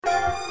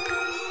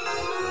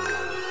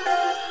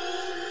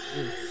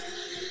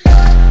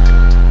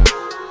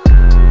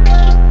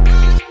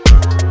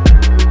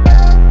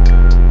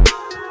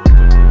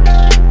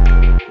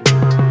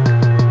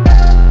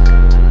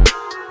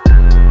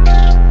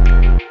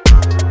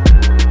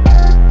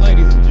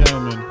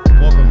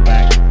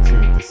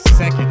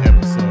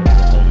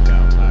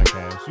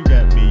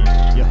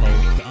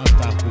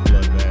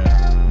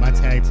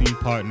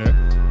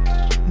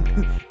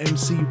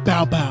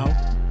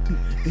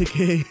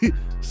aka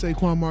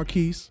Saquon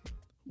Marquise.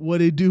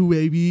 What it do,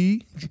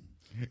 baby?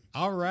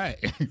 All right.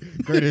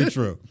 Great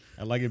intro.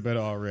 I like it better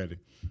already.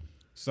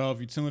 So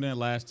if you tuned in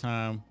last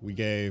time, we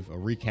gave a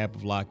recap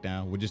of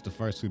Lockdown with just the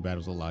first two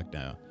battles of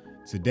Lockdown.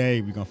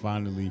 Today, we're going to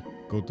finally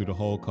go through the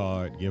whole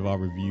card, give our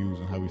reviews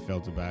on how we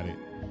felt about it,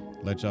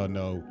 let y'all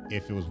know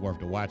if it was worth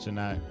the watch or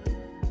not,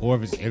 or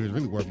if it's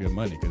really worth your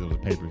money because it was a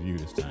pay-per-view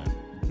this time.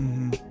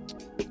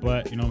 Mm-hmm.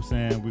 But, you know what I'm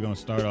saying? We're going to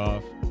start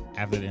off.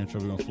 After the intro,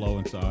 we're going to flow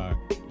into our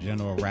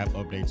general rap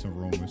updates and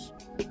rumors.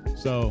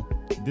 So,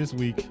 this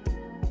week,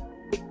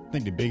 I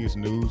think the biggest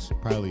news,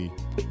 probably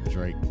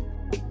Drake.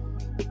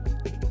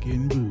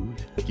 Getting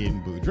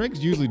booed. Drake's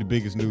usually the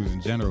biggest news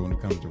in general when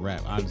it comes to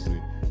rap, honestly.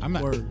 I'm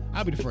not. Word.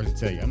 I'll be the first to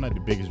tell you, I'm not the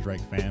biggest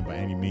Drake fan by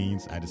any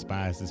means. I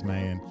despise this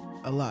man.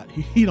 A lot.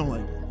 He don't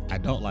like him. I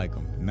don't like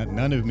him.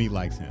 None of me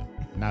likes him.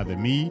 Neither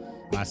me,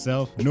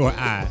 myself, nor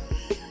I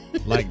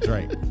like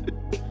Drake.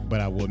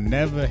 But I will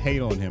never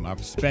hate on him. I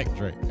respect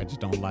Drake. I just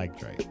don't like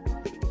Drake.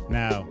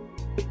 Now,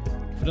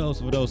 for those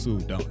who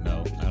don't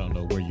know, I don't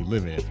know where you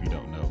live at if you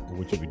don't know, or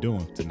what you be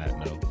doing to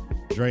not know.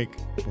 Drake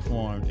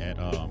performed at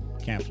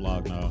Camp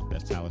Flog Gnaw,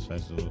 that's Tyler's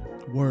festival.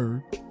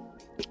 Word.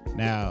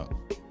 Now,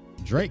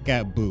 Drake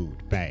got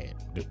booed bad.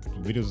 The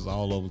videos was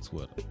all over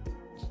Twitter.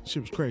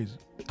 Shit was crazy.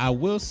 I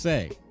will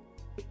say,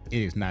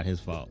 it is not his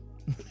fault,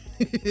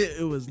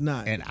 It was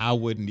not. and I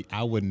wouldn't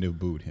have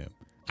booed him.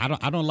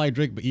 I don't like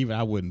Drake, but even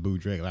I wouldn't boo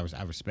Drake.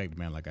 I respect the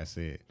man, like I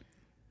said.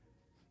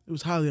 It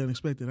was highly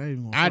unexpected.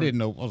 I didn't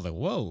know. I was like,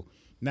 whoa.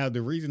 Now,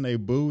 the reason they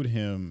booed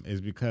him is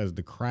because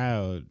the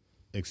crowd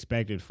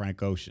expected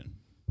Frank Ocean.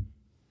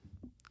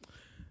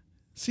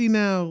 See,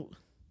 now,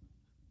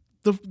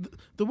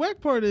 the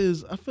whack part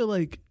is, I feel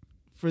like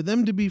for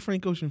them to be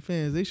Frank Ocean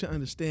fans, they should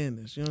understand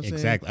this. You know what I'm saying?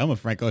 Exactly. I'm a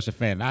Frank Ocean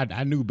fan.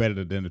 I knew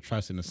better than to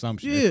trust an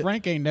assumption. Yeah. If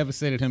Frank ain't never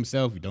said it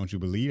himself, don't you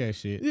believe that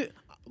shit? Yeah.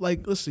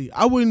 Like, let's see.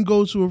 I wouldn't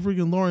go to a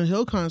freaking Lauryn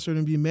Hill concert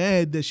and be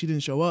mad that she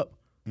didn't show up.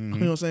 Mm-hmm. You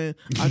know what I'm saying?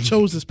 I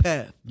chose this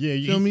path. Yeah,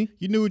 Feel me?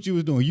 You knew what you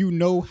was doing. You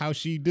know how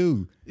she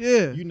do.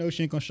 Yeah. You know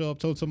she ain't gonna show up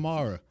till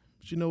tomorrow.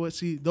 But you know what?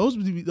 See, those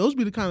be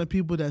the kind of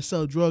people that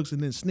sell drugs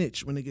and then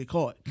snitch when they get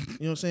caught. You know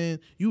what I'm saying?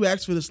 You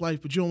asked for this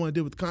life, but you don't want to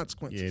deal with the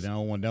consequences. Yeah, they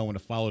don't want to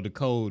follow the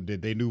code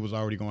that they knew was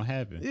already gonna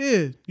happen.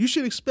 Yeah, you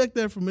should expect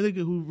that from a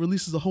nigga who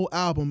releases a whole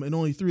album and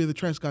only 3 of the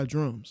tracks got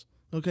drums.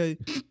 Okay,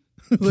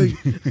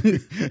 like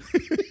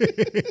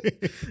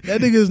that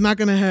nigga is not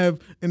gonna have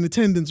an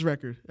attendance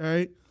record. All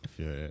right, I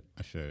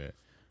feel that.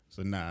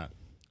 So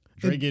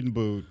Drake getting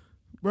booed.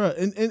 bro.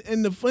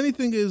 And the funny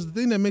thing is, the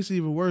thing that makes it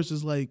even worse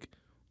is like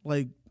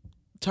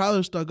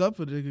Tyler stuck up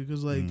for the nigga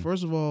because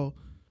first of all,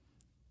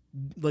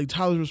 like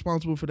Tyler's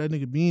responsible for that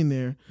nigga being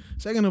there.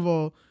 Second of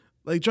all,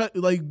 like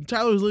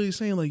Tyler was literally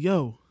saying like,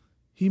 yo,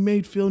 he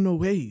made Feel No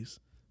Ways,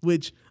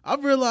 which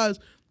I've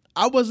realized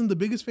I wasn't the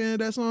biggest fan of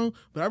that song,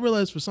 but I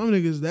realized for some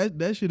niggas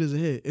that shit is a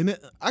hit. And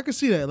I could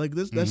see that. Like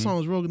that song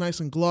is real nice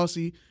and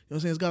glossy. You know what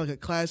I'm saying? It's got like a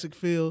classic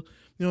feel.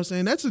 You know what I'm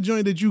saying? That's a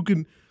joint that you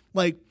can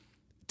like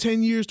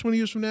 10 years, 20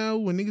 years from now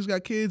when niggas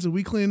got kids and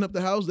we cleaning up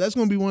the house, that's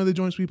gonna be one of the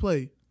joints we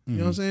play. You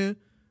know what I'm saying?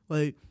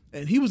 Like,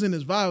 and he was in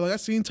his vibe. Like I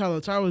seen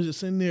Tyler. Tyler was just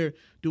sitting there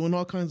doing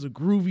all kinds of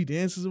groovy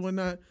dances and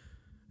whatnot.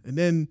 And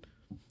then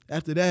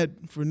after that,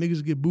 for niggas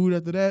to get booed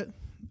after that,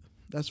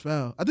 that's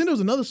foul. I think there was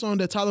another song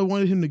that Tyler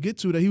wanted him to get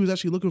to that he was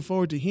actually looking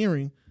forward to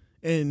hearing,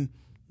 and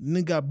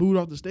then got booed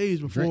off the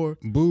stage before.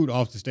 Drake booed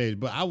off the stage,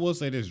 but I will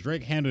say this: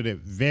 Drake handled it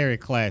very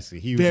classy.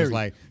 He was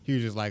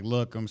just like,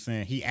 look, I'm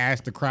saying, he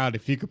asked the crowd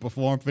if he could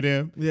perform for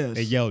them. Yes.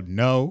 They yelled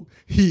no.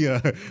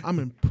 I'm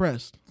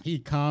impressed. He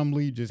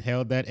calmly just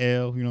held that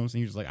L. You know what I'm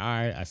saying? He was like, all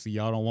right, I see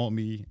y'all don't want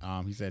me.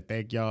 He said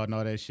thank y'all and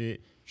all that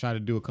shit. Tried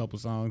to do a couple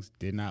songs,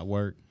 did not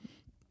work.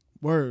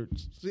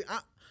 Words. See,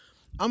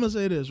 I'm gonna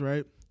say this,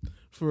 right?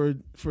 For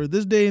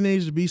this day and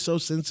age to be so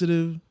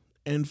sensitive,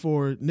 and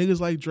for niggas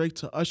like Drake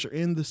to usher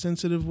in the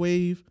sensitive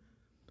wave,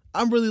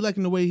 I'm really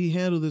liking the way he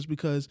handled this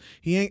because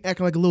he ain't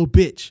acting like a little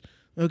bitch.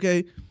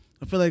 Okay,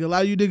 I feel like a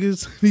lot of you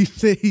niggas these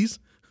days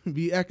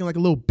be acting like a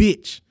little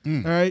bitch.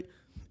 All right,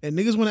 and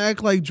niggas want to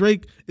act like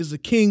Drake is the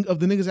king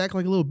of the niggas acting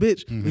like a little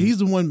bitch, but he's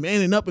the one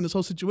manning up in this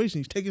whole situation.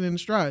 He's taking it in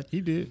stride.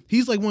 He did.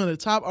 He's like one of the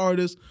top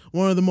artists,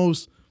 one of the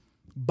most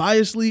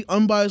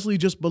unbiasedly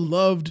just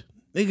beloved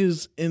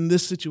niggas in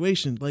this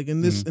situation, like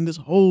in this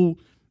whole,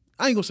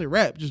 I ain't gonna say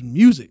rap, just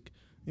music.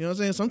 You know what I'm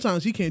saying?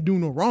 Sometimes he can't do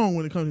no wrong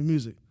when it comes to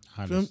music.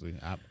 Honestly,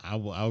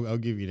 I'll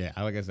give you that.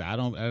 Like I said, I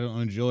don't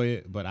enjoy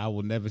it, but I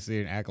will never sit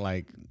and act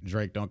like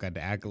Drake don't got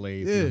the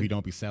accolades. Yeah. You know, he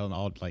don't be selling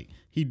all, like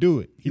he do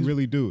it. He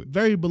really do it.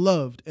 Very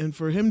beloved, and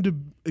for him to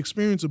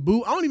experience a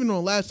boo, I don't even know the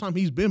last time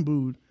he's been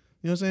booed.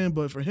 You know what I'm saying?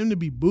 But for him to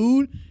be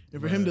booed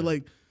and for him to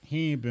like,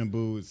 he ain't been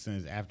booed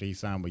since after he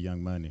signed with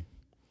Young Money.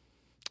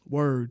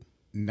 Word.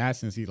 Not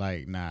since he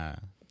like nah.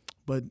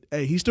 But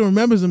hey, he still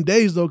remembers them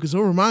days though, because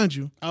he'll remind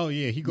you. Oh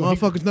yeah,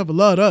 Motherfuckers never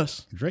loved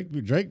us. Drake.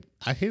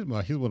 Here's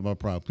one of my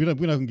problems.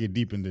 We're not gonna get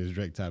deep into this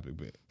Drake topic,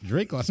 but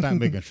Drake gonna stop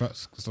making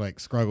like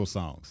struggle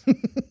songs.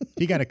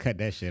 He got to cut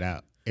that shit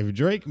out. If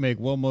Drake make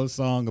one more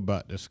song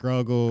about the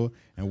struggle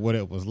and what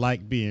it was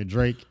like being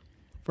Drake,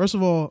 first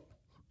of all,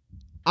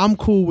 I'm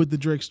cool with the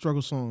Drake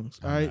struggle songs.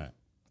 All right,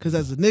 because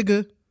as a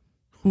nigga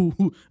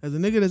as a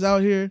nigga that's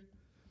out here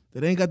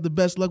that ain't got the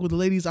best luck with the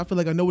ladies, I feel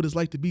like I know what it's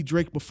like to be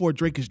Drake before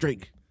Drake is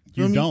Drake.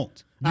 You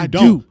don't. I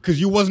do.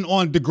 Because you wasn't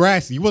on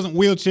Degrassi. You wasn't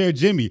Wheelchair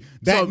Jimmy.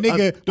 That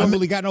nigga don't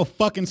really got no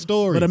fucking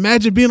story. But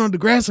imagine being on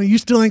Degrassi and you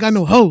still ain't got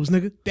no hoes,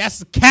 nigga.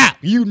 That's a cap.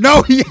 You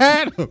know he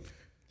had them.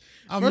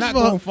 I'm First not of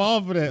all, going to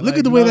fall for that. Look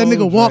at the way that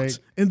nigga walked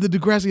in the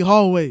Degrassi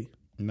hallway.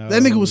 No,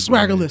 that nigga was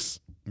swaggerless.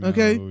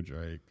 Okay? No,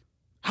 Drake.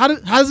 How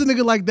does a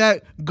nigga like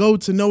that go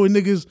to knowing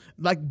niggas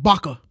like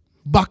Baka?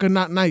 Baka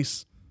not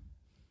nice.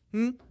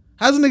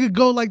 How does a nigga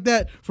go like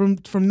that from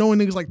knowing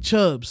niggas like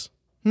Chubbs?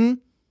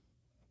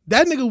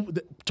 That nigga,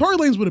 Tory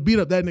Lanez would have beat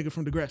up that nigga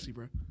from Degrassi,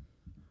 bro.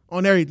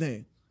 On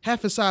everything.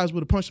 Half his size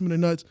would have punched him in the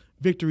nuts.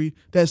 Victory.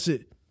 That's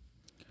it.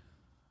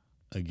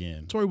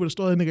 Again. Tory would have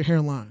stole that nigga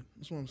hairline.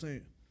 That's what I'm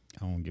saying.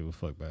 I don't give a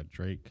fuck about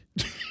Drake.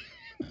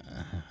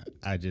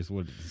 I just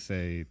wanted to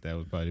say that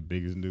was probably the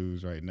biggest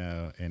news right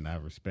now, and I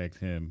respect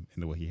him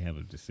in the way he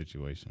handled this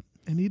situation.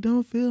 And he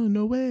don't feel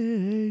no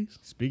ways.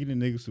 Speaking of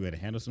niggas who had to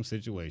handle some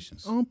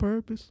situations. On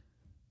purpose.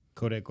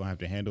 Kodak gonna have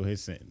to handle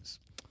his sentence.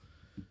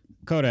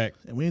 Kodak.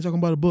 And we ain't talking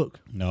about a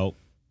book. Nope.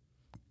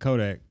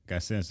 Kodak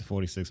got sentenced to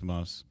 46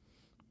 months.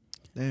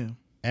 Damn.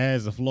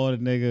 As a Florida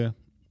nigga,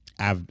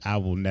 I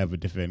will never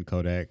defend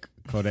Kodak.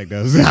 Kodak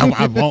does.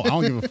 I won't. I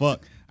don't give a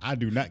fuck. I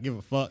do not give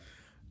a fuck.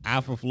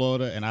 I'm from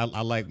Florida, and I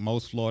like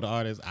most Florida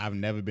artists. I've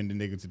never been the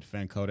nigga to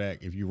defend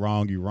Kodak. If you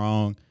wrong, you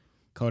wrong.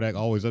 Kodak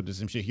always up to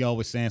some shit. He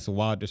always saying some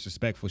wild,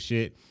 disrespectful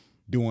shit.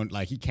 Doing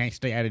like he can't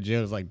stay out of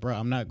jail. It's like, bro,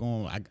 I'm not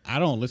going. I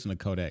don't listen to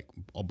Kodak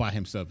by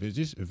himself. If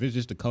it's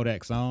just a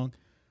Kodak song,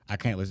 I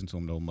can't listen to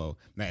him no more.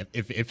 Now,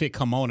 if it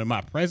come on in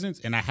my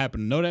presence and I happen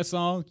to know that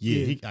song,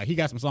 yeah. He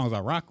got some songs I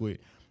rock with,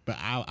 but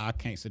I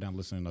can't sit down and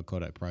listen to no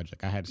Kodak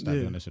project. I had to stop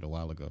doing that shit a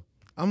while ago.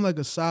 I'm like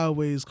a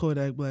sideways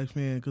Kodak Black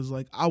fan because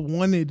like I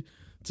wanted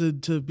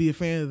to be a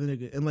fan of the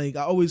nigga, and like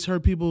I always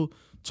heard people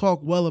talk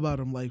well about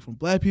him, like from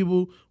black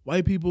people,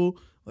 white people,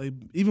 like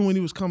even when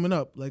he was coming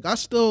up. Like I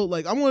still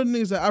like I'm one of the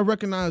niggas that I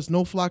recognize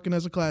No Flockin'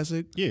 as a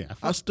classic. Yeah,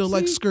 I still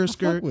like Skirt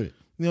Skirt. With it.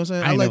 You know what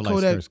I'm saying? I like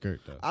Kodak. Skirt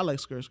Skirt though. I like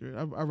Skirt Skirt.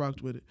 I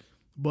rocked with it,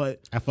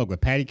 but I fuck with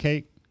Patty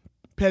Cake.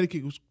 Patty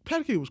Cake was cool.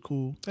 Patty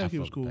Cake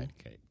was cool.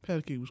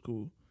 Patty Cake was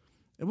cool.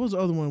 And what was the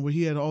other one where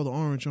he had all the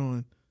orange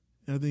on?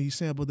 And I think he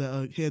sampled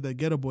that. He had that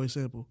Ghetto Boy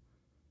sample.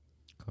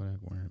 Kodak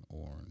wearing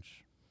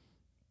orange.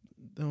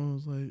 That one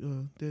was like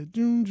that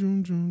June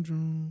June June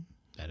June.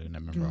 I don't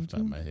remember off the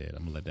top of my head.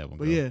 I'm gonna let that one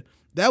go. But yeah,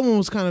 that one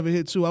was kind of a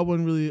hit too. I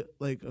wasn't really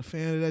like a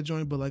fan of that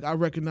joint, but like I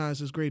recognize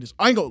his greatest.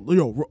 I ain't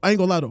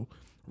gonna lie though.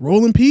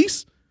 Rolling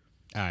Peace.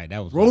 All right,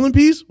 that was Rolling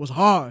Peace was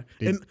hard,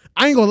 and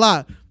I ain't gonna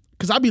lie,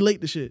 cause I be late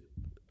to shit.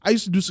 I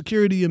used to do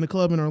security in the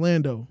club in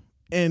Orlando.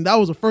 And that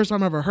was the first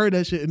time I ever heard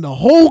that shit. And the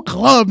whole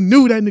club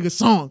knew that nigga's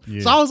song.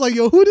 Yeah. So I was like,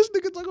 yo, who this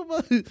nigga talking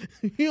about?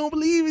 He don't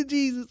believe in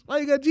Jesus. Why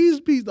you got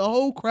Jesus Peace? The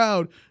whole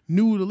crowd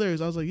knew the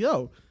lyrics. I was like,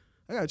 yo,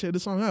 I got to check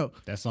this song out.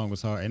 That song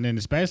was hard. And then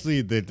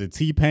especially the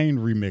T-Pain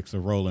remix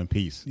of Rollin'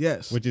 Peace.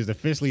 Yes. Which is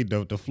officially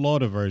the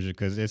Florida version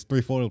because it's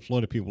 3/4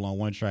 Florida people on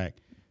one track.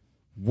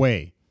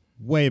 Way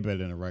better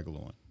than a regular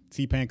one.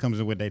 T-Pain comes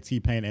in with that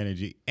T-Pain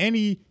energy.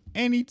 Any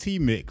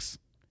T-mix,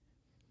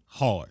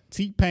 hard.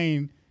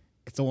 T-Pain...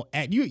 So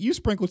you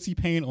sprinkle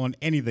T-Pain on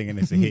anything and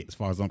it's a hit as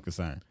far as I'm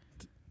concerned.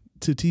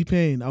 To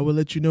T-Pain, I will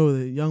let you know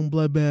that Young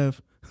Bloodbath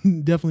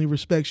definitely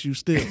respects you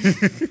still.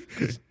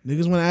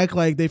 Niggas want to act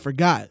like they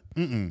forgot.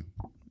 Young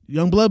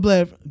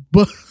Bloodbath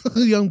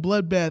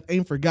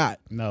ain't forgot.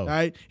 No. All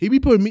right? He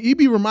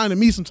be reminding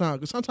me sometimes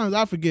because sometimes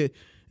I forget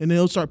and then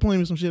he'll start playing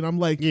me some shit. And I'm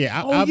like,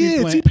 I'll be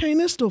playing,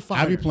 T-Pain is still fire.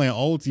 I be playing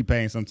old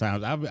T-Pain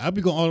sometimes. I'll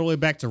be going all the way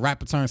back to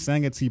Rapper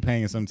Singer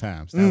T-Pain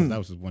sometimes. That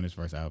was one of his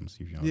first albums.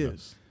 If you don't know.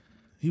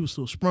 He was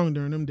still sprung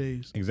during them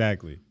days.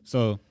 Exactly.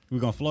 So we're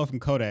going to flow from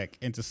Kodak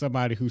into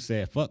somebody who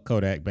said, fuck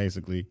Kodak,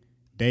 basically.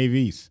 Dave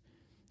East.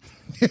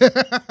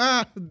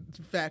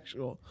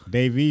 Factual.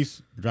 Dave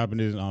East dropping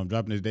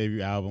his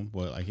debut album.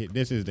 Well,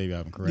 this is his debut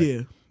album, correct?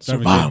 Yeah.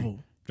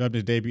 Survival. Dropped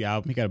his debut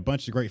album. He got a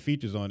bunch of great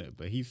features on it,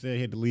 but he said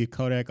he had to leave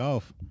Kodak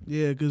off.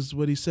 Yeah, because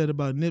what he said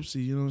about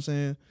Nipsey, you know what I'm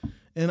saying?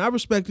 And I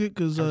respect it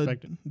because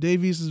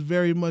Dave East is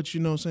very much, you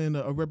know what I'm saying,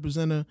 a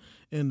representative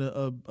and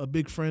a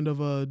big friend of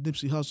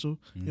Nipsey Hussle.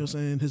 You know what I'm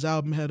saying? His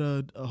album had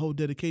a whole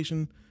dedication,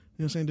 you know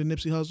what I'm saying, to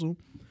Nipsey Hussle.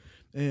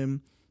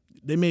 And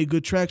they made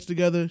good tracks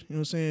together, you know what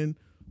I'm saying?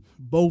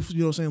 Both,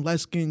 you know what I'm saying,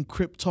 light-skinned,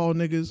 crip, tall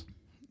niggas,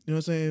 you know what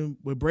I'm saying,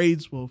 with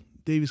braids. Well,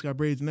 Dave East got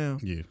braids now.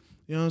 Yeah.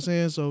 You know what I'm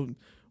saying? So,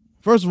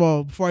 first of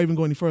all, before I even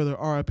go any further,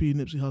 R.I.P.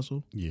 Nipsey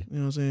Hussle. Yeah. You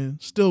know what I'm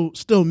saying?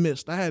 Still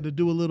missed. I had to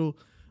do a little,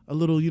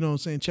 you know what I'm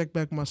saying, check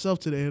back myself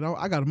today. And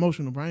I got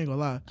emotional, bro. I ain't gonna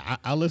lie.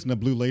 I listened to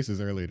Blue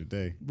Laces earlier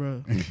today.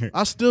 Bro.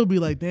 I still be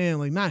like, damn,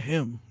 like, not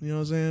him. You know what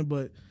I'm saying?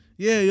 But,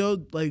 yeah,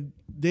 yo, like,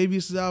 Dave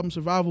East's album,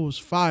 Survival, was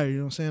fire. You know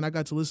what I'm saying? I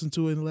got to listen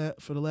to it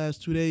for the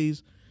last 2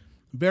 days.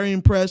 Very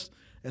impressed.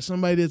 As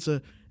somebody that's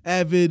a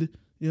avid,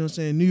 you know what I'm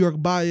saying, New York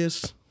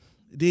bias,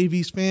 Dave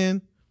East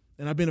fan.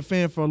 And I've been a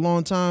fan for a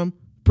long time.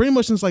 Pretty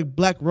much since, like,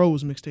 Black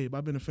Rose mixtape,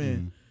 I've been a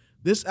fan.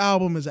 This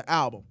album is an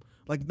album.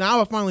 Like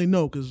now I finally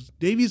know because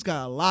Davies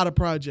got a lot of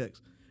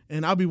projects,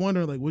 and I'll be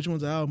wondering like which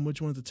one's an album,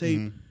 which one's a tape.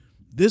 Mm-hmm.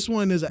 This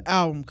one is an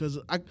album because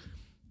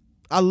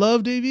I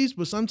love Davies,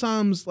 but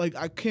sometimes like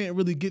I can't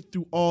really get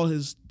through all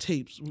his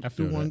tapes. I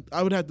feel one.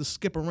 I would have to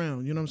skip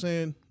around. You know what I'm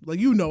saying? Like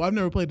I've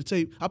never played the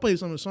tape. I played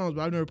some of the songs,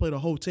 but I've never played a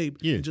whole tape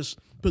and just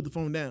put the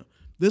phone down.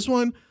 This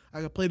one I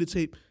can play the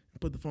tape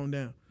and put the phone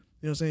down. You know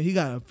what I'm saying? He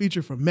got a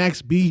feature from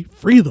Max B,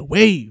 Free the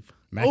Wave.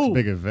 Max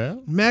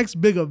Biggerville? Max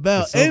Biggerville.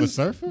 The Silver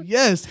Surfer?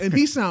 Yes, and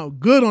he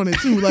sound good on it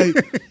too. Like,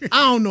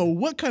 I don't know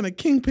what kind of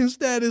kingpin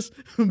status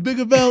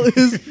Biggerville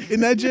is in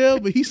that jail,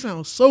 but he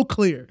sounds so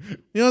clear.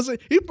 You know what I'm saying?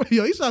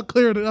 He sound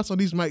clearer than us on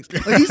these mics.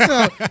 Like, he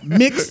sound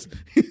mixed.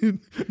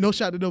 No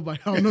shot to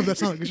nobody. I don't know if that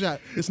sounds like a shot.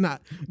 It's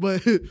not.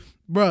 But,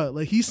 bruh,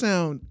 like, he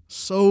sound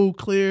so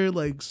clear,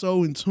 like,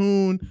 so in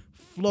tune.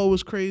 Flow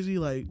is crazy.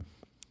 Like,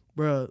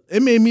 bruh,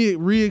 it made me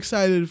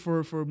re-excited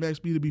for Max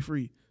B to be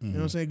free. You know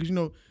what I'm saying?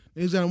 Because,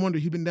 niggas gotta wonder,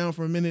 he been down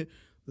for a minute.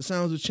 The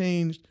sounds have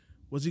changed.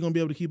 Was he gonna be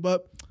able to keep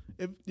up?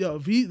 If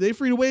they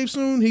free the wave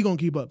soon, he gonna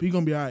keep up. He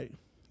gonna be all right.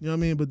 You know what I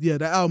mean? But yeah,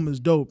 that album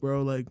is dope,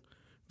 bro. Like,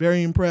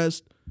 very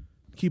impressed.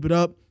 Keep it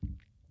up.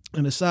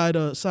 And a side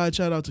shout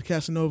out to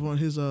Casanova on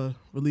his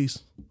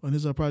release on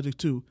his project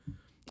too.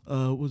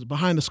 Was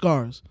Behind the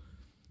Scars.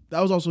 That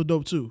was also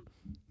dope too.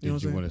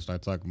 Did you want to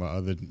start talking about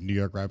other New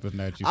York rappers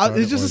now that you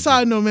It's just a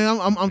side note, man.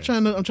 I'm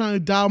trying to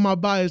dial my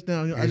bias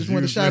down. I just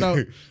want to shout out.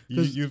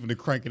 You finna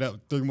crank it up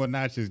 3 more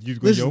notches. You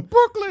just go, yo,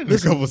 Brooklyn in a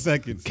couple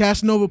seconds.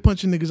 Casanova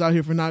punching niggas out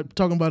here for not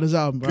talking about his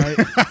album, right?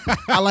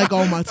 I like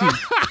all my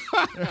teeth.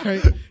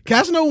 Right?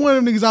 Casanova one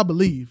of them niggas I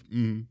believe.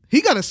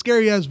 He got a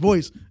scary ass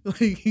voice. Like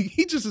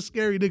he just a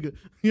scary nigga.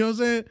 You know what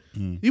I'm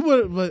saying? He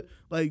would, but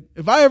like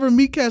if I ever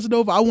meet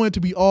Casanova, I want it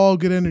to be all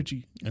good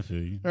energy. I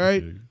feel you. All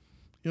right.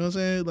 You know what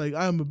I'm saying? Like,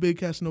 I'm a big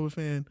Casanova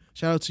fan.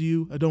 Shout out to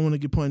you. I Don't Want to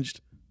Get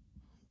Punched.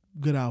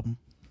 Good album.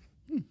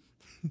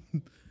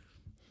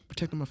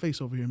 Protecting my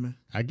face over here, man.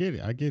 I get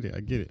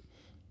it.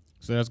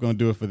 So that's going to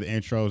do it for the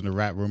intros and the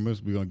rap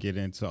rumors. We're going to get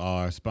into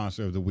our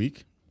sponsor of the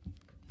week.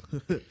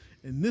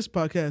 And this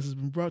podcast has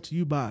been brought to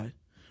you by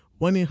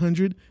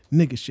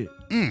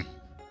 1-800-NIGGA-SHIT.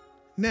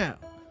 Now,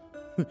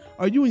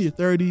 are you in your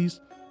 30s,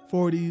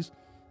 40s,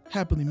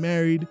 happily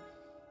married,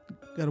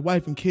 got a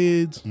wife and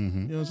kids, you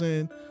know what I'm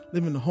saying?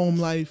 Living the home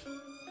life,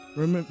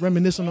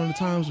 reminiscing on the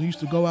times we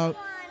used to go out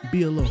and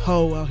be a little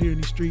hoe out here in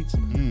these streets.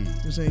 You know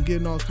what I'm saying?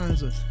 Getting all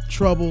kinds of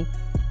trouble,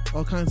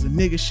 all kinds of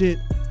nigga shit.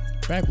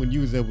 Back when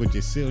you was able to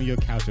just sit on your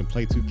couch and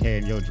play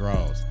 2K in your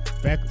drawers.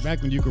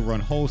 Back when you could run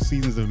whole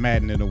seasons of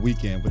Madden in a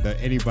weekend without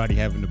anybody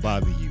having to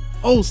bother you.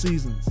 Old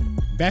seasons.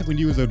 Back when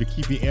you was able to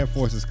keep your Air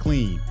Forces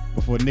clean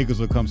before niggas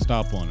would come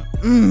stomp on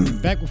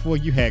them. Back before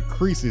you had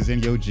creases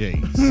in your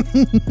J's.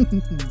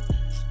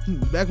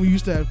 Back when you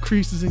used to have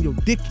creases in your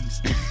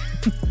dickies.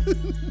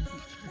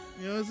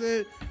 You know what I'm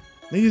saying?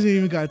 Niggas ain't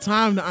even got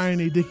time to iron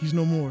their dickies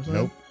no more, son.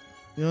 Nope.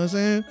 You know what I'm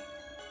saying?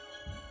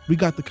 We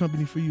got the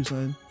company for you,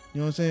 son. You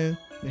know what I'm saying?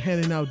 They're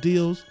handing out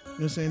deals. You know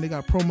what I'm saying? They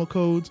got promo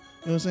codes.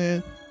 You know what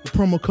I'm saying? The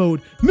promo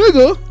code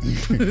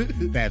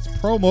NIGGA. That's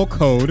promo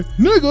code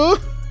NIGGA.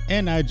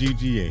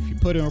 NIGGA. If you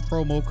put in a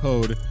promo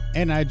code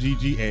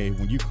NIGGA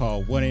when you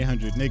call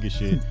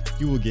 1-800-NIGGA-SHIT,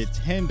 you will get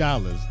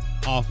 $10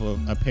 off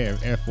of a pair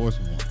of Air Force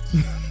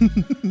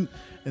Ones.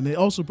 And they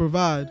also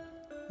provide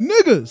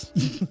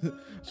niggas.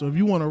 So if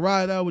you want to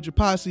ride out with your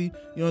posse, you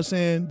know what I'm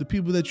saying, the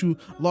people that you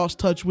lost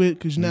touch with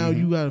because now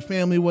you got a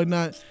family and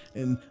whatnot,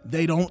 and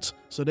they don't,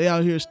 so they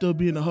out here still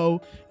being a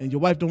hoe, and your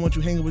wife don't want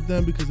you hanging with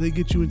them because they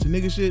get you into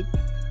nigga shit,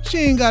 she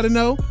ain't got to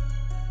know.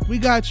 We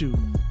got you. You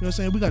know what I'm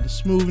saying? We got the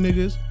smooth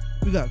niggas.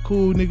 We got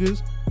cool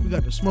niggas. We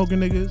got the smoking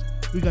niggas.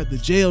 We got the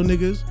jail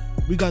niggas.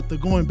 We got the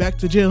going back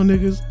to jail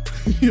niggas.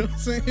 You know what I'm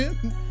saying?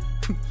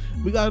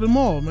 We got them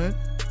all, man.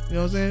 You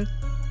know what I'm saying?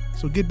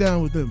 So get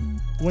down with them.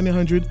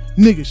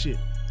 1-800-NIGGA-SHIT.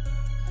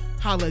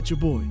 Holla at your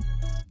boy.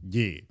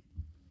 Yeah.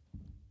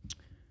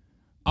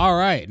 All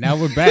right, now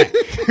we're back.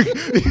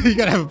 You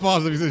gotta have a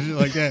pause if you say shit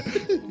like that.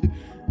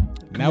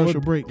 Commercial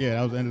break. Yeah,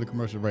 that was the end of the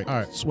commercial break. All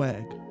right.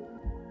 Swag.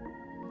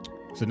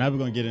 So now we're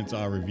gonna get into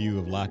our review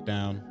of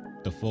Lockdown,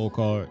 the full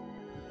card.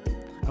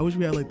 I wish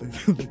we had like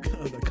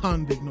the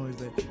convict noise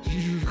there.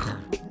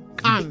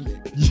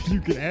 Convict.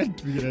 You can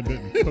add me that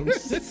in the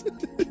post.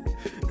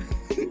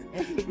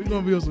 We're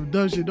gonna be on some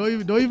dumb shit. Don't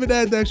even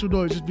add the actual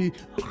noise. Just be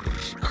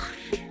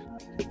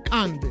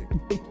convict.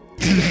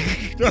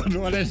 I don't know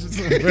why that shit's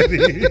so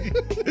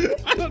funny.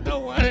 I don't know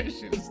why that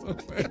shit is so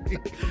funny.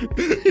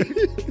 You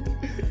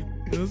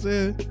know what I'm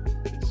saying?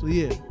 So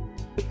yeah.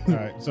 All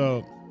right.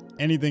 So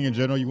anything in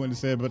general you want to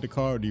say about the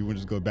card, or do you want to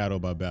just go battle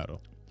by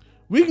battle?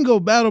 We can go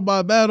battle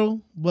by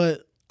battle,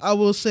 but I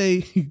will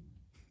say,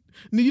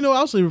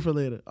 I'll save it for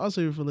later. All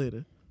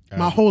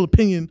My right. whole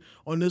opinion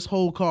on this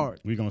whole card.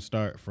 We're gonna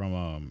start from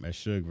at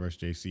Suge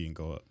versus JC and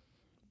go up.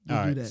 We'll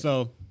All do right. that.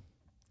 So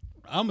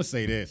I'm gonna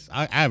say this.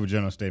 I have a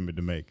general statement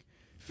to make.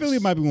 Philly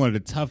might be one of the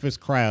toughest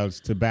crowds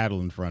to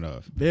battle in front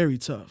of. Very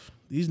tough.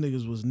 These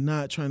niggas was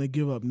not trying to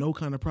give up no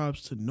kind of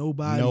props to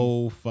nobody.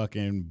 No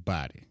fucking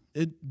body.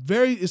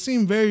 It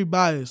seemed very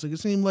biased. Like it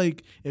seemed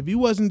like if he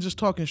wasn't just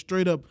talking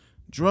straight up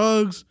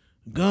drugs,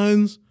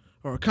 guns,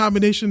 or a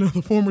combination of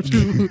the former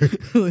two,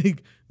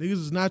 like niggas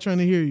is not trying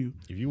to hear you.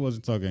 If you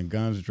wasn't talking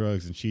guns,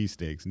 drugs, and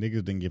cheesesteaks,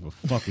 niggas didn't give a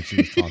fuck what you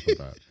was talking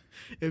about.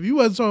 If you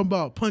wasn't talking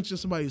about punching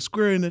somebody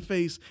square in the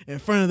face in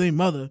front of their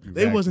mother,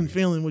 they wasn't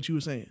feeling what you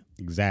were saying.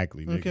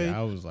 Exactly, nigga. Okay.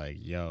 I was like,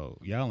 yo,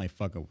 y'all ain't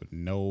fucking with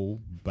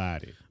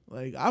nobody.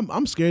 Like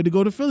I'm scared to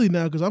go to Philly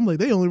now because I'm like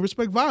they only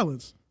respect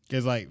violence.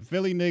 Cause like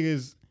Philly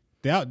niggas,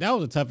 that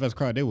was a tough ass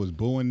crowd. They was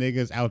booing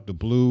niggas out the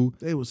blue.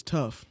 They was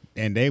tough.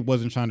 And they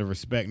wasn't trying to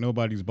respect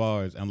nobody's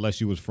bars unless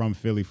you was from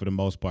Philly for the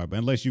most part. But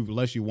unless you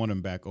won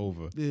them back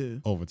over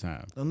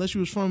time. Unless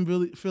you was from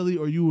Philly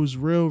or you was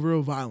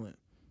real violent.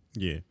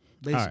 Yeah.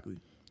 Basically.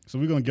 Right. So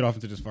we're gonna get off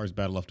into this first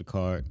battle off the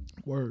card.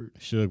 Word.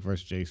 Suge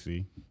versus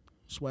JC.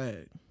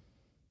 Swag.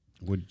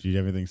 What did you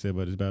have anything to say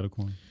about this battle,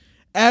 Quan?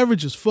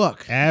 Average as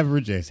fuck.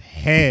 Average as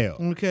hell.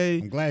 Okay.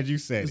 I'm glad you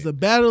said it's it. the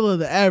battle of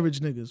the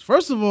average niggas.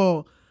 First of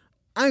all,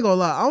 I ain't gonna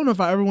lie. I don't know if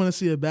I ever want to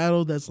see a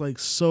battle that's like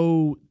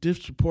so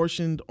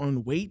disproportioned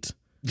on weight.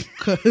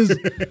 Cause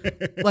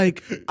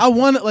like I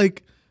want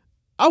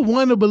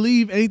to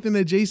believe anything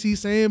that JC's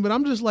saying, but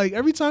I'm just like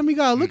every time he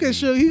gotta look at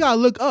Suge, he gotta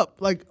look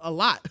up like a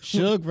lot.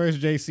 Suge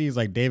versus JC is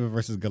like David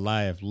versus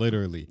Goliath,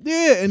 literally.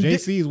 Yeah, and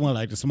JC is one of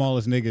like the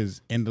smallest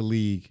niggas in the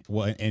league,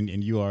 in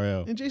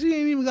URL. And JC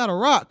ain't even got a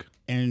rock.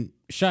 And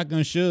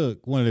Shotgun Suge,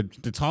 one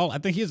of the tall. I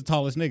think he's the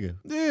tallest nigga.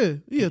 Yeah,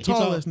 he a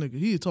tall ass nigga.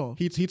 He tall.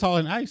 He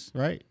taller than Ice,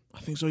 right? I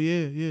think so.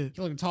 Yeah. He's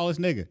like the tallest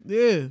nigga.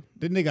 Yeah.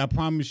 That nigga, I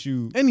promise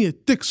you. And he a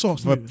thick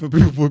sauce for,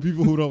 nigga. For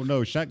people who don't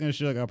know, Shotgun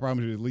Suge, I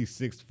promise you, at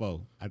least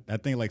 6'4". I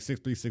think like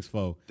 6'3",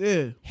 6'4".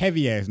 Yeah.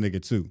 Heavy ass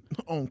nigga too.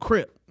 On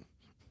Crip.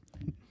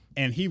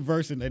 And he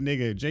versing a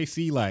nigga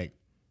JC like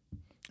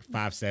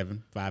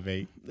 5'7",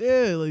 5'8".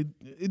 Yeah, like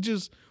it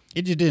just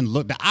didn't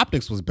look. The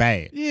optics was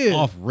bad. Yeah.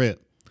 Off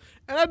rip.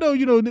 And I know,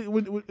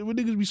 when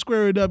niggas be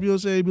squaring up, you know what I'm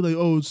saying? Be like,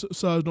 oh,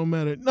 size don't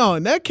matter. No,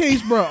 in that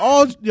case,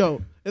 bro,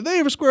 if they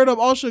ever squared up,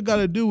 all shit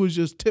gotta do is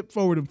just tip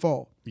forward and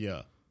fall.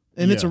 Yeah.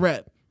 And it's a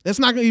wrap. That's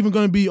not even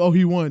gonna be, oh,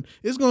 he won.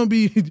 It's gonna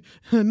be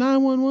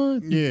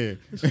 911. Yeah.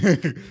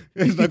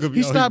 It's not gonna be,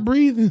 he stopped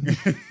breathing.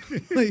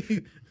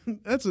 Like,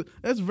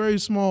 that's very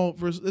small.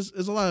 There's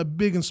a lot of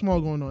big and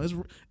small going on. It's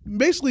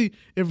basically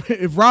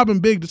if Rob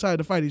and Big decided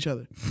to fight each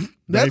other.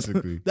 That's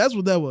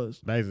what that was.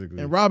 Basically.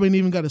 And Rob ain't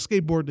even got a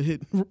skateboard to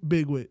hit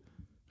Big with.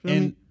 Feel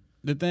and me?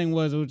 the thing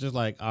was, it was just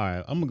like, all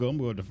right, I'm gonna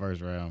go with the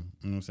first round.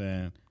 You know what I'm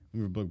saying?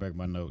 Let me look back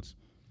my notes.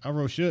 I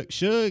wrote Suge.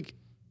 Suge,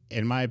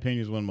 in my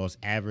opinion, is one of the most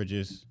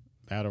averagest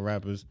battle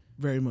rappers.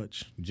 Very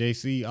much.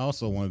 JC,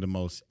 also one of the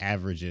most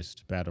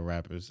averagest battle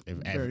rappers. If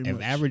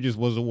much. averages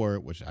was a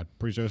word, which I'm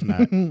pretty sure it's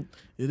not. It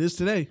is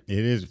today. It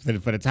is.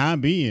 For the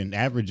time being,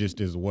 averagest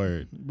is a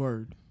word.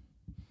 Word.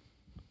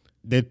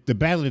 The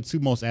battle of the two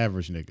most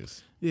average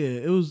niggas. Yeah,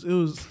 it was it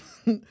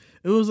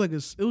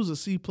was a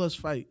C+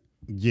 fight.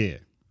 Yeah.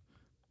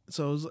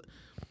 So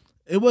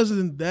it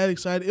wasn't that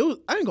exciting.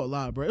 I ain't gonna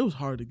lie, bro. It was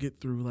hard to get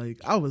through. Like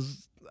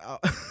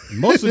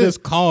most of this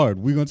card,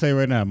 we're gonna tell you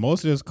right now,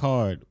 most of this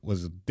card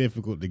was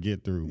difficult to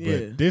get through. But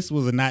Yeah. this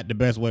was not the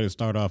best way to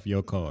start off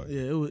your card.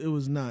 Yeah, it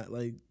was not.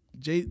 Like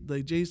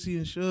JC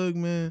and Suge,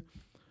 man.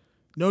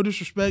 No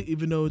disrespect,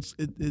 even though it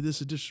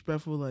is a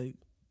disrespectful, like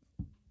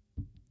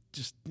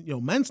just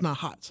men's not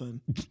hot,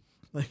 son.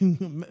 Like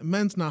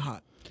men's not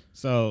hot.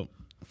 So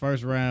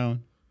first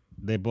round,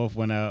 they both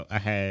went out.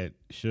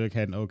 Suge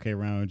had an okay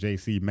round.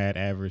 JC mad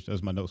average.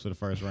 Those my notes for the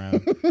first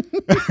round.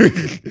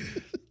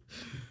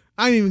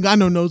 I ain't even got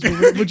no notes,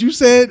 but you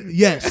said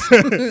yes.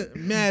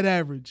 Mad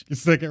average. The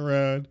second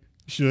round,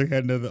 Suge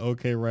had another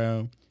okay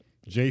round.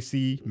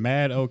 JC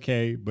mad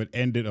okay, but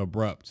ended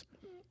abrupt.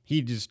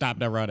 He just stopped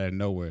that round out of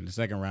nowhere. The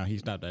second round, he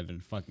stopped out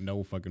of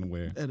no fucking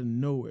where. Out of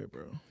nowhere,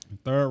 bro.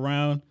 Third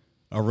round,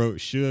 I wrote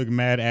Suge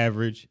mad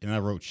average, and I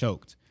wrote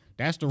choked.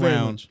 That's the Very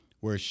round much.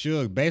 where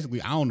Suge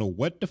basically, I don't know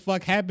what the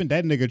fuck happened.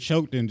 That nigga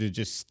choked and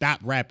just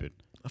stopped rapping.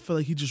 I feel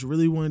like he just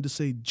really wanted to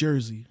say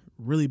Jersey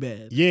really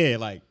bad. Yeah,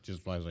 like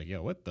just I was like,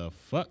 yo, what the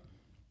fuck?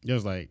 It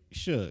was like,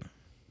 Suge,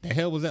 the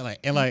hell was that like?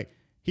 And like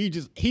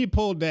he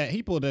pulled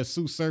that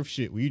Sue Surf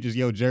shit where you just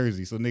yo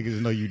Jersey so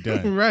niggas know you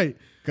done. Right.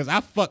 Cause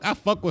I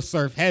fuck with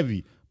Surf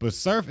heavy. But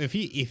Surf, if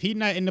he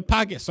not in the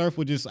pocket, Surf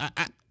would just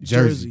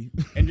Jersey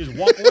and just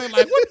walk away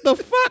like, what the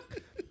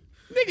fuck?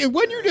 Nigga,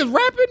 when you just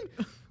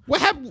rapping?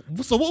 What happened?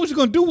 So what was you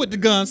gonna do with the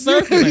gun,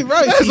 Surf? Like,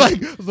 right. That's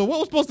like, so what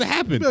was supposed to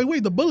happen? Like,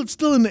 wait, the bullet's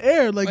still in the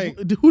air. Like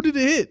who did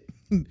it hit?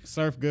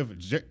 Surf good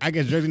for, I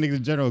guess Jersey niggas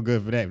in general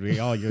good for that. They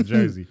all your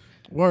Jersey.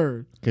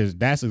 Word. Because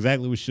that's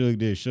exactly what Suge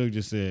did. Suge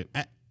just said,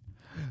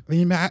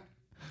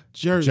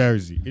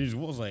 Jersey. It just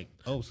was like,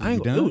 oh, so I you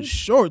ain't done? it was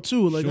short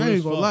too. Like Short I ain't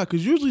as gonna fuck. lie,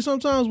 because usually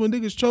sometimes when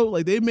niggas choke,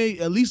 like they may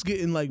at least get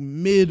in like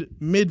mid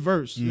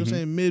verse. You know what I'm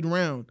saying? Mid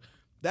round.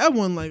 That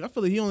one, like I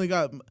feel like he only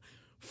got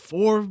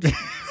 4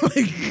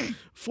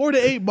 to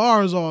 8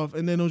 bars off,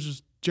 and then it was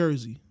just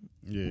Jersey.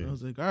 Yeah. I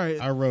was like, all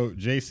right. I wrote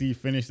JC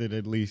finished it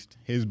at least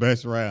his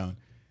best round.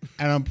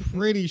 And I'm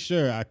pretty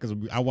sure, because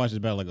I watched this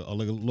battle like a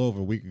little over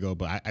a week ago,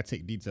 but I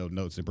take detailed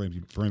notes. It brings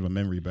my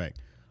memory back.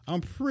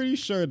 I'm pretty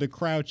sure the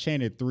crowd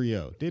chanted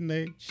 3-0. Didn't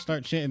they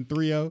start chanting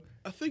 3-0?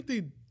 I think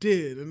they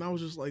did, and I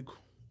was just like,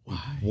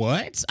 why?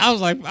 What? I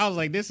was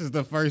like, this is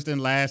the first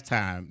and last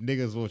time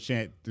niggas will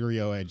chant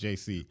 3-0 at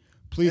JC.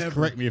 Please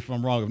correct me if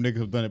I'm wrong if niggas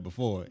have done it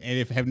before. And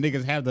if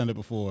niggas have done it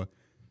before,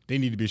 they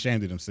need to be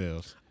ashamed of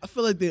themselves. I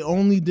feel like they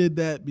only did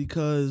that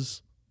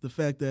because the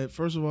fact that,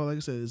 first of all, like I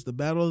said, it's the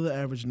battle of the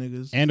average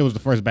niggas. And it was the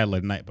first battle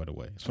of the night, by the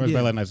way. It's the first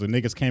battle of the night, so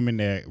niggas came in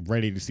there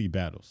ready to see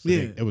battles. So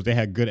they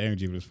had good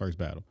energy for this first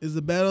battle. It's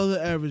the battle of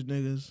the average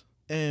niggas.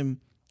 And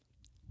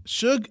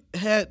Suge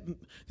had,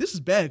 this is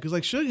bad, because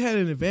like Suge had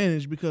an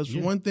advantage because for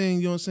one thing,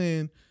 you know what I'm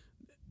saying,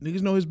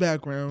 niggas know his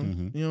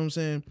background, you know what I'm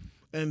saying?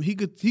 And he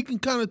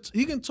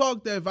can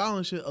talk that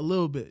violent shit a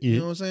little bit, you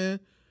know what I'm saying?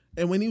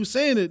 And when he was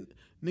saying it,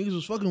 niggas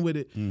was fucking with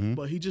it,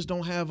 but he just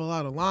don't have a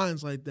lot of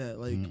lines like that.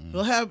 Like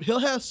he'll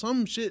have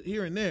some shit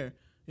here and there,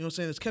 you know what I'm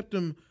saying? It's kept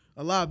him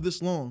alive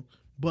this long,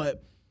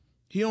 but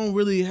he don't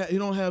really he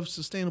don't have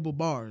sustainable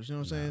bars, you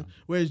know what I'm saying?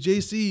 Whereas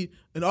JC,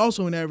 and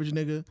also an average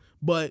nigga,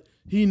 but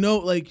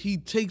he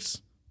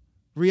takes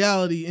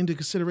reality into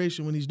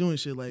consideration when he's doing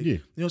shit. Like you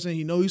know what I'm saying?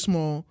 He know he's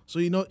small, so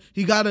he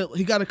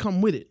gotta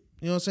come with it.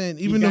 You know what I'm saying?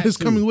 Even though his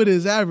coming with it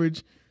is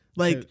average,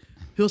 like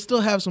he'll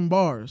still have some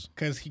bars.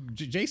 Because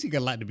JC got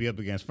a lot to be up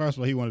against. First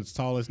of all, he one of the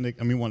smallest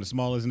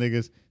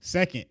niggas.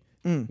 Second,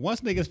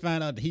 once niggas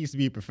found out that he used to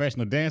be a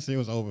professional dancer, it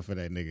was over for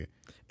that nigga.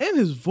 And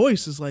his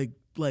voice is like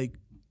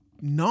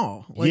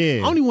no. Like, I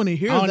don't even want to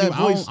hear that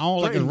voice. I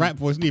don't like his rap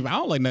voice neither. I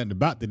don't like nothing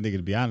about the nigga,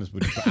 to be honest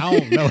with you. But I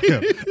don't know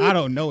him. I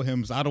don't know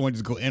him, so I don't want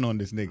to just go in on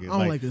this nigga. I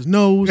don't like his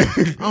nose.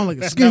 I don't like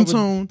his skin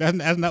tone.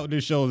 That's not what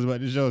this show is about.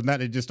 This show is not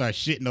to just start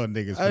shitting on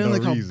niggas for I didn't no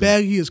like reason. how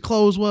baggy his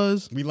clothes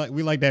was. We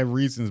like to have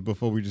reasons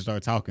before we just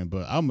start talking,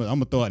 but I'm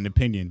gonna throw out an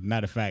opinion,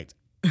 not a fact.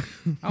 I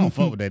don't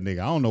fuck with that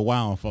nigga. I don't know why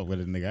I don't fuck with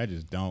that nigga. I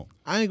just don't.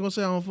 I ain't gonna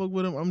say I don't fuck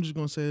with him. I'm just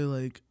gonna say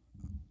like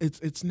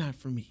it's not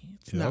for me.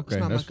 It's not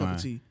my cup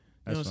of tea.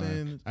 You know what I'm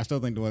saying? I still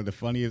think one of the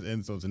funniest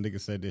insults a nigga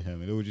said to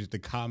him, and it was just the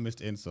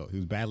calmest insult. He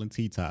was battling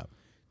T-Top.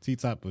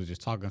 T-Top was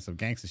just talking some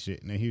gangster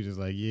shit, and then he was just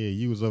like, yeah,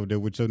 you was over there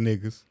with your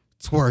niggas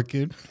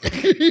twerking.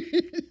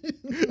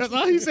 That's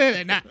all he said,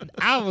 and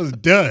I was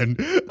done.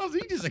 I was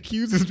like, he just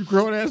accused this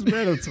grown-ass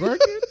man of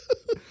twerking?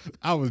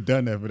 I was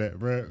done after that,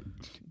 bro.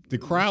 The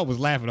crowd was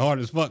laughing hard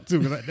as fuck, too,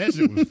 because that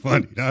shit was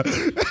funny, dog.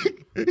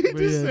 He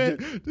just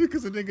said,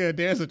 because a nigga a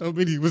dancer don't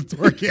mean he was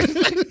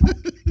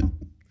twerking.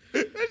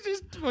 That's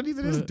just funny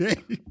to this day.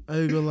 I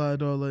ain't gonna lie,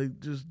 dog.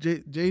 Like just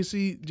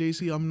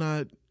JC, I'm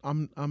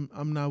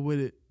not with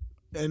it,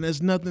 and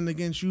there's nothing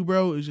against you,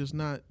 bro. It's just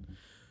not.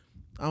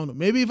 I don't know.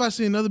 Maybe if I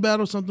see another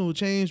battle, something will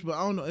change. But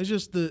I don't know. It's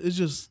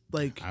just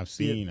like I've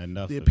seen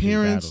enough the of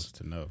appearance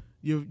to know.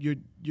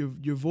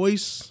 Your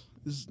voice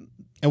is.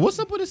 And what's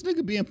up with this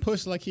nigga being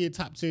pushed like he a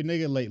top tier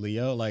nigga lately,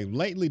 yo? Like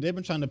lately they've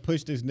been trying to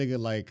push this nigga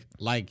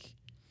like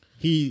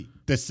he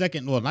the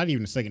second, well not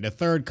even the second, the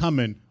third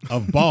coming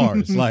of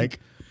bars. Like.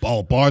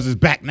 Oh, bars is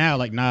back now.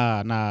 Like,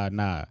 nah.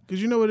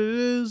 Because you know what it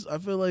is? I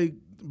feel like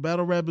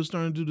battle rap is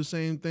starting to do the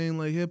same thing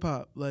like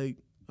hip-hop. Like,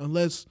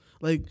 unless,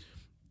 like,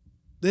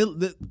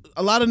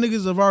 a lot of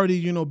niggas have already,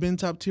 you know, been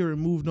top tier and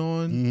moved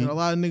on. And a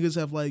lot of niggas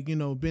have, like, you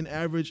know, been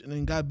average and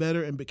then got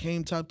better and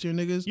became top tier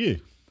niggas. Yeah.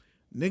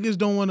 Niggas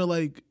don't want to,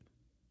 like,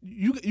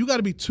 you got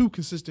to be too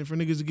consistent for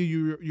niggas to give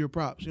you your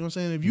props. You know what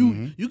I'm saying? If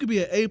you could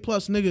be an A+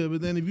 nigga,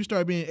 but then if you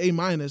start being A-,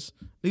 niggas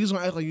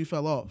gonna act like you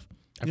fell off.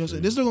 You know what I'm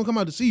saying? They're still gonna come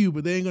out to see you,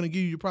 but they ain't gonna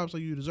give you your props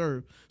like you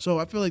deserve. So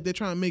I feel like they're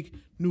trying to make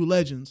new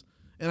legends.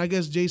 And I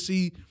guess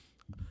JC,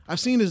 I've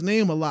seen his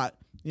name a lot.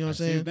 You know what I'm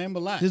saying? His name a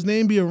lot. His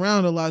name be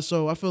around a lot.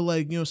 So I feel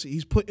like, you know,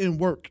 he's put in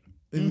work.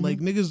 And like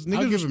niggas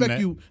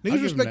respect you.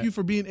 Niggas respect you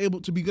for being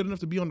able to be good enough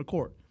to be on the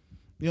court.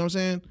 You know what I'm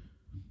saying?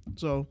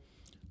 So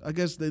I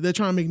guess they're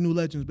trying to make new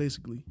legends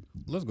basically.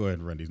 Let's go ahead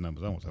and run these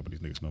numbers. I don't want to talk about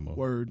these niggas no more.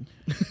 Word.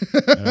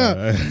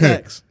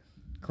 Next.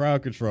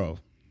 Crowd control.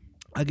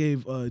 I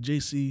gave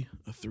JC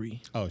a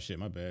 3. Oh shit,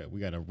 my bad. We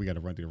gotta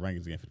run through the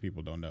rankings again for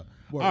people who don't know.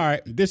 Word. All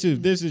right, this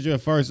is your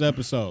first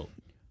episode.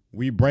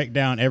 We break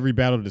down every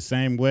battle the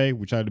same way.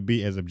 We try to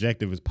be as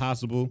objective as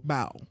possible.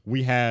 Bow.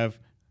 We have,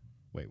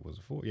 was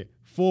it 4? Yeah,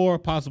 4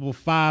 possible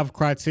 5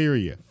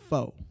 criteria.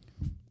 4.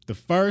 The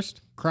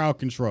first, crowd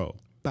control.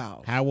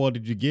 Bow. How well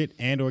did you get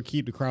and or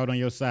keep the crowd on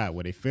your side?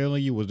 Were they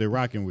feeling you? Was they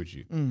rocking with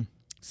you?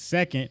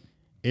 Second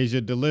is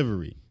your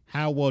delivery.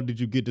 How well did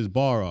you get this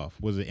bar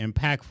off? Was it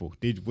impactful?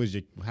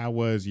 How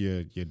was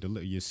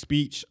your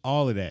speech?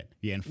 All of that.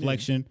 Your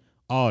inflection,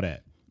 all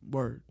that.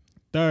 Word.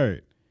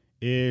 Third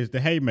is the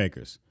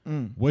haymakers.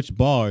 Which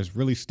bars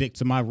really stick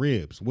to my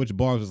ribs? Which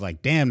bars was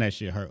like, damn, that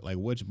shit hurt? Like,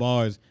 which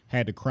bars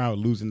had the crowd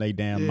losing their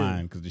damn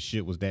mind because the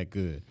shit was that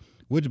good?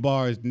 Which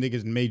bars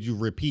niggas made you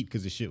repeat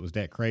because the shit was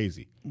that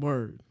crazy?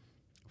 Word.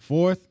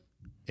 Fourth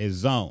is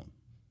zone.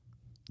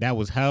 That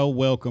was how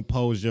well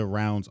composed your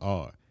rounds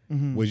are.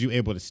 Was you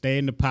able to stay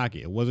in the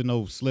pocket? It wasn't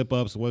no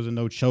slip-ups. It wasn't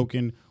no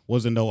choking.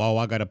 Wasn't no,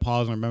 I got to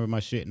pause and remember my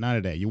shit. None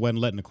of that. You wasn't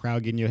letting the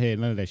crowd get in your head.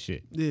 None of that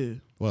shit. Yeah.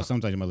 Well,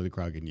 sometimes you might let the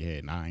crowd get in your head,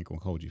 and I ain't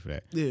gonna hold you for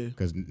that. Yeah.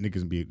 Because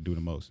niggas do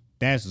the most.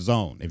 That's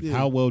zone. Yeah.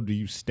 How well do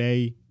you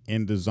stay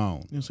in the zone? You know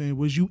what I'm saying?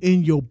 Was you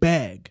in your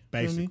bag?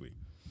 Basically. You know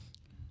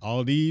what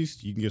All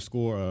these, you can get a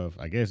score of,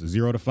 I guess,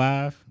 0 to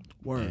 5.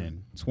 Word.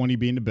 And 20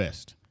 being the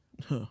best.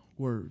 I mean?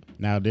 Word.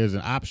 Now, there's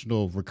an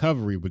optional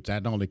recovery, which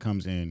that only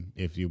comes in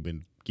if you've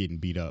been getting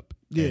beat up.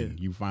 Yeah. And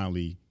you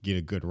finally get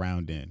a good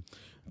round in.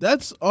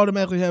 That's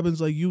automatically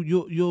happens. Like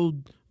you'll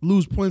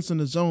lose points in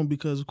the zone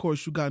because of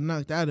course you got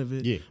knocked out of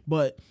it. Yeah.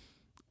 But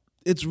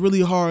it's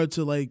really hard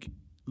to like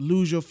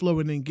lose your flow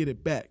and then get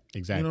it back.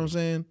 Exactly. You know what I'm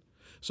saying?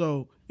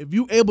 So if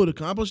you able to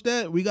accomplish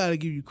that, we got to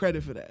give you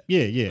credit for that.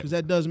 Yeah, yeah. Because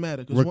that does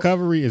matter.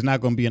 Recovery is not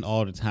going to be an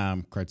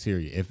all-the-time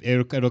criteria. If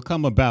it'll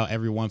come about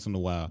every once in a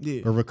while.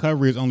 Yeah. But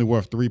recovery is only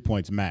worth 3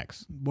 points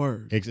max.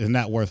 Word. It's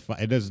not worth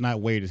 5. It does not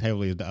weigh as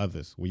heavily as the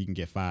others, where you can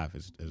get 5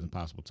 as a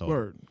possible total.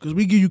 Word. Because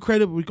we give you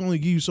credit, but we can only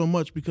give you so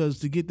much because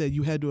to get that,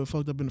 you had to have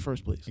fucked up in the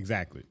first place.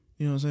 Exactly.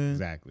 You know what I'm saying?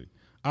 Exactly.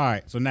 All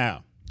right, so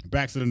now,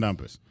 back to the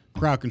numbers.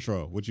 Crowd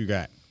control, what you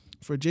got?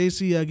 For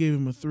JC, I gave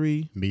him a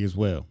 3. Me as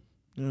well.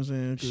 You know what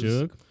I'm saying?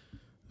 Suge?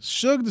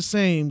 Suge the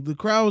same. The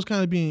crowd was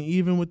kind of being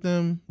even with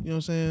them. You know what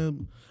I'm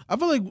saying? I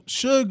feel like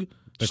Suge.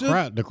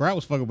 The crowd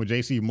was fucking with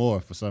JC more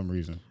for some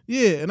reason.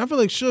 Yeah, and I feel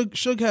like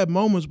Suge had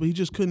moments, but he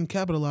just couldn't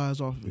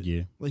capitalize off of it.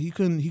 Yeah. Like he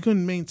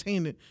couldn't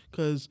maintain it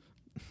because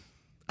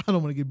I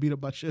don't want to get beat up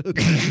by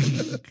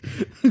Suge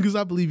because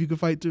I believe he could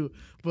fight too.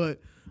 But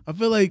I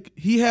feel like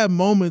he had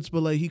moments,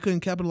 but like he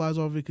couldn't capitalize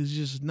off it because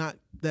he's just not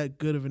that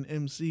good of an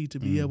MC to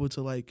be able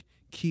to like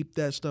keep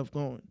that stuff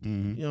going.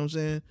 Mm-hmm. You know what I'm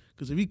saying?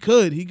 Because if he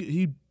could,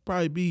 he'd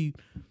probably be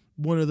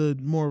one of the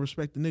more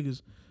respected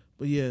niggas.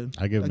 But yeah,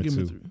 I give him a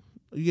 2. 3.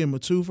 You gave him a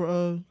 2 for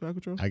crowd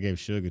control? I gave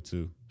Suge a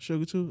 2.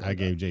 Sugar 2? I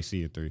gave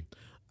JC a 3.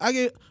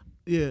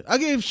 I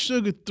gave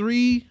Sugar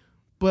 3,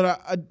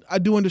 but I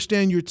do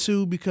understand your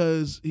 2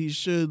 because he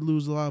should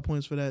lose a lot of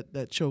points for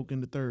that choke in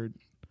the third.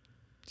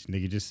 This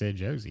nigga just said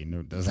Jersey.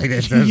 No, that's like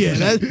that.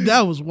 Yeah,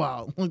 that was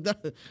wild.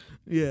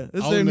 Yeah,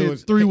 it's All I know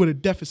is 3 with a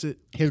deficit.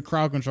 his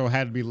crowd control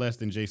had to be less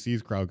than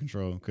JC's crowd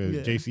control because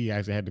Yeah. JC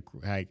actually had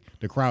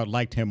the crowd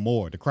liked him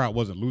more. The crowd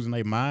wasn't losing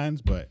their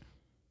minds, but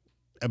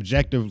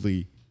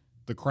objectively,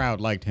 the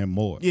crowd liked him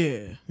more.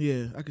 Yeah,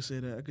 I could say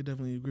that. I could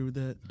definitely agree with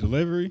that.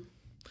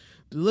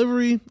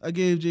 Delivery, I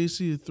gave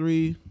JC a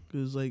 3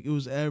 because like it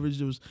was average.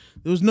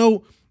 There was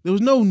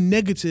no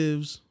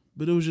negatives,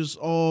 but it was just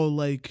all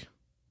like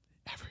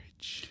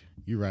average.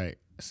 you're right.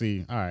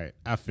 See, all right,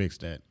 I fixed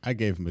that. I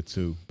gave him a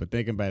 2, but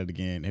thinking about it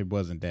again, it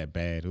wasn't that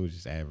bad. It was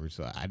just average.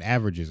 So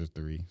average is a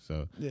 3.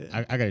 So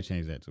Yeah. I got to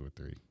change that to a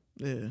 3.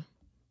 Yeah.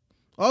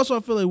 Also,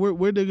 I feel like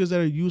we're niggas that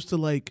are used to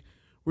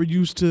we're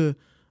used to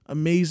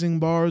amazing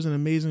bars and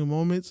amazing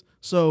moments.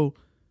 So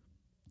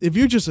if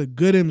you're just a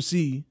good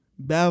MC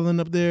battling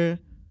up there,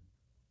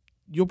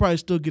 you'll probably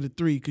still get a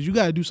 3 because you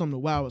got to do something to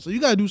wow us. So you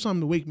got to do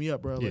something to wake me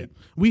up, bro. Yeah. Like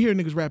we hear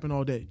niggas rapping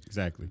all day.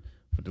 Exactly.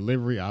 For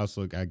delivery, I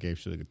gave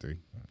Suge a 3.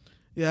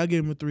 Yeah, I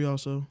gave him a 3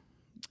 also.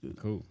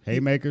 Cool.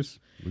 Haymakers.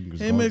 We can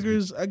just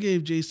Haymakers, I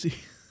gave JC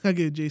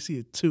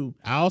a 2.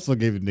 I also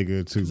gave a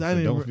nigga a 2.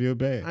 So don't feel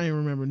bad. I ain't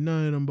remember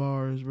none of them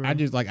bars, bro. I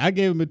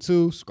gave him a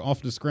 2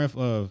 off the strength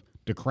of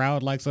the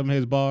crowd liked some of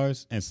his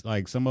bars and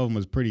like some of them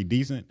was pretty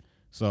decent.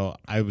 So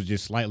I was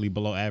just slightly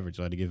below average.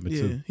 So I had to give him a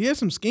 2. He had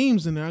some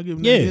schemes in there. I'll give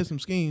him Yeah. that. He had some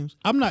schemes.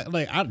 I'm not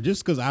like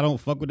just because I don't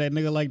fuck with that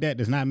nigga like that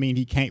does not mean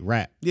he can't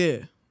rap.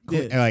 Yeah.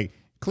 And, like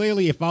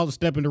clearly, if I was to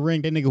step in the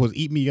ring, that nigga was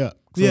eat me up.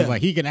 So it's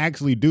like he can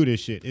actually do this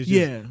shit. It's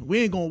just, we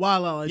ain't gonna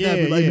wild out like Yeah,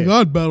 that. But like, yeah. nigga,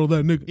 I'd battle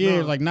that nigga. yeah, Nah.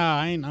 it's like nah,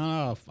 I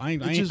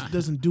ain't. It just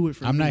doesn't do it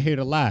for I'm me. not here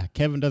to lie.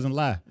 Kevin doesn't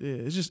lie. Yeah,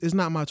 it's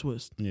not my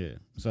twist. Yeah.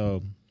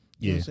 So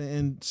You know yeah. what I'm saying?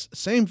 And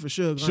same for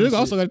Suge. Suge honestly.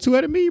 also got a 2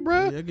 out of me,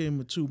 bro. Yeah, I gave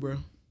him a 2, bro.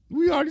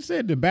 We already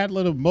said the battle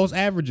of the most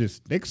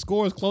averages. They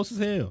score as close as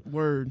hell.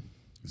 Word.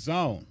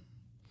 Zone.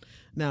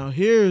 Now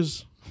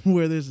here's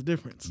where there's a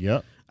difference.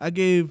 Yep. I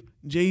gave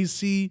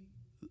JC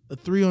a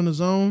 3 on the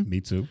zone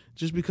Me too.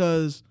 just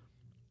because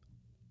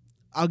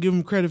I'll give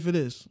him credit for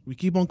this. We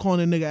keep on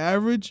calling that nigga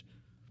average.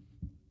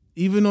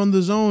 Even on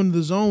the zone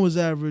was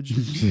average,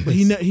 but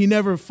he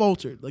never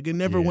faltered. Like it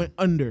never Yeah. went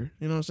under.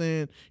 You know what I'm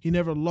saying? He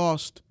never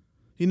lost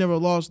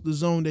the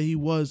zone that he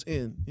was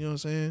in. You know what I'm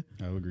saying?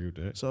 I would agree with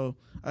that. So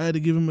I had to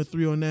give him a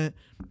 3 on that.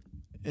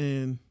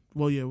 And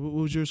well, yeah. What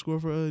was your score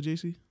for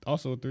JC?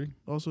 Also a 3.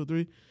 Also a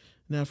 3.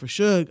 Now for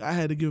Suge, I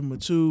had to give him a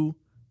 2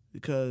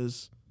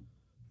 because,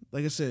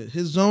 like I said,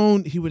 his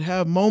zone he would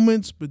have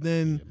moments, but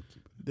then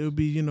there would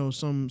be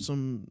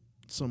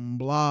some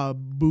blah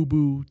boo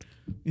boo.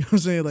 You know what I'm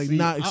saying? Like See,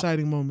 not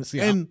exciting moments. see,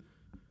 And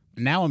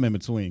Now I'm in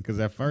between because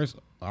at first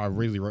I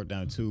really wrote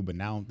down 2, but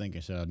now I'm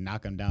thinking should I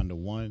knock him down to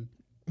 1?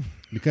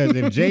 Because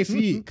if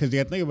JC, because you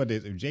got to think about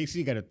this, if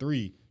JC got a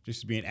 3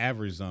 just to be an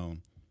average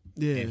zone,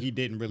 yeah, and he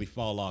didn't really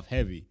fall off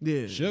heavy,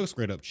 Yeah. Suge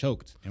straight up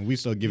choked, and we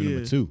still giving him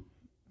Yeah. a 2.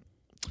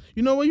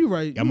 you know what? You're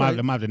right. I might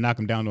have to knock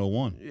him down to a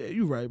 1. Yeah,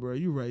 you're right, bro.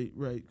 You're right,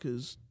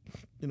 because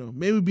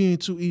maybe being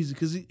too easy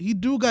because he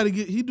do got to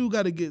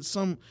get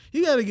some.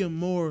 He got to get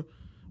more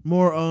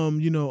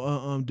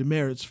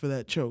demerits for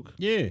that choke.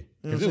 Yeah,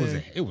 because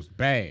it was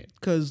bad.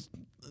 Because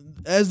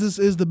as this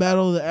is the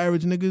battle of the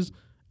average niggas,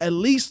 at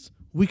least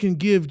we can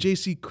give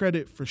JC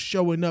credit for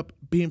showing up,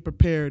 being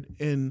prepared,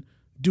 and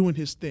doing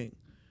his thing.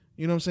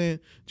 You know what I'm saying?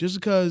 Just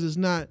because it's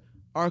not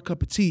our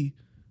cup of tea,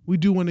 we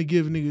do want to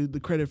give nigga the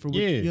credit for what,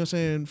 you know what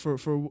I'm saying,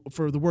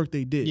 for the work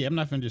they did. Yeah, I'm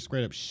not finna just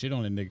straight up shit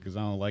on the nigga because I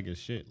don't like his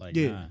shit. Like,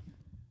 nah,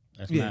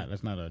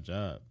 that's not our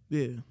job. Yeah,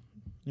 you know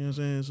what I'm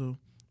saying. So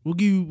we'll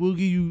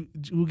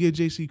give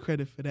JC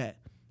credit for that.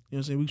 You know what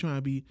I'm saying? We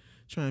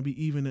trying to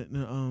be even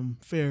and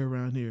fair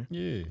around here.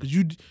 Yeah, because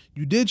you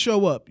did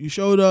show up. You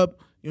showed up.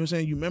 You know what I'm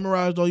saying? You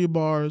memorized all your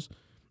bars,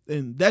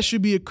 and that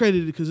should be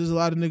accredited because there's a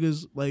lot of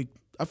niggas like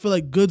I feel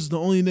like Good's the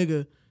only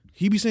nigga.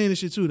 He be saying this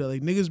shit too, that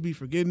like niggas be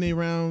forgetting their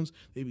rounds,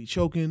 they be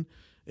choking,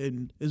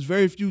 and there's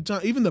very few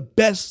times. Even the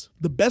best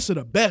of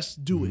the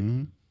best do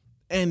it,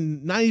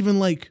 and not even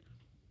like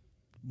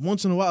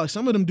once in a while. Like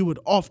some of them do it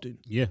often.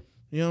 Yeah,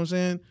 you know what I'm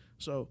saying.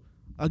 So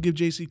I'll give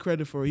JC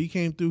credit for it. He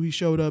came through, he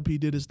showed up, he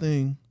did his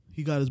thing,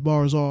 he got his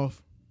bars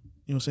off.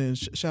 You know what I'm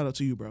saying. Shout out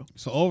to you, bro.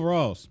 So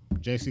overall,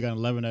 JC got an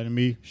 11 out of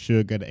me.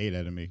 Suge got an 8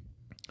 out of me.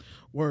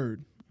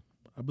 Word.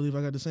 I believe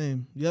I got the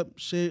same. Yep.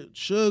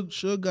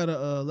 Suge got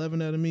a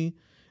 11 out of me.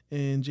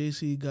 And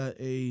JC got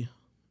an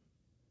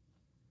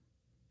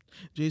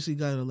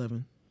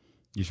 11.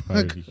 You should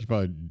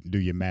probably do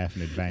your math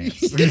in advance,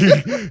 so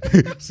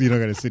you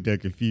don't gotta sit there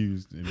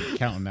confused and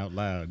counting out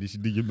loud. You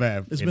should do your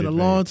math. It's been a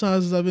long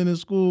time since I've been in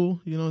school.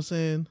 You know what I'm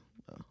saying?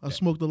 I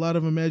smoked a lot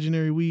of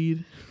imaginary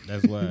weed.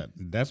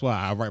 That's why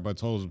I write my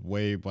totals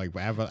way like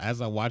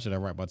as I watch it, I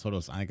write my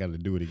totals. So I ain't got to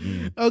do it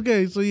again.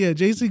 Okay, so yeah,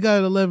 JC got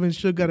an 11.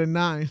 Suge got a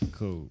 9.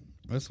 Cool.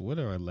 What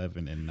are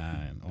 11 and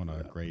 9 on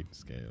our grade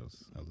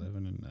scales?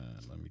 11 and 9.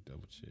 Let me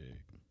double check.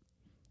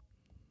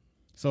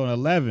 So an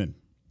 11,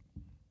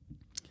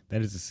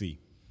 that is a C.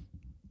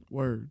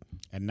 Word.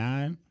 A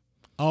 9,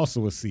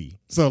 also a C.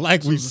 So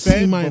like we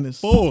said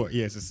before,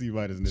 it's a C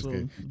minus in this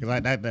case.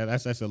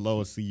 Because that's the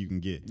lowest C you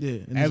can get. Yeah.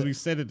 As we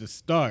said at the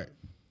start,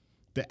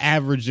 the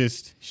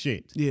averagest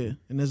shit. Yeah,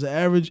 and as the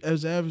average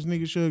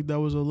nigga Suge, that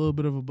was a little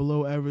bit of a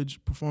below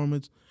average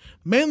performance,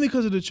 mainly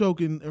because of the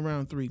choking in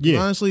round 3. Yeah.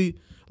 Honestly,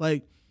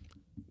 like,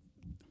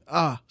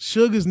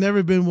 Suge has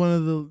never been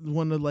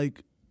one of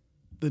like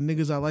the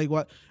niggas I like.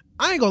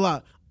 I ain't gonna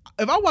lie.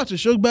 If I watch a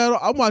Suge battle,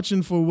 I'm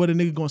watching for what a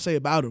nigga gonna say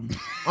about him.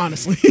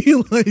 Honestly,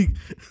 like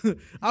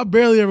I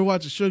barely ever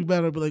watch a Suge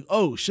battle, but like,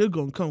 oh, Suge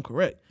gonna come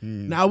correct.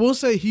 Now I will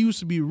say he used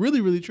to be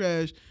really, really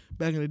trash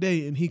back in the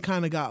day, and he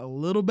kind of got a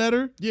little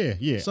better.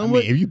 Yeah. Somewhat.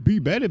 I mean, if you be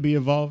better, be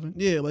evolving.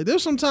 Yeah, like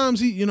there's sometimes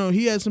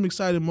he had some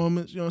exciting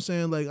moments. You know what I'm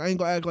saying? Like I ain't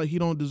gonna act like he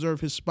don't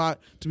deserve his spot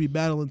to be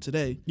battling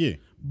today. Yeah,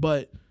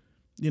 but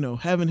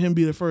having him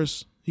be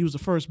he was the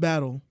first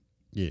battle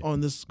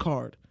on this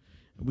card.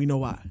 We know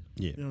why.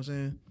 Yeah, you know what I'm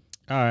saying?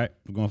 All right,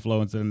 we're gonna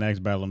flow into the next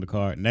battle on the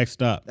card.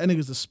 Next up, that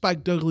nigga's the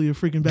Spike Dudley of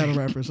freaking battle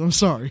rappers. I'm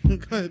sorry,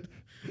 I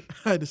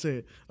had to say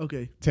it.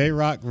 Okay, Tay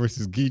Rock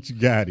versus Geechee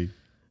Gotti.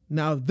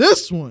 Now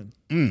this one,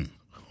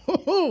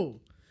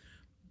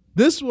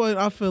 this one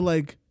I feel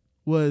like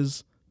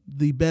was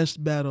the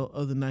best battle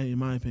of the night in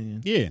my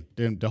opinion. Yeah,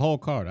 the whole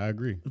card. I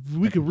agree. If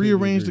we could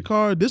rearrange the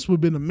card, this would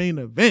have been the main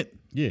event.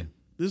 Yeah,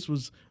 this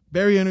was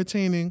very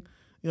entertaining.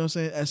 You know what I'm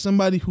saying? As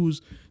somebody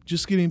who's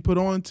just getting put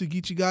on to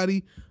Geechee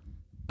Gotti,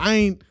 I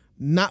ain't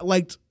not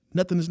liked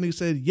nothing this nigga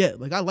said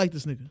yet. Like I like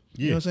this nigga.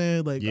 You know what I'm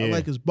saying? Like I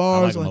like his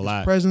bars, I like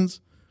his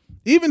presence.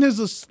 Even his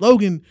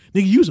slogan,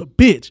 nigga, you's a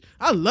bitch.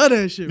 I love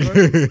that shit, bro.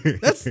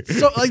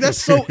 That's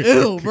so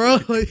ill, bro.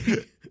 Like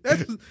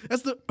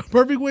that's the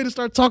perfect way to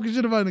start talking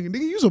shit about a nigga.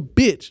 Nigga, you's a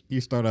bitch. You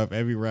start off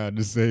every round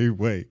the same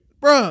way.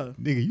 Bruh.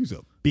 Nigga, you's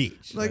a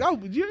bitch. Like I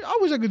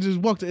wish I could just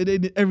walk to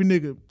every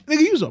nigga.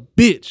 Nigga, you's a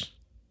bitch.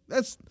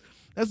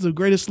 That's the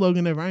greatest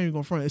slogan ever. I ain't even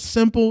gonna front. It's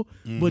simple,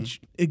 but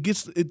it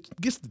gets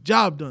the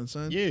job done,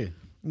 son. Yeah. You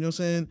know what I'm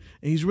saying?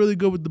 And he's really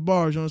good with the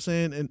bars, you know what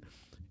I'm saying? And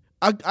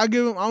I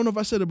give him, I don't know if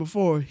I said it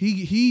before,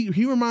 he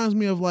reminds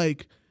me of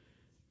like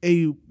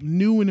a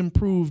new and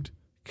improved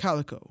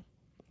Calico.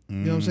 You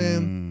know what I'm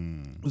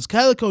saying? Because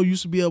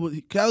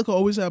Calico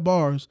always had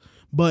bars,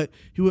 but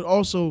he would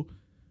also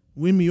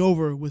win me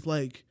over with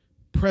like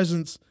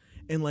presence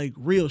and like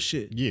real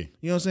shit. Yeah.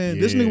 You know what I'm saying?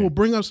 Yeah. This nigga will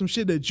bring up some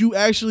shit that you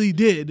actually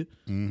did,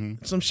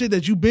 some shit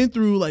that you've been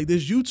through, like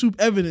there's YouTube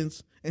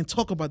evidence, and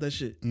talk about that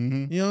shit.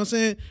 You know what I'm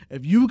saying?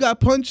 If you got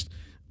punched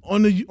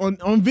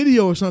on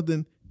video or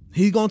something,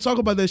 he gonna talk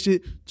about that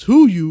shit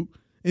to you.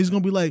 And he's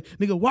gonna be like,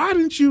 nigga, why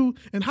didn't you?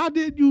 And how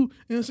did you? You know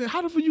what I'm saying?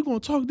 How the fuck you gonna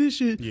talk this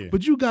shit? Yeah.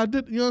 But you got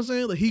this, you know what I'm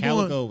saying? Like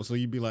Calico, so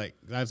you'd be like,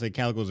 I'd say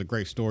Calico's a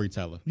great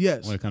storyteller.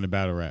 Yes. When it comes to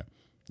battle rap.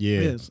 Yeah.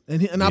 Yes.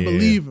 And I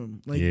believe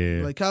him.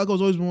 Like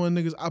Calico's always been one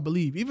of the niggas I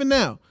believe. Even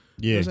now.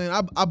 Yeah. You know what I'm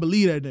saying? I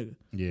believe that nigga.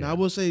 Yeah. Now I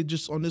will say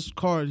just on this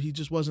card, he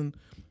just wasn't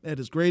at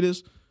his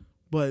greatest.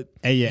 But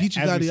hey, yeah,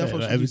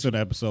 as we said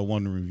in episode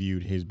 1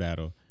 reviewed his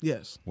battle.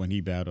 Yes. When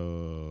he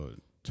battled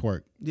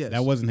Twerk. Yes.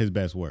 That wasn't his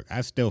best work.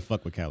 I still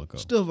fuck with Calico.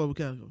 Still fuck with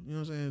Calico. You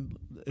know what I'm saying?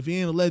 If he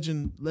ain't a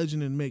legend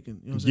in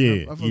making. You know what I'm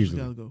saying? I fuck with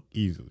Calico.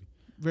 Easily.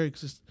 Very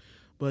consistent.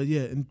 But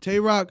yeah, and Tay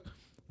Rock,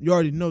 you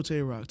already know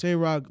Tay Rock. Tay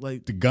Rock,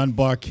 like The gun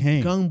bar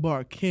king. gun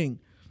bar king.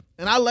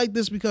 And I like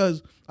this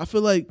because I feel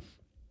like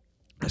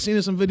I seen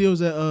in some videos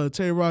that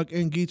Tay Rock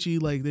and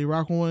Geechee, like they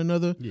rock on one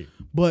another. Yeah.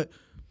 But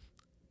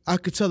I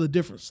could tell the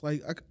difference.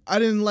 Like I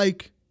didn't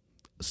like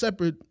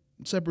separate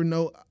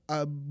note.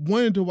 I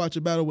wanted to watch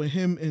a battle with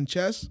him and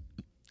Chess.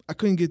 I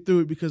couldn't get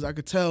through it because I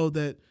could tell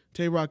that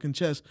Tay Rock and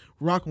Chess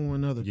rock on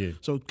one another. Yeah.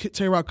 So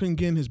Tay Rock couldn't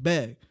get in his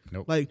bag.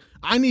 Nope. Like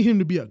I need him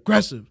to be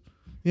aggressive.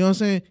 You know what I'm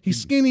saying?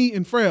 He's skinny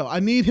and frail. I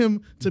need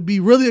him to be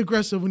really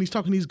aggressive when he's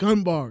talking these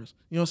gun bars.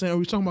 You know what I'm saying? Or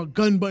he's talking about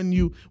gun butting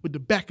you with the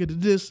back of the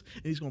disc,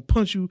 and he's gonna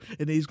punch you,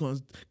 and then he's gonna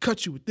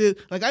cut you with this.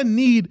 Like I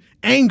need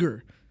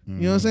anger. You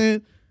know what I'm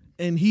saying?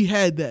 And he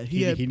had that.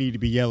 He need to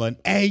be yelling,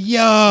 "Hey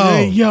yo,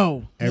 hey yo!"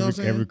 You know what I'm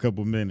saying? every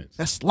couple minutes.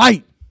 That's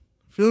light.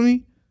 Feel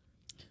me?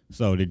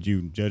 So did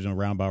you judge them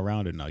round by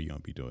round, or no? You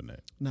don't be doing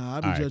that. Nah,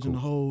 I be All right, judging cool. the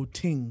whole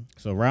team.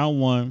 So round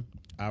one,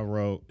 I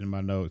wrote in my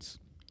notes,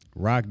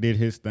 Rock did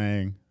his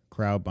thing,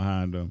 crowd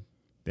behind him.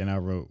 Then I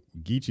wrote,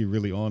 Geechee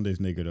really on this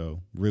nigga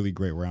though. Really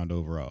great round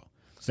overall.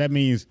 So that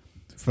means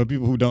for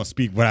people who don't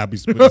speak what I be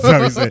saying,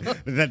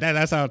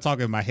 that's how I talk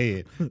in my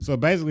head. So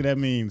basically that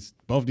means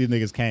both these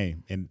niggas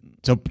came and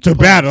to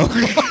battle.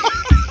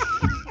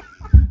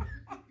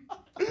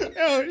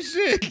 Oh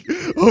shit.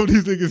 Both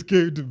these niggas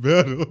came to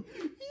battle.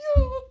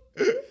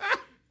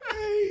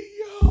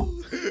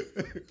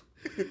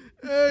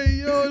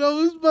 Hey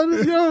yo, it's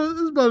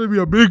about to be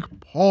a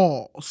big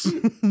pause.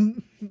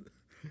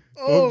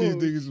 Both these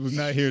niggas was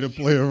not here to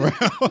play around.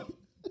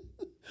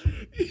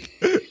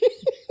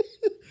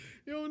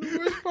 Yo, and the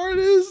worst part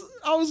is,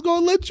 I was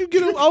gonna let you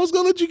keep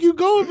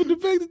going, but the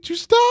fact that you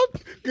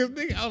stopped, Cause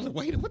nigga, I was like,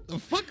 wait, what the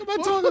fuck am I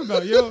talking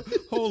about? Yo,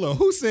 hold on,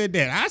 who said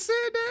that? I said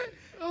that?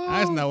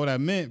 That's not what I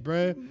meant,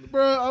 bruh.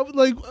 bro, I was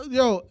like,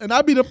 yo, and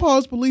I be the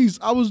pause police.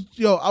 I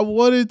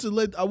wanted to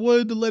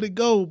let it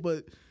go,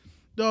 but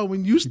no,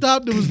 when you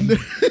stopped, there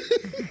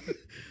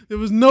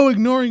was no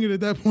ignoring it at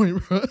that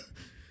point, bro.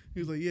 He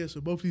was like, yeah,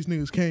 so both these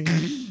niggas came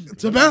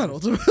to battle.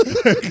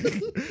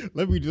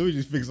 Let me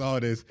just fix all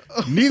this.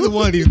 Neither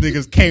one of these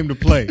niggas came to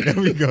play. There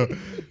we go.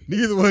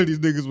 Neither one of these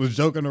niggas was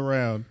joking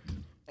around.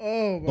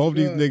 Oh, my Both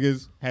God. these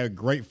niggas had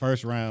great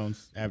first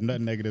rounds. I have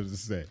nothing negative to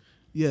say.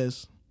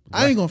 Yes.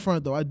 I ain't gonna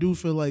front, though. I do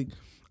feel like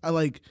I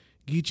like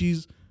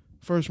Geechee's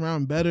first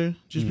round better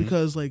just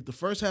because, like, the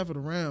first half of the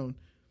round,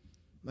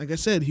 like I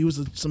said, he was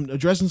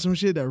addressing some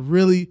shit that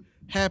really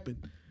happened.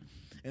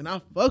 And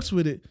I fucks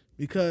with it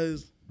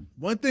because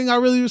one thing I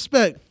really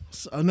respect,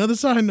 another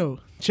side note,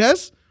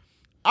 Chess,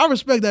 I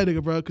respect that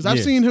nigga, bro, because I've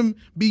seen him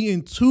be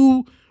in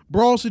 2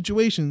 brawl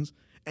situations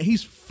and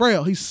he's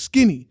frail, he's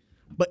skinny.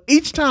 But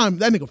each time,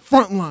 that nigga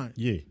front line.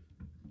 Yeah.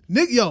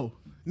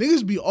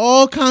 Niggas be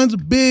all kinds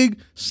of big,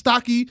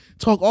 stocky,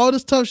 talk all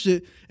this tough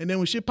shit, and then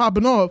when shit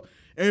popping off,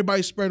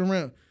 everybody spread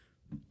around.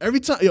 Every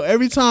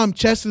time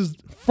Chess is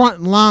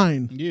front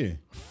line. Yeah.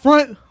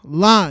 Front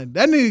line.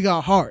 That nigga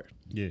got heart.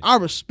 Yeah. I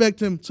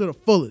respect him to the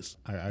fullest.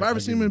 I If I ever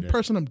see him in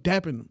person, I'm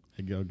dapping him.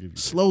 I'll give you that.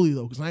 Slowly,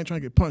 though, because I ain't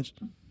trying to get punched.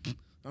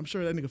 I'm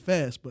sure that nigga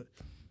fast, but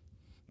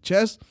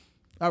Chess,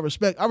 I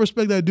respect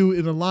that dude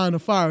in the line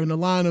of fire, in the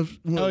line of,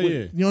 yeah.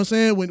 You know what I'm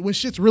saying? When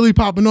shit's really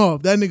popping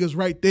off, that nigga's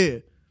right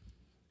there.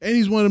 And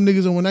he's one of them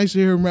niggas that when I used to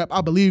hear him rap,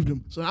 I believed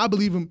him. So I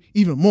believe him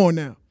even more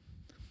now.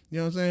 You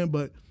know what I'm saying?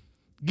 But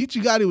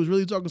Geechee Gotti was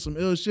really talking some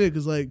ill shit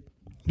because, like,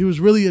 he was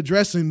really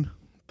addressing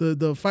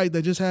the fight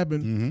that just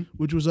happened,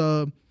 which was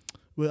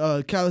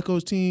with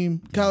Calico's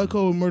team,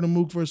 Calico and Murder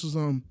Mook versus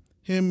him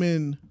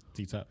and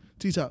T-Top.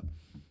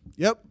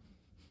 Yep.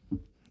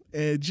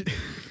 And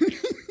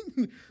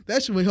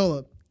that shit, wait, hold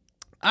up.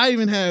 I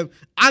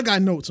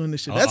got notes on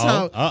this shit. That's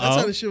how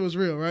the shit was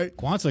real, right?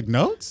 Quantic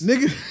notes?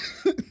 Nigga,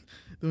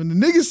 when the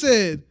nigga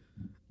said,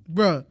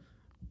 bruh,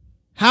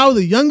 how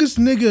the youngest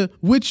nigga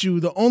with you,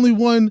 the only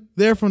one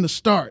there from the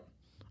start.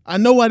 I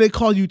know why they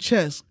call you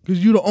Chess,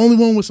 because you the only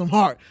one with some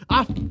heart.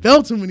 I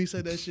felt him when he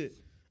said that shit.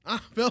 I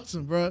felt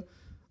him, bruh.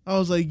 I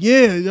was like,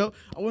 yeah, yo,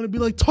 I want to be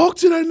like, talk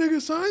to that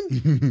nigga,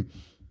 son.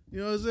 You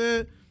know what I'm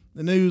saying?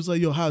 And then he was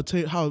like, yo, how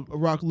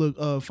Rock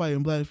look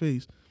fighting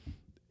Blackface.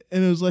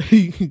 And it was like,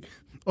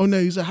 oh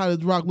no, he said, how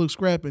did Rock look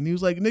scrapping? He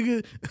was like,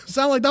 nigga,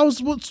 sound like that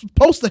was what's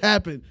supposed to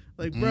happen.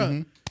 Like,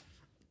 bruh,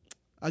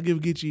 I give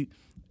Geechee.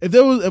 If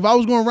I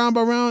was going round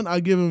by round, I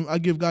give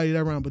Gotti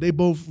that round. But they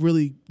both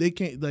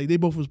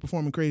was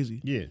performing crazy.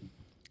 Yeah.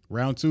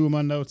 Round 2 of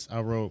my notes, I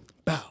wrote,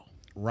 Bow.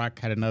 Rock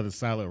had another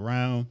solid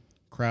round.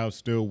 Crowd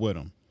still with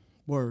him.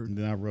 Word. And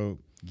then I wrote,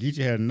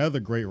 Geechee had another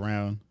great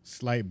round.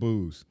 Slight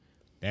booze.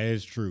 That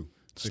is true.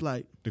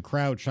 Slight. The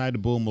crowd tried to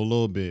boo him a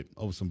little bit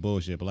over some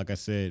bullshit. But like I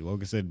said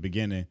at the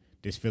beginning,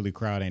 this Philly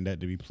crowd ain't that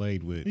to be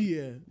played with.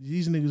 Yeah.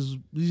 These niggas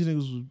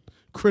was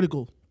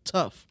critical.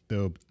 Tough.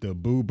 The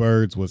Boo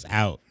Birds was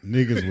out.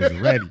 Niggas was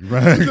ready,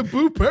 right? The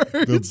Boo Birds.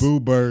 The Boo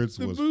Birds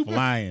was Boo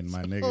flying, Birds.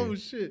 my nigga. Oh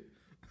shit.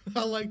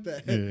 I like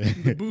that. Yeah.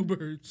 The Boo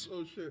Birds.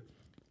 Oh shit.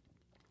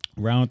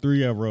 Round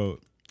 3, I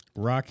wrote,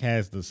 Rock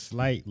has the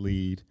slight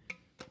lead.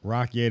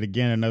 Rock yet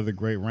again another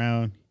great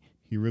round.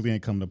 He really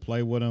ain't come to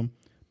play with him.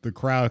 the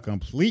crowd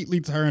completely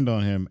turned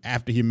on him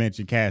after he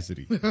mentioned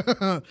Cassidy.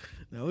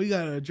 Now we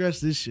gotta address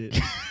this shit.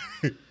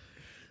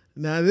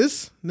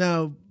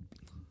 Now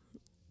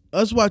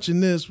us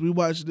watching this, we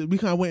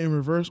kind of went in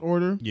reverse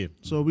order. Yeah.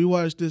 So we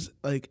watched this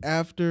like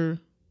after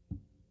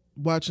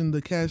watching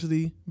the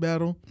Cassidy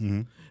battle,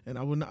 Mm-hmm. and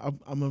I'm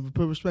gonna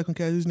put respect on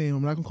Cassidy's name.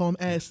 I'm not gonna call him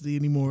Cassidy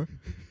anymore.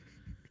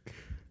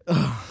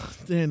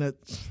 Damn, I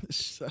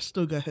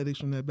still got headaches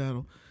from that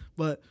battle,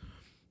 but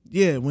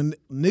yeah, when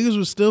niggas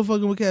was still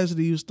fucking with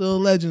Cassidy, he was still a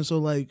legend. So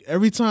like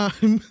every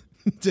time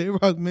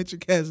J-Rock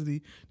mentioned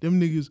Cassidy, them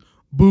niggas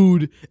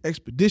booed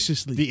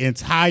expeditiously. The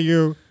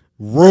entire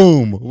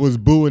room was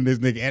booing this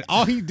nigga, and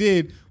all he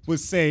did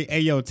was say, "Hey,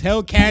 yo,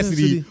 tell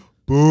Cassidy,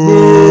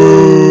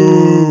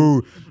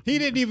 boo." He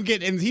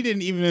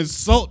didn't even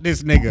insult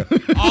this nigga.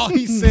 All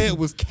he said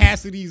was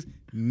Cassidy's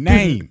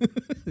name.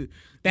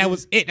 That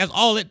was it. That's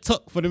all it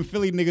took for them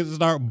Philly niggas to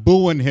start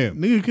booing him.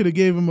 Nigga could have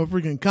gave him a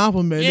freaking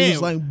compliment. Yeah.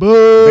 Niggas like,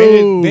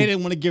 boo. They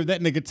didn't want to give that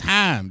nigga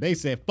time. They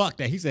said, fuck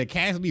that. He said,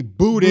 Cassidy,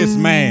 boo this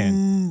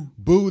man.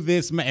 Boo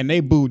this man. And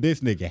they booed this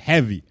nigga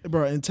heavy.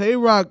 Bro, and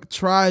Tay-Rock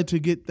tried to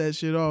get that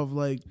shit off.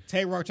 Like,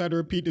 Tay-Rock tried to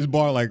repeat this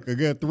bar like a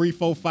good 3,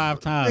 4, 5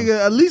 times.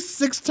 nigga, at least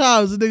 6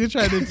 times the nigga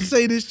tried to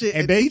say this shit.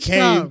 And they each came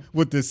time,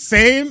 with the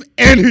same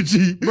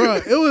energy. bro,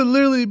 it would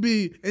literally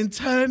be, and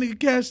tell that nigga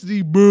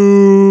Cassidy,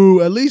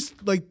 boo. At least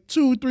like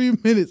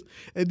 2-3 minutes.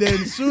 And then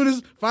as soon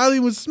as finally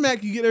with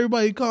smack, you get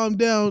everybody calmed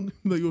down.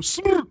 Like, yo,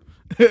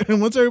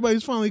 and once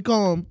everybody's finally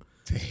calm,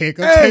 Here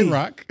comes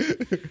Tay-Rock.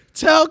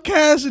 tell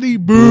Cassidy,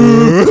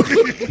 boo.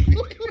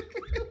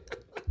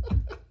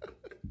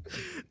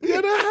 Yeah,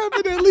 that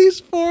happened at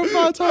least 4 or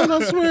 5 times,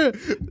 I swear.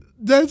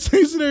 That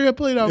same scenario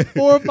played out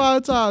 4 or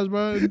 5 times,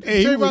 bro.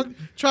 Hey, J-Rock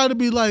tried to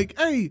be like,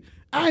 hey,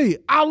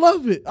 I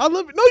love it. I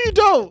love it. No, you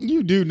don't.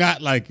 You do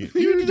not like it.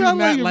 You do not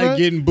like it, bro.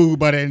 getting booed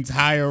by the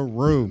entire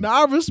room.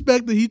 Now, I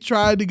respect that he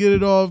tried to get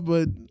it off,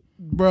 but,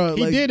 bro.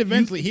 He did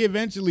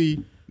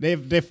eventually.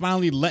 They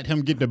finally let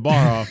him get the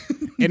bar off.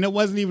 And it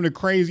wasn't even it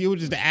was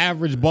just an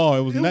average bar.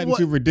 It was nothing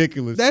too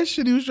ridiculous. That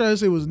shit he was trying to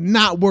say was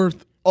not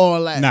worth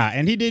all that. Nah,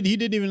 and he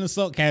didn't even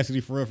insult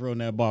Cassidy for real on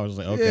that bar. I was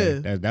like, okay,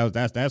 Yeah.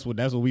 that's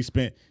what we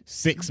spent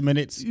 6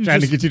 minutes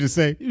trying to get you to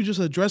say. He was just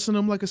addressing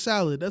him like a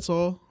salad. That's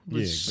all. But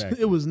Yeah,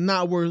 exactly. It was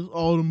not worth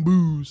all them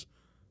booze.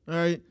 All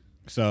right.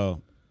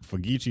 So for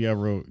Geechee,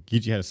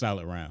 Geechee had a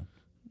solid round.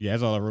 Yeah,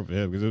 that's all I wrote for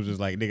him because it was just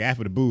like, nigga,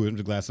 after the booze, I'm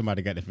just glad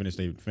somebody got to finish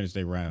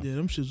their round. Yeah,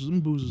 them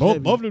booze was Both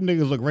heavy. of them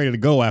niggas look ready to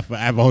go after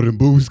all them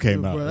booze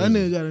came out. Bro, that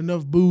nigga got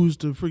enough booze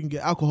to freaking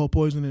get alcohol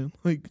poisoning.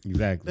 Like,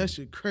 Exactly. that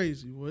shit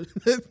crazy. What?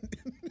 That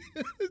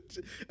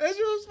shit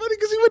was funny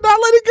because he would not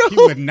let it go. He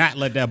would not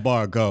let that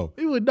bar go.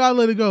 He would not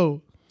let it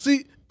go.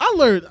 See,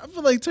 I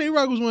feel like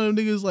Tay-Rock was one of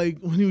them niggas, like,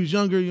 when he was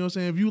younger, you know what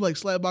I'm saying? If you, like,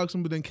 slap box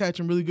him but then catch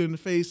him really good in the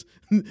face,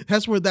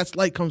 that's where that's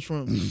light comes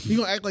from. You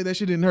gonna act like that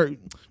shit didn't hurt.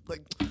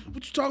 Like,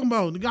 what you talking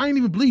about? The guy ain't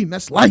even bleeding.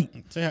 That's light.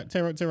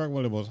 Tay-Rock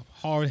one of the most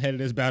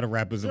hard-headed battle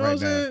rappers You know right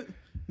what I'm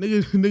now.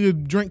 saying?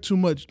 Nigga drank too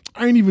much.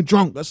 I ain't even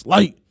drunk. That's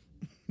light.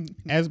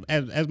 As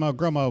my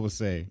grandma would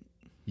say,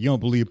 you don't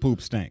believe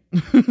poop stink.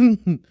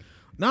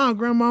 Nah,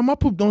 grandma, my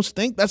poop don't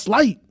stink. That's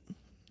light.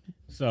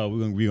 So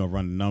we gonna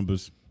run the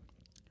numbers.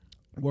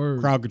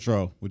 Word. Crowd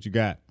control. What you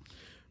got?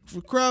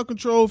 For crowd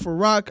control, for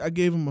Rock, I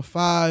gave him a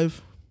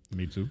 5.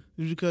 Me too.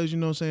 Just because, you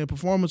know what I'm saying,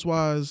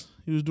 performance-wise,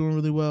 he was doing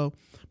really well.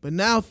 But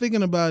now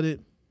thinking about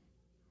it,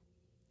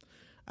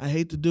 I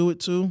hate to do it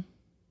too.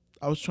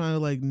 I was trying to,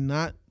 like,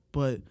 not,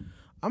 but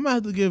I'm going to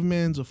have to give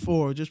Mans a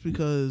 4 just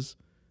because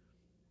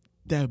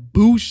that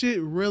boo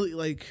shit really,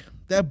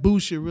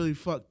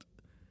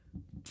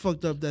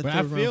 fucked up that But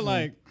third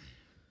round.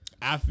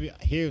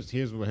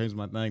 Here's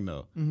my thing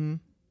though. Mm-hmm.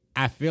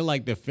 I feel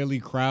like the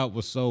Philly crowd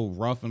was so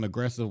rough and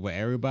aggressive with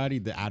everybody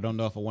that I don't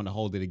know if I want to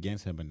hold it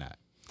against him or not.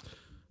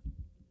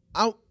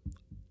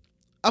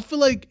 I feel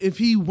like if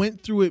he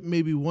went through it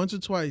maybe once or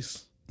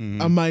twice,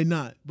 I might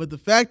not. But the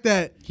fact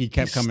that He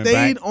kept coming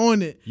stayed back.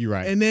 on it, You're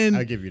right. and then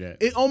I'll give you that.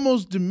 It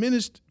almost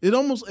diminished. It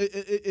almost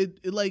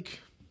it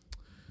like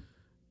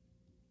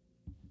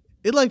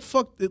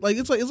fucked it. Like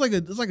it's like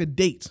a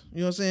date. You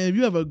know what I'm saying? If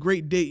you have a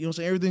great date, you know what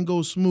I'm saying, everything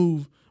goes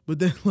smooth. But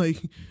then like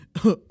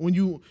when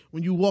you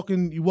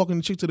walking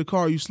the chick to the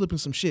car, you slipping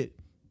some shit.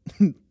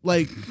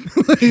 like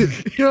you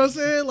know what I'm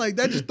saying? Like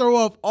that just throw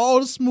off all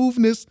the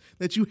smoothness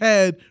that you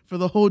had for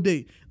the whole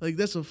date. Like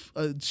that's a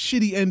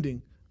shitty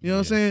ending. You know what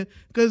I'm saying?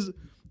 Because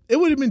it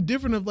would have been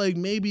different if like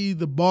maybe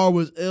the bar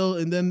was ill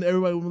and then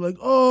everybody would be like,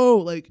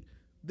 oh, like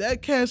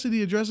that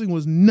Cassidy addressing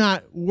was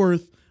not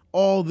worth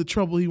all the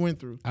trouble he went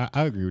through.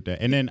 I agree with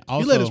that. And then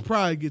also He let his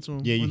pride get to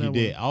him. Yeah, on he that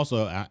did. one.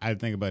 Also, I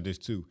think about this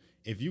too.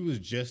 If you was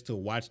just to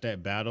watch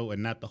that battle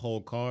and not the whole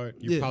card,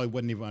 you probably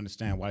wouldn't even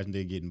understand why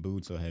they getting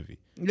booed so heavy.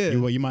 Yeah.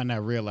 You might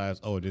not realize,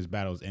 this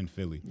battle's in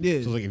Philly.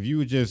 Yeah. So like if you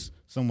were just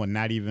someone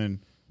not even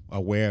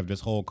aware of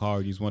this whole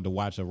card, you just wanted to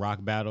watch a rock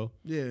battle,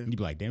 you'd be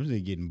like, damn, this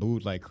nigga getting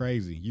booed like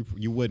crazy.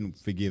 You wouldn't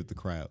forgive the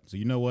crowd. So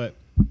you know what?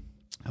 I'm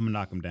gonna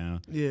knock him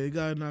down. Yeah, you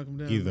gotta knock him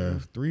down. Either man.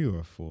 3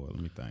 or 4. Let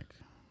me think.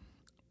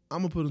 I'm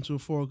gonna put him to a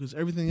 4 because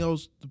everything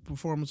else, the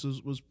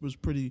performances was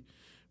pretty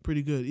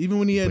good. Even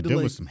when he had But to there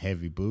like, was some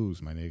heavy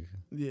boos, my nigga.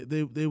 yeah,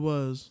 they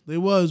was. That,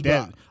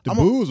 But the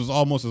boos was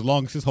almost as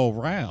long as his whole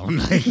round.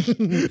 Like,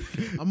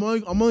 I'm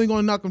only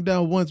gonna knock him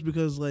down once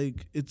because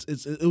like it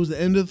was the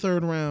end of the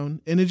third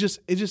round and it just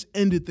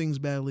ended things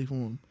badly for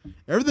him.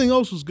 Everything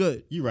else was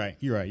good. you're right.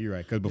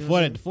 Because before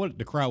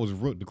the crowd was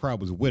with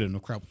him. The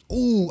crowd was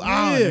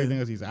and everything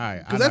else. He's all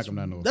right. I knock him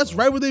down. That's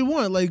right what they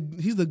want. Like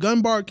he's the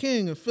gun bar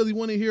king, and Philly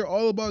want to hear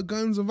all about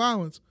guns and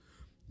violence.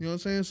 You know what I'm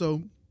saying?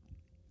 So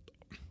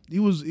he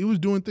was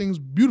doing things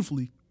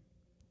beautifully,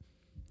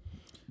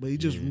 but he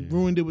just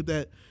ruined it with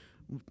that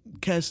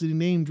Cassidy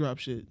name drop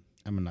shit.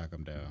 I'm gonna knock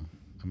him down.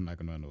 I'm not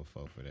gonna no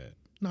 4 for that.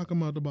 Knock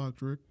him out the box,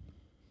 Rick.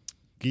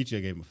 Geechee, I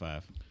gave him a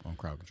 5 on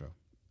crowd control.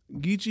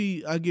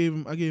 Geechee, I gave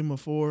him a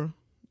 4.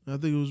 I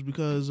think it was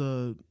because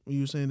when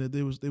you were saying that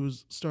they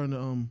was starting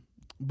to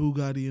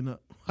Bugatti and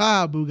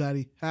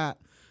Bugatti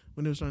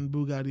when they were starting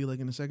Bugatti like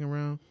in the second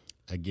round.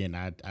 Again,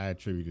 I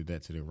attributed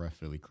that to the rough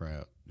Philly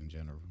crowd in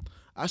general.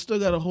 I still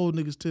gotta hold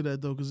niggas to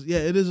that though, because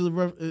it is a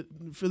rough.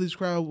 Philly's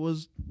crowd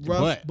was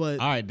rough, but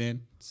all right,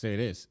 then say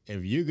this: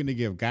 if you're gonna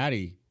give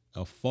Gotti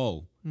a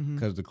 4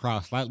 because the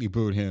crowd slightly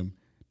booed him,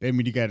 that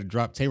means you got to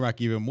drop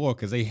Tay-Rock even more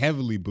because they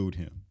heavily booed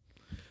him.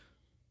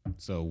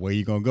 So where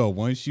you gonna go?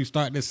 Once you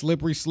start this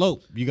slippery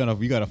slope, you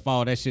gotta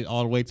follow that shit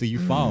all the way till you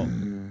fall.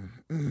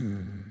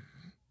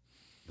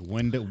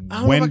 When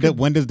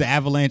does the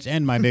avalanche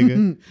end, my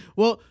nigga?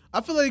 Well,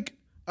 I feel like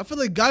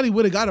Gotti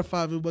would have got a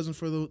 5 if it wasn't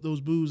for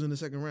those boos in the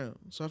second round.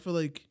 So I feel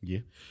like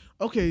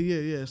okay,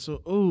 yeah.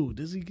 So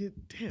does he get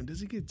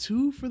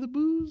 2 for the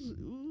boos?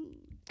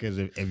 Because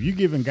if you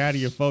giving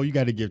Gotti a 4, you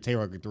got to give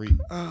Tay-Rock a 3.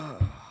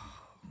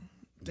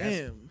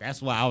 Damn.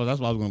 That's why I was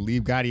gonna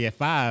leave Gotti at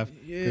 5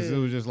 because it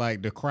was just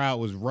like the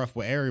crowd was rough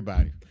with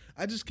everybody.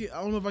 I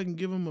don't know if I can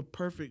give him a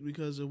perfect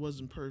because it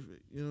wasn't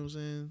perfect. You know what I'm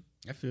saying?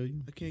 I feel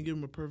you. I can't give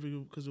him a perfect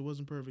because it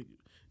wasn't perfect. You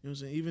know what I'm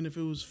saying? Even if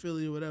it was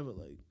Philly or whatever,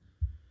 like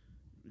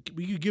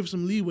we could give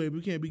some leeway, but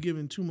we can't be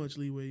giving too much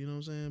leeway. You know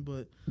what I'm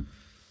saying?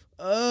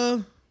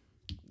 But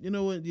you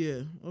know what?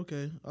 Yeah,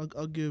 okay.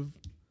 I'll give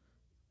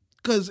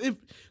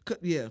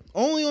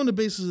only on the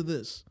basis of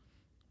this.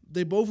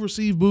 They both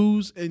received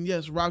boos, and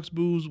yes, Rock's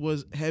boos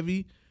was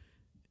heavy,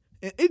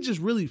 and it just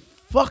really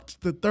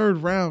fucked the third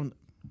round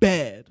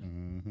bad.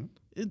 Mm-hmm.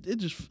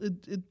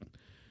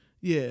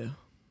 Yeah.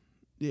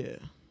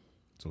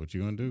 So what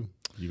you gonna do?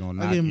 You gonna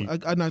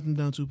knock? I knocked him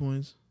down 2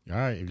 points. All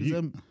right,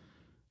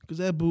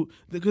 because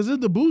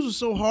the boos was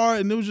so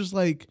hard, and it was just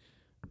like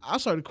I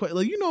started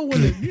when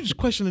you just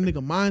question a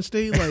nigga mind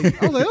state.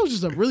 Like I was like, that was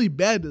just a really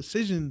bad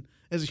decision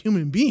as a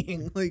human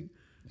being. Like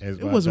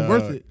it wasn't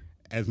worth it.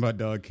 As my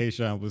dog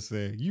Kayshawn would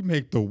say, you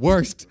make the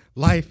worst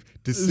life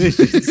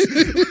decisions.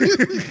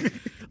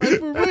 Like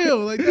for real,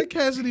 like that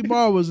Cassidy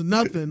bar was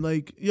nothing.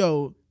 Like,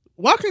 yo,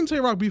 why couldn't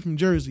Tay-Rock be from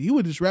Jersey? He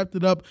would just wrapped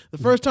it up. The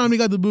first time he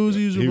got the booze,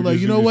 he was like,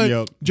 you know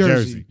what,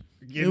 Jersey.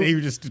 Yeah, he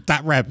would just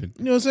stop rapping.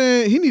 You know what I'm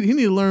saying? He need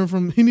to learn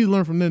from them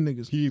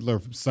niggas. He need to learn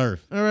from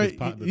Surf. All right,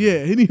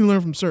 he need to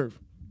learn from Surf.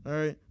 All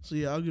right, so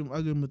yeah, I'll give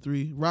him a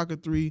 3. Rock a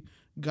 3,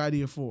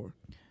 Gotti a 4.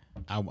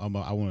 I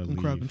want to leave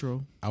crowd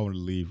control. I want to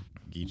leave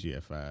Geechee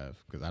at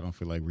 5 because I don't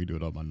feel like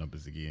redoing all my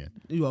numbers again.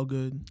 You all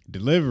good?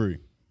 Delivery.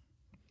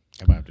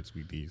 I'm about to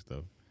tweet these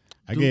though.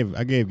 I gave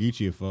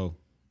Geechee a 4.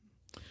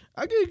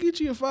 I gave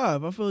Geechee a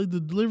 5. I feel like the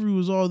delivery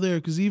was all there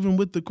because even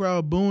with the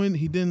crowd booing,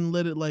 he didn't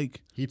let it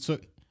like.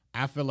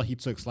 I feel like he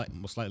took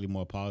slightly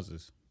more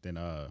pauses than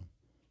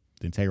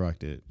Tay-Rock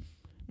did.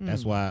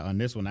 That's why on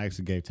this one I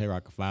actually gave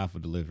Tay-Rock a 5 for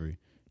delivery.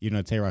 You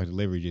know, Tay-Rock's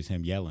delivery just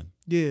him yelling.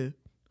 Yeah.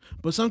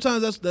 But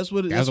sometimes that's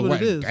what it is.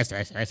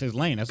 That's his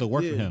lane. That's a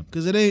work for him.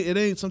 Because it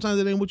ain't. Sometimes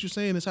it ain't what you're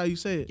saying. It's how you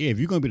say it. Yeah, if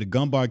you're gonna be the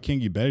gun bar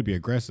king, you better be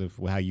aggressive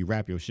with how you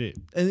rap your shit.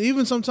 And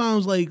even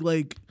sometimes, like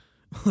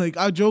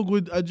I joke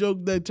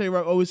that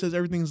Tay-Rock always says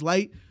everything's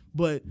light,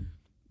 but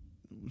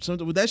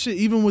something with that shit,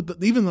 even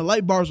the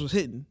light bars was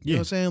hitting. You know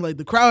what I'm saying? Like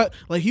the crowd,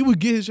 like he would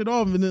get his shit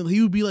off, and then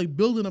he would be like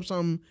building up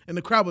something, and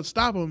the crowd would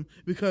stop him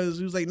because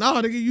he was like,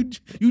 "Nah, nigga,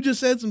 you just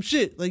said some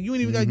shit. Like you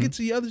ain't even gotta get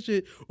to your other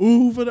shit.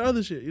 Ooh, for the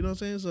other shit." You know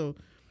what I'm saying? So.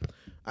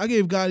 I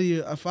gave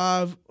Gotti a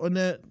 5 on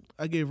that.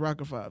 I gave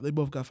Rock a 5. They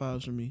both got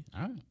 5s from me.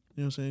 All right. You know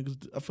what I'm saying? Because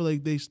I feel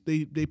like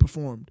they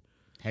performed.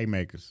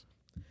 Haymakers.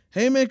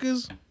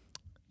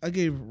 I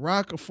gave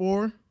Rock a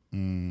 4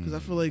 because I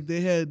feel like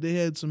he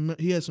had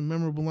some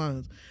memorable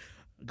lines.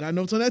 Got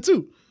notes on that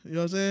too. You know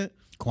what I'm saying?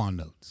 Quan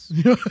notes.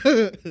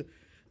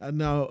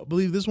 Now I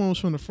believe this one was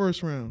from the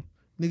first round.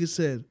 Nigga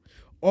said,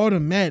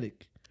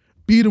 "Automatic,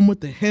 beat him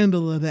with the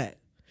handle of that.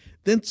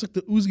 Then took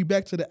the Uzi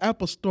back to the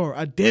Apple store.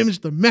 I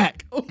damaged the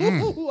Mac."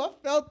 I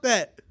felt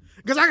that.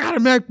 Because I got a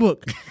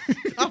MacBook.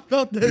 I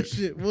felt that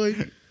shit,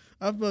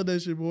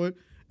 boy.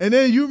 And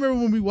then you remember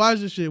when we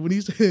watched this shit, when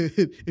he said,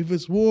 "If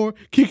it's war,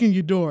 kick in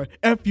your door,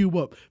 F you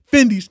up,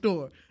 Fendi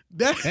store."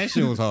 That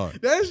shit was hard.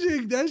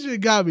 That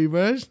shit got me,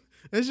 bro.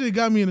 That shit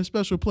got me in a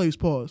special place,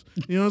 pause.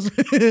 You know what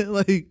I'm saying?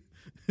 Like,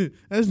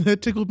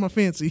 that tickled my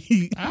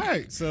fancy. All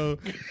right, so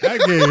I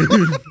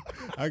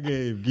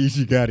gave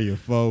Geechee Gotti a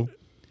 4.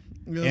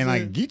 You know And what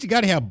I'm like Geechee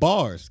gotta have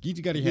bars.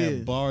 Geechee gotta Yeah.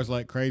 have bars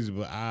like crazy.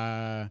 But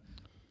I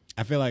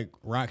feel like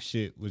Rock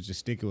shit was just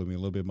sticking with me a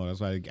little bit more. That's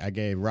why I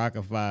gave Rock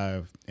a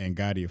 5 and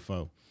Gotti a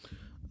 4.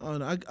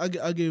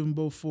 I gave him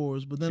both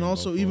 4s, but then Gave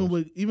also both even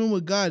 4s.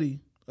 with Gotti,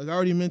 like I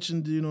already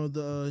mentioned,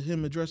 the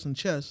him addressing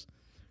chess,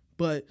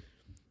 but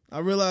I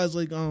realized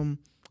like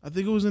I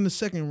think it was in the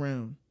second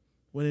round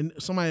when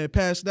somebody had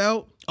passed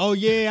out, Oh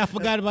yeah, I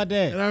forgot about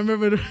that. and I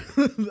remember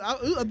I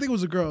think it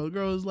was a girl. The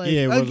girl was like,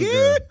 Yeah, it was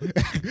again? a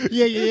girl.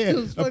 yeah. It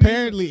was funny.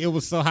 Apparently, it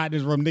was so hot in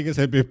this room, niggas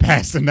had been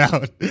passing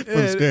out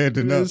from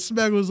standing and up.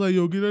 Smack was like,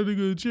 yo, get that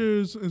nigga a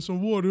chairs and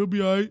some water. He'll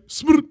be all right.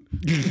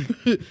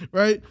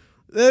 Right?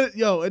 And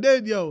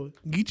then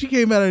Geechee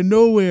came out of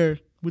nowhere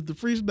with the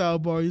freestyle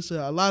bar. He said,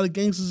 a lot of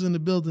gangsters in the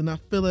building. I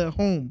feel at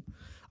home.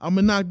 I'm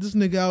going to knock this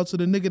nigga out so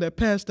the nigga that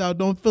passed out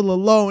don't feel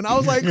alone. I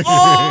was like,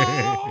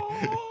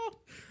 oh!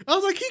 I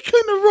was like, he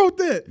couldn't have wrote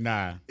that.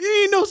 Nah. He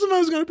didn't know somebody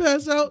was going to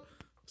pass out.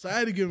 So I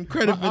had to give him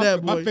credit for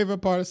that, boy. My favorite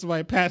part is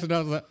somebody passing out.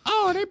 I was like,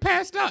 oh, they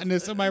passed out. And then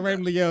somebody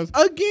randomly yells,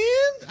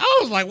 Again? I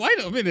was like,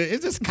 wait a minute, is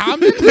this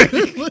common?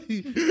 I'm like,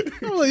 yo,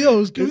 can we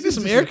Is get this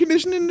some just air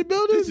conditioning in the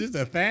building? Is this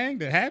a thing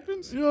that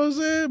happens? You know what I'm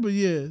saying? But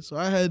yeah, so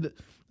I had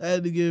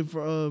to give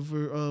for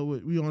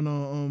what we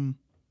on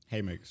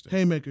Haymaker stuff.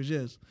 Haymakers.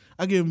 Yes,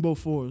 I gave them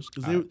both 4s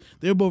because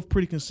they're both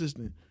pretty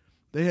consistent.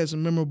 They had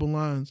some memorable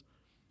lines.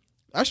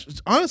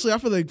 Honestly, I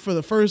feel like for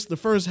the first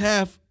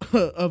half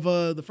of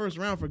the first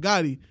round for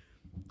Gotti,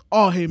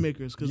 all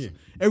haymakers because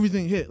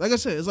everything hit. Like I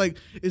said,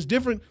 it's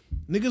different.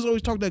 Niggas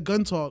always talk that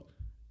gun talk,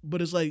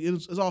 but it's like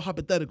it's all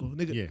hypothetical.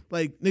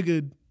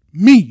 Nigga,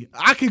 me,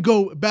 I could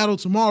go battle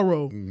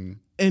tomorrow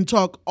and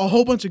talk a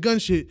whole bunch of gun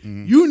shit.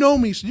 You know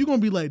me, so you're gonna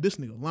be like, this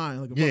nigga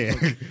lying like a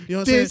motherfucker. You know what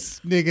I'm saying? This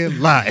nigga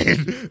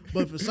lying.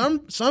 But for some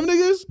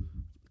niggas,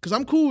 because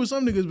I'm cool with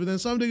some niggas, but then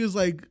some niggas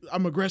like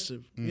I'm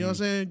aggressive. You know what I'm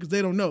saying? Because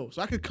they don't know.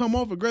 So I could come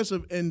off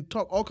aggressive and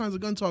talk all kinds of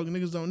gun talk and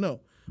niggas don't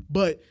know.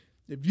 But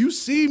if you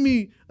see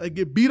me like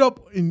get beat up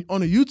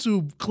on a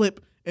YouTube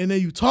clip and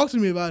then you talk to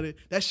me about it,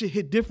 that shit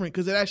hit different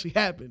because it actually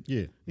happened.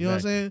 Yeah. You know what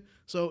I'm saying?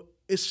 So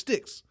it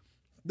sticks.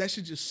 That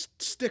shit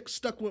just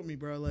stuck with me,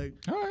 bro. Like,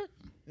 All right.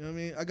 you know what I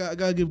mean? I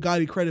gotta give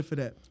Gotti credit for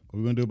that. What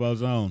we gonna do about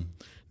Zone?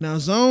 Now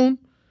Zone,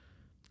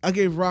 I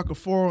gave Rock a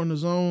 4 on the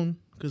Zone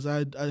because I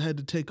had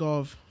to take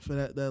off for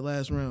that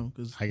last round.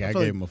 Cause I gave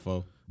him a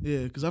 4.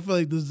 Yeah, because I feel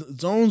like the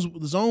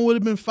zone would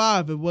have been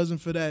 5 if it wasn't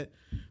for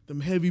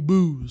them heavy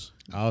boos.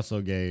 I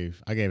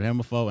gave him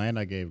a 4 and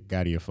I gave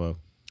Gotti a 4.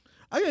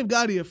 I gave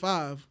Gotti a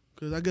 5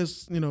 because I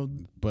guess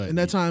But in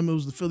that time it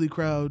was the Philly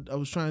crowd. I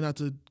was trying not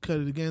to cut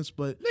it against,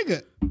 but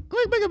nigga,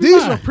 make up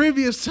these were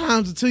previous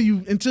times until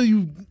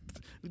you.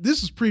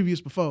 This was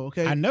previous before,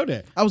 okay? I know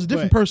that. I was a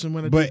different person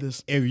when I did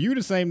this. If you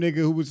the same nigga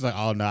who was like,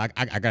 oh no, I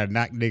gotta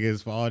knock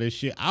niggas for all this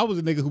shit. I was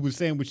a nigga who was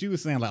saying what you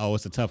was saying, like, oh,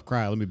 it's a tough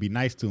crowd. Let me be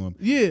nice to him.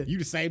 Yeah. You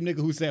the same nigga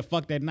who said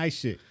fuck that nice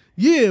shit.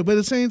 Yeah, but at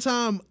the same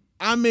time,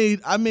 I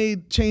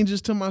made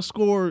changes to my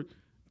score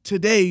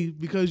today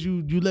because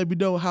you let me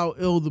know how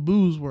ill the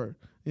boos were.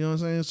 You know what I'm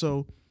saying?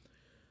 So,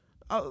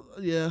 I'm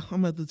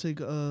gonna have to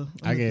take.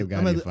 I gave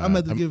Gotti a 5. I'm gonna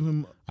have to give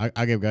him.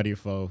 I gave Gotti a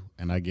 4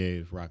 and I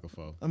gave Rock a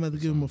 4. I'm gonna have to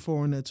give him a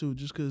 4 on that too,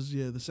 just because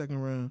the second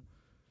round.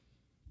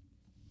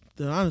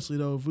 Then honestly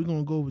though, if we're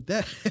gonna go with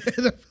that, I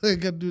feel like I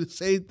gotta do the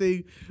same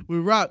thing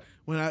with Rock.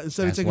 When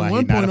instead That's of why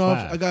taking he 1 not point a off,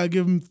 5. I gotta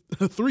give him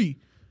a 3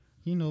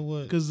 You know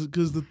what? because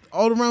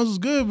all the rounds was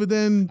good, but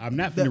then I'm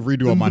not finna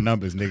redo all my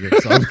numbers,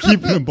 nigga. So I'm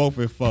keeping them both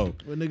at 4.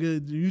 But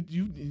nigga,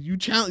 you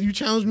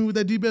challenged me with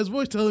that deep ass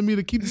voice, telling me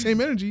to keep the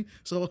same energy.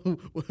 So,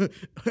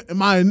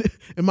 am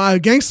I a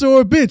gangster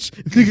or a bitch?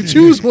 Nigga,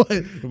 choose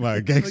one. Am I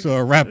a gangster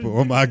or a rapper?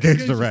 Or am I a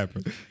gangster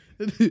rapper?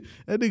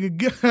 That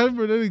nigga, I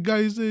remember that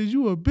guy says,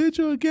 "You a bitch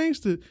or a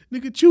gangster?"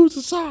 Nigga, choose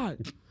a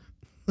side.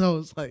 I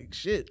was like,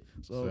 shit.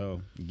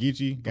 So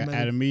Geechee got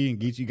out of me, and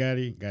Geechee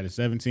got a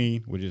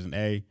 17, which is an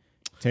A.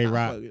 Tay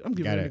Rock, I'm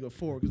giving that nigga a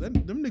 4 because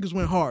them niggas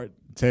went hard.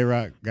 Tay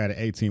Rock got an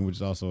 18, which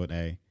is also an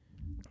A.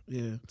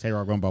 Yeah. Tay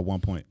Rock won by 1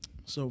 point.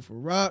 So for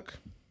Rock,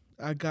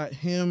 I got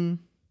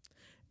him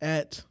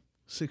at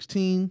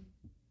 16.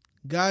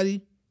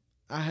 Gotti,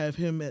 I have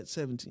him at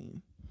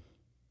 17.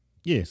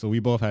 Yeah, so we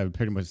both have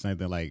pretty much the same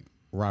thing. Like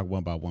Rock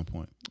won by 1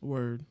 point.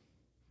 Word.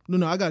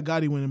 No, I got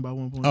Gotti winning by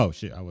 1 point. Oh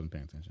shit, I wasn't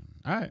paying attention.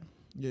 All right.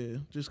 Yeah,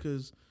 just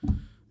because.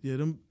 Yeah,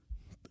 them.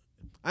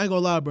 I ain't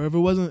gonna lie, bro.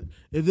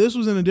 If this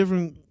was in a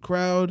different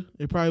crowd,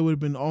 it probably would have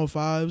been all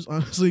 5s,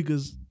 honestly,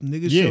 because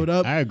niggas showed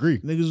up. I agree.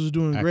 Niggas was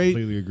doing I great.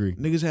 completely agree.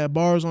 Niggas had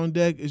bars on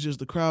deck. It's just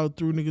the crowd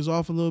threw niggas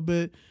off a little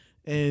bit,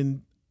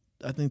 and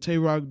I think Tay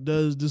Rock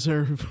does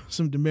deserve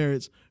some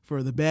demerits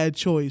for the bad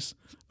choice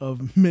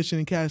of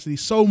mentioning Cassidy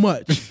so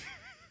much.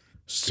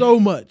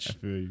 So much. I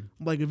feel you.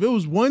 Like, if it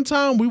was one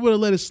time, we would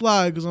have let it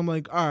slide because I'm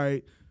like, all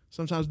right,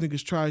 sometimes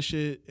niggas try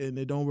shit and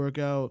it don't work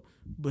out,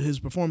 but his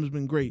performance has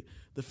been great.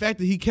 The fact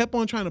that he kept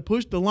on trying to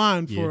push the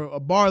line for a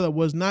bar that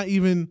was not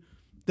even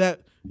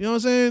that, you know what I'm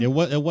saying? It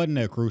wasn't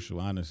that crucial,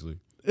 honestly.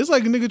 It's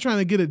like a nigga trying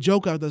to get a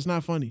joke out that's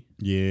not funny.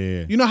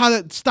 Yeah. You know how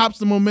that stops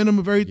the momentum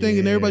of everything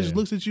and everybody Yeah. just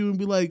looks at you and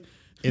be like,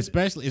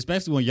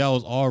 Especially when y'all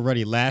was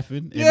already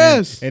laughing. And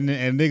Yes. Then,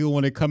 and nigga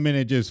want to come in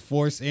and just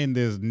force in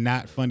this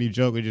not funny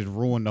joke and just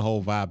ruin the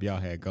whole vibe y'all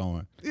had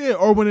going. Yeah,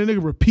 or when a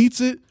nigga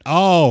repeats it.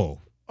 Oh,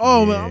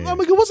 Man, I'm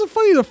like, it wasn't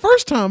funny the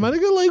first time. My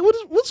nigga, like,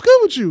 what's good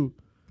with you?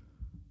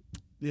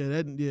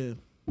 Yeah.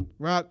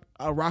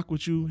 I rock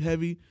with you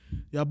heavy.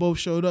 Y'all both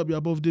showed up.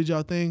 Y'all both did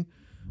y'all thing,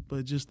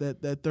 but just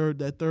that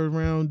third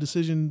round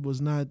decision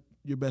was not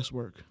your best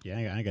work. Yeah,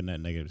 I ain't got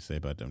nothing negative to say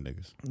about them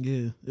niggas.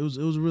 Yeah, it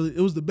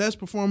was the best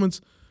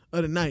performance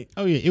of the night.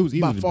 Oh yeah, it was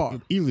by far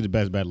easily the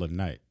best battle of the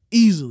night.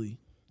 Easy.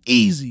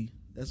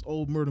 That's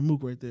old Murder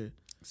Mook right there.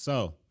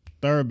 So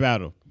third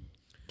battle,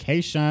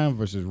 K-Shine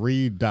versus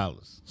Reed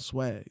Dollaz.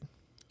 Swag.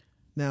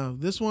 Now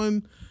this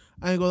one,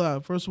 I ain't gonna lie.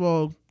 First of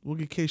all, we'll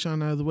get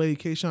K-Shine out of the way.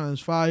 K-Shine is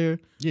fire.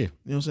 Yeah, you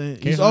know what I'm saying.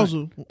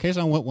 K-Shine,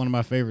 K-Shine one of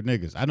my favorite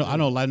niggas. I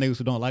know a lot of niggas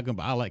who don't like him,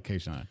 but I like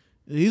K-Shine.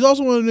 He's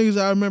also one of the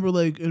niggas I remember,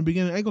 like, in the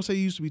beginning. I ain't gonna say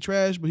he used to be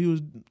trash, but he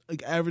was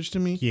like average to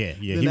me. Yeah.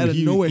 Then out of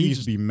nowhere, he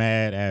used to be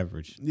mad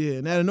average. Yeah,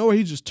 and out of nowhere,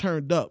 he just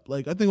turned up.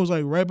 Like, I think it was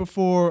like right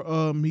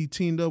before he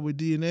teamed up with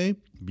DNA.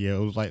 Yeah, it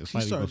was like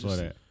slightly before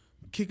that.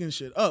 Kicking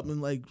shit up,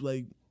 and like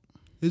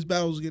his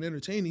battles was getting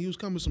entertaining. He was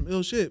coming with some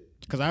ill shit.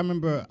 Because I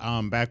remember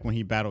back when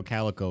he battled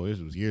Calico, this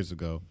was years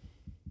ago.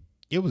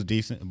 It was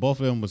decent. Both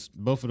of them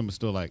were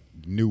still like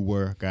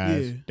newer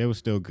guys. Yeah. They were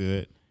still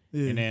good.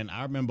 Yeah. And then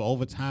I remember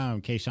over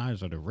time, K-Shine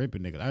started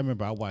ripping niggas. I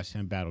remember I watched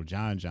him battle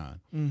John,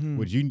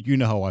 which you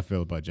know how I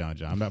feel about John.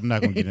 I'm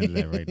not going to get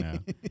into that right now.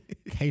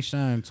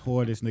 K-Shine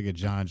tore this nigga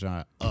John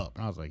up.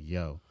 And I was like,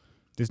 yo,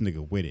 this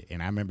nigga with it.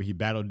 And I remember he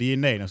battled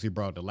DNA. And so he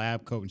brought the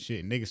lab coat and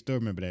shit. And niggas still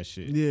remember that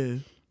shit. Yeah.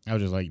 I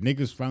was just like,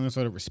 niggas finally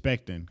started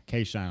respecting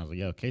K-Shine. I was like,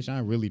 yo,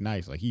 K-Shine really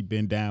nice. Like, he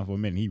been down for a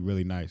minute. He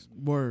really nice.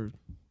 Word.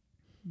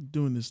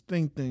 Doing this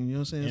thing, you know what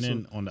I'm saying? And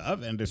then on the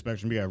other end of the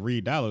spectrum, we got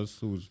Reed Dollaz,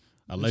 who's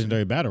a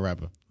legendary battle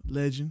rapper.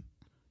 Legend.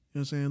 You know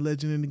what I'm saying?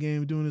 Legend in the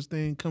game, doing his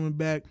thing, coming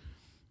back,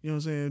 you know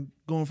what I'm saying,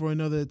 going for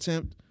another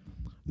attempt.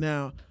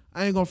 Now,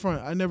 I ain't gonna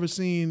front. I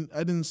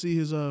didn't see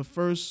his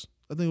first,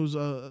 I think it was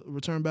a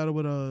return battle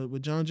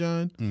with John,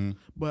 Mm-hmm.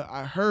 but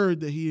I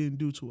heard that he didn't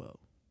do too well.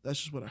 That's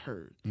just what I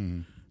heard.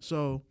 Mm-hmm.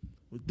 So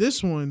with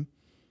this one,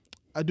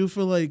 I do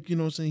feel like, you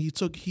know what I'm saying, he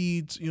took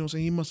heed, you know what I'm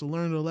saying, he must have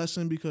learned a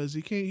lesson because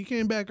he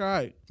came back all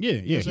right. Yeah,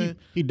 You know what I'm saying?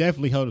 He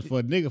definitely held it for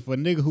a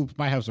nigga who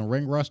might have some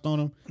ring rust on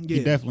him. Yeah.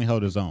 He definitely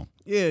held his own.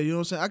 Yeah, you know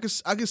what I'm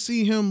saying? I could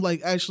see him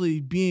like actually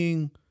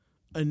being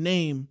a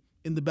name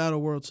in the battle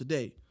world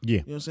today. Yeah. You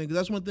know what I'm saying? Because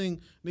that's one thing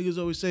niggas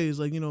always say is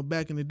like, you know,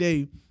 back in the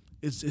day,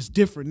 it's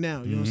different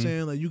now. You know what I'm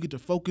saying? Like you get to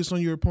focus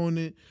on your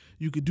opponent.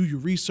 You could do your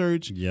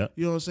research. Yep.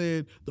 You know what I'm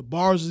saying? The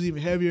bars is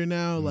even heavier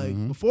now. Like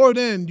before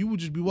then, you would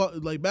just be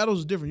like battles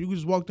is different. You could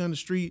just walk down the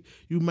street.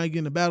 You might get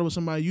in a battle with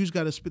somebody. You just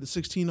got to spit the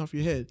 16 off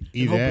your head.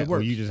 Either hope that it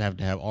works. or you just have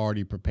to have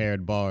already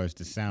prepared bars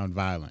to sound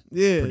violent.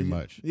 Yeah, pretty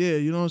much. Yeah,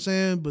 you know what I'm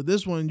saying. But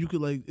this one, you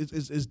could like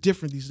it's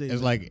different these days.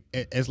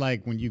 It's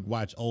like when you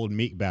watch old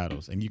Meek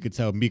battles and you could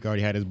tell Meek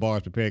already had his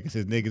bars prepared because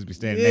his niggas be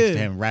standing next to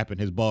him rapping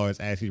his bars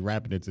as he's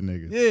rapping it to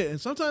niggas. Yeah,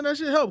 and sometimes that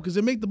shit help because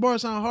it make the bar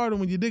sound harder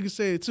when your niggas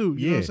say it too.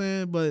 You know what I'm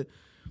saying? But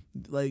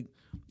like,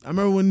 I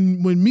remember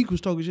when Meek was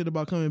talking shit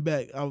about coming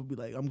back, I would be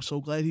like, I'm so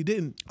glad he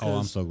didn't. Oh,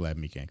 I'm so glad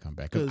Meek can't come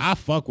back because I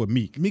fuck with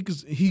Meek.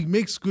 He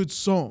makes good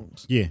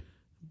songs. Yeah.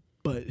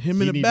 But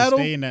him he in a battle,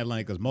 to stay in that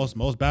lane because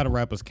most battle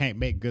rappers can't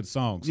make good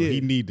songs, so he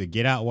need to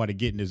get out while the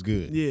getting is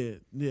good. Yeah.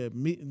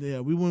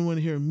 We wouldn't want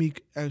to hear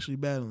Meek actually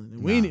battling,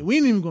 and we ain't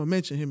even gonna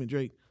mention him and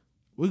Drake.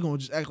 We're gonna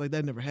just act like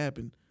that never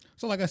happened.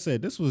 So, like I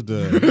said, this is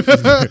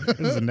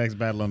the next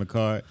battle on the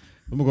card.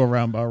 I'm gonna go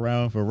round by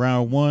round. For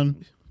round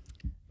one,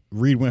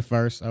 Reed went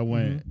first. I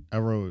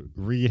wrote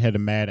Reed had a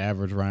mad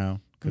average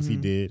round because he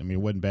did. I mean,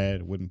 it wasn't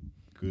bad. It wasn't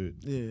good.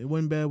 Yeah, it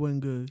wasn't bad.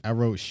 Wasn't good. I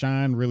wrote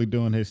Shine really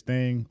doing his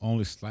thing,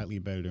 only slightly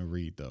better than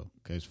Reed though,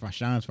 because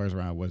Shine's first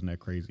round wasn't that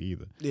crazy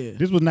either. Yeah,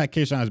 this was not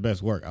K-Shine's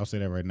best work. I'll say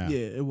that right now.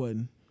 Yeah, it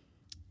wasn't.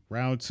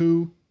 Round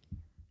two,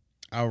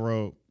 I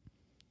wrote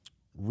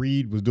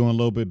Reed was doing a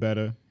little bit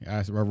better.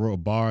 I wrote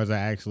bars I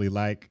actually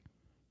like.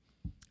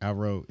 I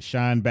wrote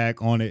Shine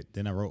back on it,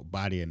 then I wrote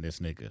Body in this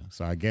nigga.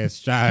 So I guess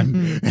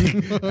Shine,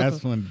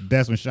 that's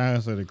when Shine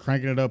started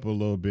cranking it up a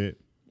little bit.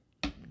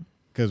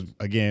 Because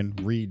again,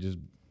 Reed just,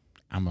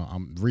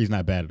 Reed's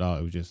not bad at all.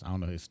 It was just, I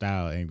don't know, his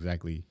style ain't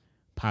exactly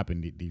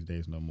popping these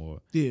days no more.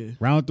 Yeah.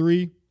 Round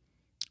three,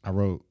 I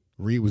wrote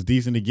Reed was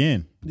decent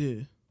again.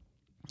 Yeah.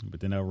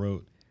 But then I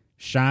wrote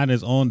Shine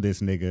is on this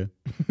nigga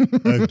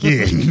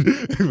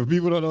again. For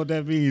people don't know what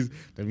that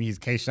means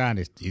K-Shine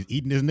is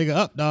eating this nigga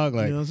up, dog.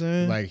 Like, you know what I'm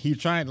saying? Like he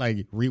tried,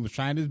 like Reed was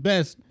trying his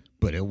best,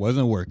 but it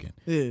wasn't working.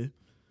 Yeah.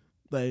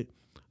 Like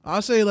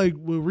I'll say, like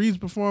with Reed's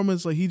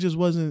performance, like he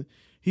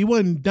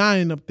wasn't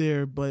dying up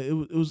there, but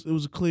it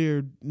was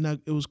clearly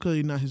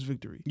not his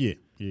victory. Yeah.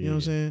 You know what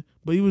I'm saying?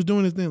 But he was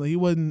doing his thing. Like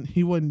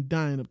he wasn't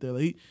dying up there.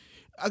 Like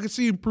I could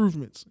see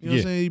improvements. You know what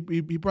I'm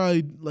saying? He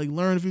probably like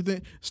learned a few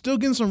things. Still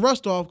getting some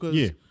rust off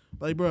because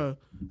like, bro,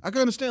 I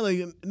can understand, like,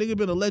 a nigga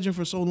been a legend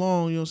for so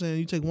long, you know what I'm saying?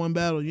 You take one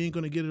battle, you ain't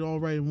gonna get it all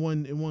right in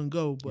one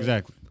go. But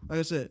exactly. Like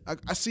I said,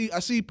 I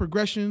see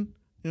progression, you know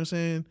what I'm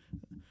saying?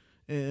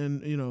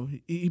 and you know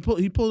he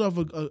pulled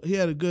off he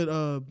had a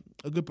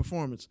good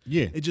performance.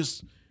 Yeah.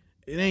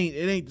 It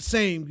ain't the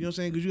same, you know what I'm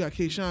saying? Because you got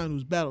K-Shine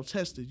who's battle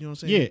tested, you know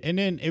what I'm Yeah, saying? and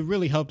then it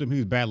really helped him. He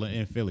was battling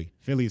in Philly.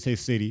 Philly is his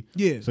city.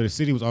 Yeah. So the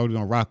city was already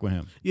gonna rock with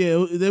him.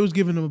 Yeah, they was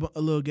giving him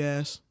a little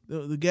gas.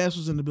 The gas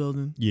was in the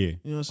building. Yeah.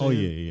 You know what Oh I'm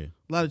saying? yeah.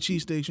 A lot of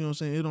cheesesteaks, you know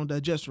what I'm saying? It don't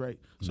digest right.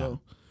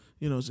 So,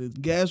 you know, so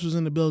gas was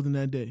in the building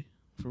that day.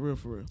 For real.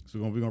 So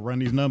we're gonna run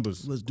these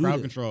numbers. Let's do Crowd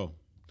it. control.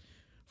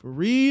 For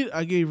Reed,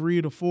 I gave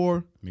Reed a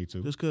 4. Me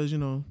too. Just because, you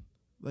know,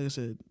 like I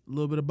said, a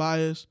little bit of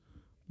bias,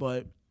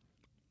 but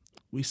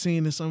we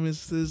seen in some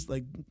instances,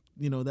 like,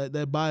 you know,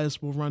 that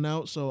bias will run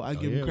out. So I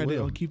give him credit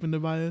on keeping the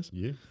bias.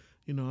 Yeah.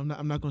 You know,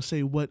 I'm not gonna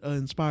say what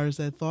inspires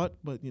that thought,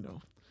 but you know,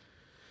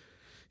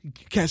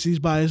 Cassidy's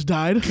bias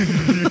died.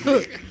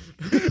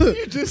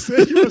 You just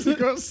said you wasn't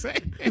gonna say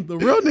it. The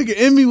real nigga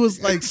in me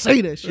was like, say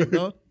that shit,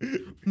 dog.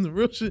 The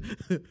real shit.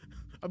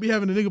 I be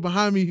having a nigga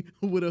behind me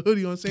with a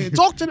hoodie on saying,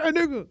 talk to that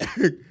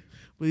nigga.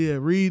 But yeah,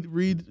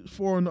 Reed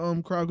 4 on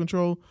the crowd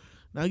control.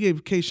 Now I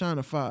gave K-Shine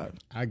a 5.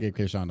 I gave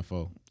K-Shine a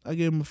 4. I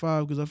gave him a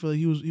 5 because I feel like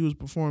he was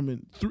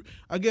performing.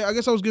 I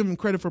guess I was giving him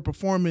credit for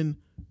performing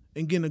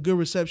and getting a good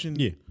reception.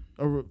 Yeah.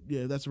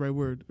 Yeah, that's the right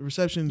word.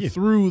 Reception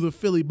through the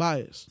Philly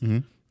bias. Mm-hmm.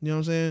 You know what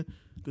I'm saying?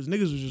 Because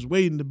niggas was just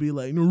waiting to be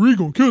like, no, Reed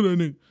gonna kill that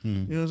nigga.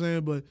 Mm-hmm. You know what I'm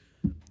saying? But,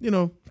 you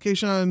know,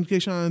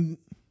 K-Shine,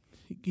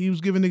 he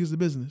was giving niggas the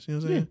business. You know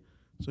what I'm saying?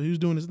 So he was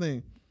doing his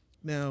thing.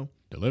 Now,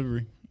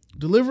 delivery,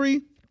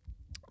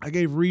 I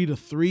gave Reed a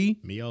 3.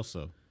 Me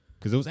also.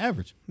 Because it was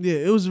average. Yeah,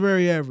 it was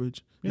very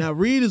average. Yeah. Now,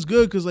 Reed is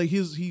good because, like,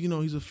 he's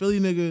a Philly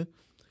nigga.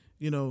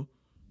 You know,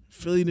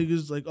 Philly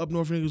niggas, like up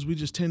north niggas, we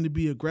just tend to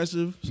be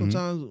aggressive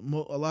sometimes.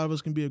 A lot of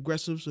us can be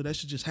aggressive, so that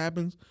shit just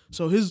happens.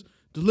 So his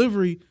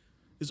delivery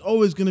is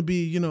always going to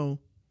be, you know,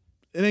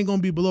 it ain't going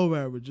to be below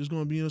average. It's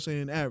going to be, you know what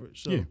I'm saying,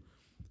 average. So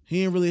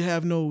he ain't really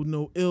have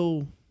no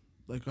ill,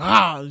 like, you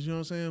know what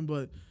I'm saying?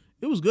 But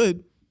it was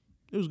good.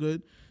 It was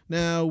good.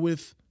 Now,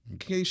 with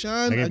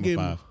K-Shine, I gave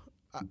him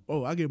a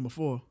 5. I gave him a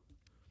 4.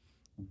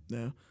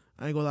 Now,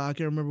 I ain't gonna lie, I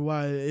can't remember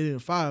why it didn't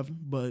 5,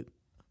 but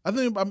I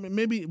think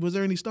maybe was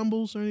there any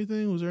stumbles or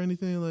anything? Was there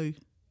anything like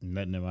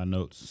nothing in my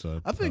notes?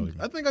 So I think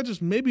I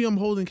just maybe I'm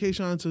holding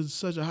K-Shine to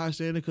such a high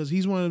standard because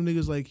he's one of them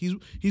niggas like he's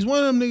one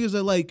of them niggas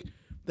that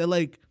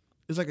like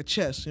it's like a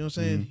chess, you know what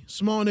I'm saying? Mm-hmm.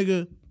 Small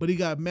nigga, but he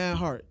got mad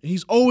heart. And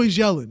he's always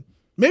yelling.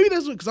 Maybe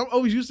that's what because I'm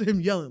always used to him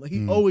yelling. Like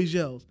he always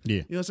yells. Yeah.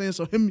 You know what I'm saying?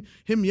 So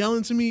him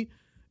yelling to me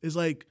is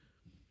like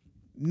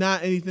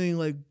not anything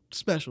like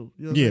special.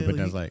 You know what I'm saying? But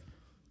that's like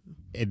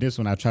at this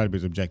one, I try to be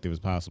as objective as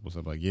possible.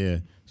 So I'm like,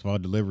 as far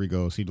as delivery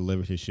goes, he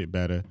delivered his shit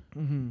better.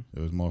 Mm-hmm. It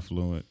was more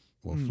fluid,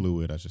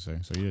 I should say.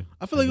 So yeah,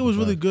 I feel like it was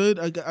really good.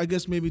 I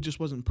guess maybe it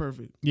just wasn't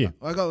perfect. Yeah,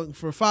 I got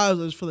for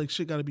 5s. I just feel like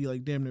shit got to be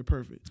like damn near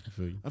perfect.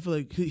 I feel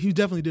like he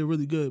definitely did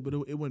really good, but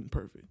it wasn't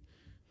perfect.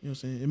 You know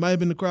what I'm saying? It might have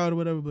been the crowd or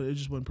whatever, but it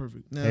just wasn't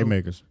perfect. Now,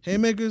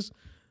 Haymakers.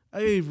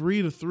 I gave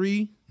Reed a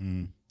 3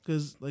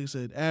 because, like I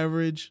said,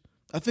 average.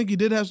 I think he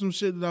did have some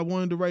shit that I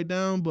wanted to write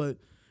down, but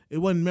it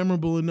wasn't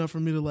memorable enough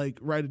for me to like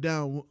write it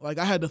down. Like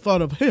I had the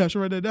thought of, hey, I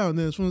should write that down. And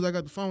then as soon as I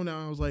got the phone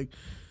out, I was like,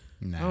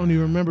 I don't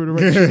even remember to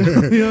write shit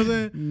down. You know what I'm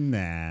saying?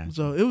 Nah.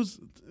 So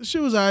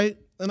shit was all right.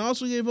 And I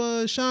also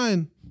gave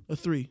Shine a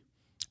 3.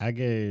 I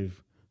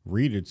gave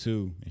Reed a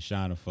 2 and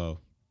Shine a 4.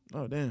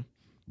 Oh damn.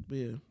 But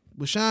yeah.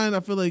 With Shine,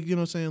 I feel like, you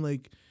know what I'm saying,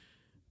 like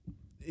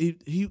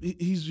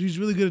he's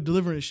really good at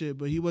delivering shit,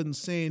 but he wasn't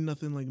saying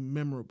nothing like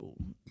memorable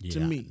to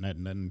me.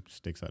 Nothing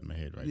sticks out in my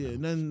head right now. Yeah,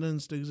 nothing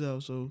sticks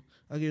out. So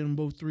I gave him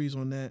both 3s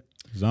on that.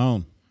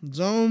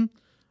 Zone.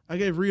 I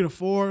gave Reed a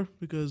 4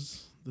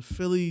 because the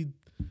Philly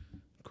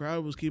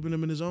crowd was keeping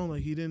him in his zone.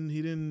 Like he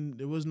didn't.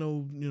 There was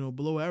no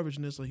below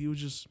averageness. Like he was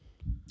just.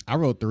 I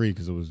wrote 3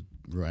 because it was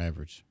real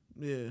average.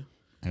 Yeah.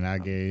 And I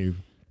gave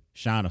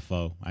Shine a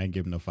 4. I ain't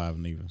give him no 5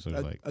 neither. So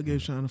it's I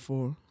gave Shine a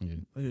 4. Yeah.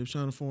 I gave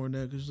Shine a 4 in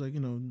that because it's like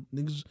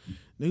niggas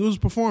was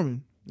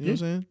performing. You know what I'm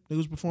saying? Niggas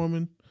was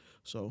performing.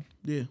 So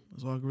yeah,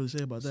 that's all I can really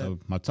say about that. So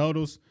my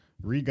totals: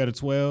 Reed got a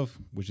 12,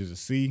 which is a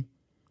C.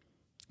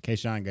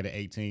 K-Shine got an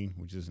 18,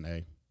 which is an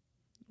A.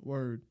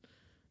 Word.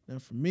 Now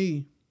for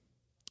me,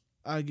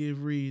 I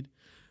give Reed.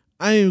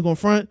 I ain't even gonna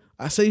front.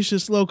 I say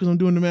shit slow because I'm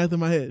doing the math in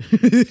my head.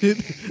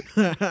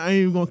 I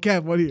ain't even gonna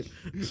cap right here.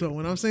 So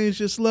when I'm saying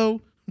shit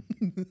slow,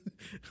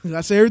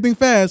 I say everything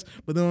fast,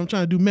 but then when I'm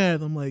trying to do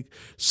math, I'm like,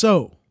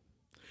 so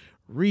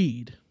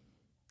Reed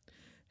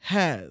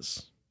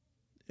has,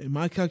 in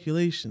my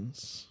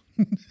calculations,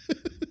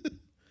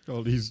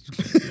 all these.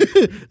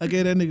 I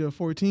gave that nigga a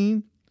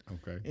 14.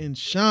 Okay. And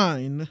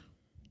Shine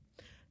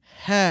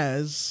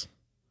has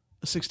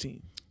a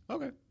 16.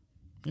 Okay.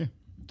 Yeah.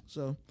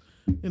 So,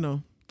 I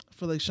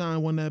feel like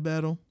Shine won that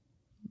battle,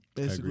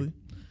 basically.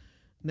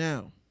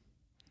 Now.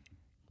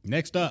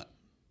 Next up,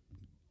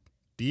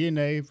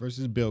 DNA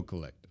versus Bill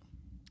Collector.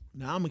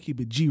 Now, I'm going to keep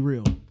it G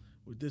real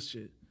with this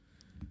shit.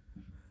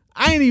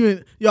 I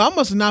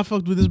must have not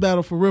fucked with this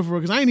battle for real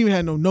because I ain't even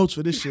had no notes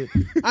for this shit.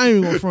 I ain't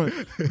even going to front.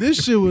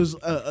 This shit was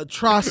an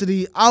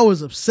atrocity. I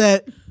was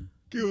upset.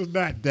 It was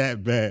not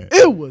that bad.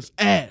 It was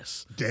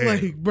ass. Damn.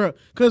 Like, bro.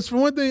 Because for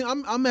one thing,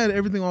 I'm mad at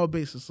everything all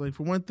basis. Like,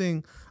 for one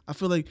thing, I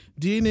feel like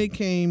DNA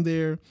came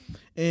there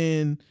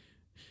and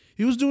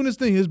he was doing his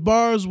thing. His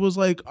bars was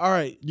like, all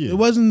right. Yeah. It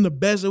wasn't the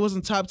best. It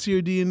wasn't top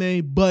tier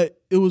DNA, but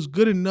it was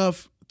good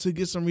enough to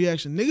get some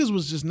reaction. Niggas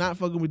was just not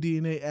fucking with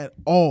DNA at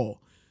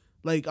all.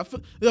 Like, I feel,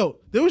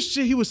 there was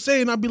shit he was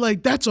saying. I'd be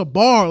like, that's a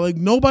bar. Like,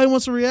 nobody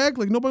wants to react.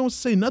 Like, nobody wants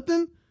to say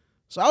nothing.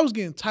 So I was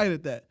getting tight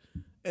at that.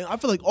 And I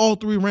feel like all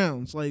 3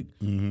 rounds, like,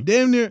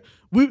 damn near,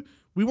 we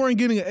weren't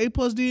getting an A+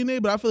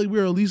 DNA, but I feel like we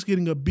were at least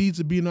getting a B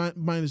to B-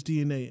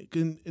 DNA.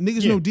 And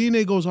niggas know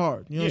DNA goes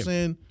hard. You know what I'm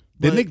saying?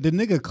 The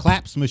nigga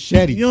claps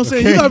machete. You know what I'm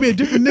saying? You gotta be a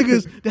different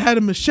niggas that had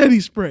a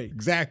machete spray.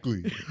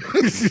 Exactly.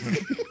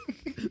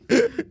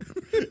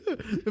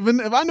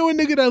 If I knew a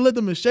nigga that let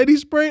the machete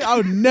spray, I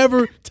would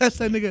never test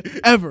that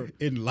nigga ever.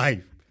 In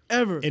life.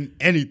 Ever. In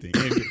anything.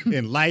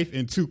 In life,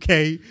 in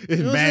 2K, in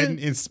You know Madden,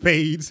 in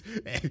spades.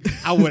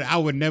 I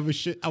would never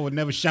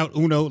shout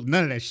Uno,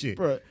 none of that shit.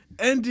 Bro,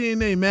 and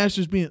DNA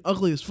Masters being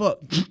ugly as fuck.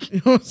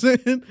 You know what I'm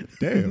saying?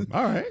 Damn.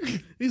 All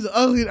right. He's an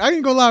ugly. I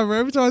ain't gonna lie, bro.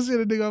 Every time I see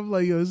that nigga, I'm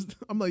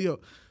like, yo,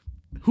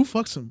 who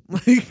fucks him?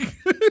 Like,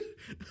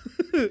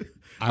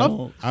 I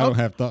don't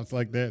have thoughts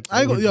like that. So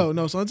I ain't go,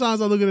 no.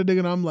 Sometimes I look at a nigga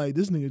and I'm like,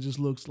 this nigga just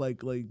looks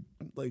like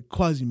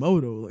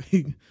Quasimodo.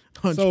 Like,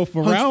 So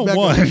for round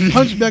one,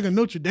 Hunchback of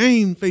Notre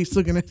Dame face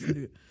looking at this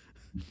nigga.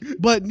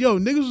 But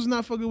niggas was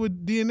not fucking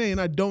with DNA,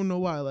 and I don't know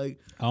why. Like,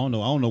 I don't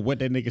know what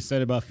that nigga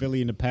said about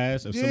Philly in the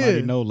past. If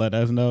somebody know, let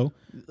us know.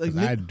 Like,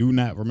 I do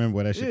not remember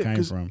where that shit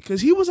came from.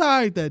 Because he was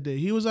alright that day.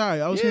 He was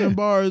alright. I was hearing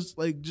bars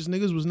like just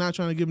niggas was not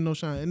trying to give him no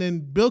shine. And then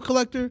Bill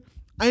Collector,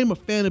 I am a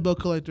fan of Bill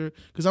Collector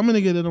because I'm a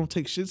nigga that don't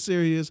take shit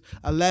serious.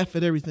 I laugh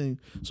at everything.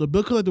 So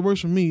Bill Collector works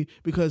for me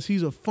because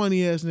he's a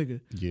funny ass nigga.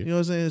 Yeah. You know what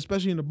I'm saying?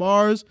 Especially in the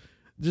bars,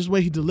 just the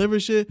way he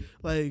delivers shit,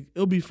 like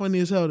it'll be funny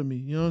as hell to me.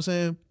 You know what I'm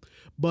saying?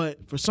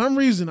 But for some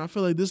reason, I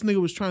feel like this nigga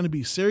was trying to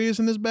be serious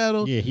in this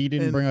battle. Yeah, he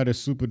didn't bring out a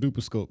super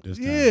duper scope this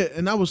time. Yeah,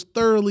 and I was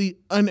thoroughly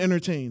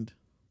unentertained.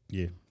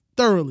 Yeah.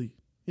 Thoroughly.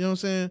 You know what I'm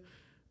saying?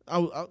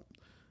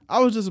 I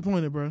was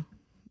disappointed, bro.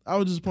 I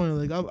was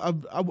disappointed.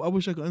 Like I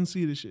wish I could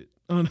unsee this shit.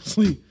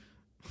 Honestly.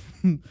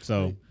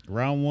 So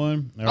round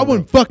one, I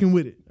wasn't fucking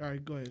with it. All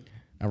right, go ahead.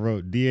 I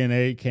wrote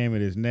DNA came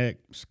at his neck,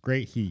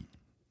 straight heat.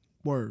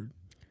 Word.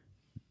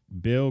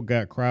 Bill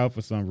got crowd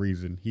for some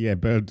reason. He had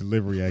better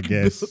delivery, I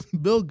guess.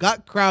 Bill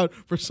got crowd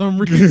for some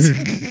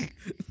reason.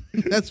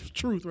 That's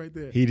truth right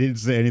there. He didn't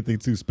say anything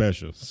too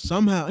special.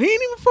 Somehow. He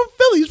ain't even from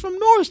Philly. He's from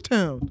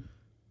Norristown.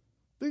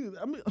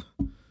 I mean,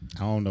 I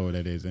don't know what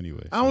that is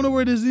anyway. I don't know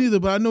where it is either,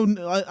 but I know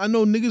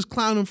niggas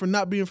clown him for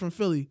not being from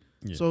Philly.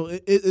 Yeah. So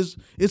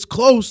it's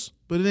close,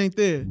 but it ain't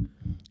there.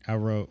 I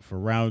wrote for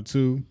round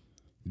two,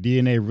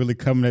 DNA really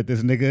coming at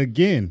this nigga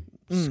again.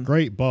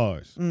 Straight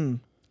bars.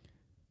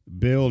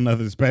 Bill,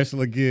 nothing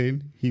special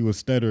again. He was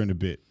stuttering a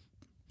bit.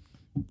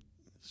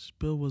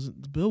 Bill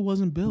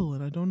wasn't Bill,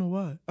 and I don't know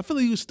why. I feel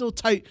like he was still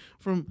tight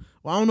from.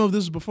 Well, I don't know if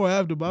this is before or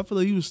after, but I feel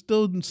like he was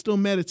still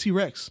mad at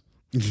T-Rex.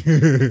 He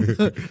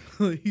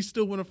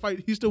still want to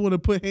fight. He still want to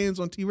put hands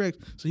on T-Rex,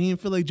 so he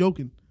didn't feel like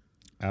joking.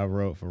 I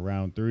wrote for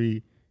round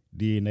three,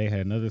 DNA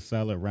had another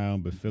solid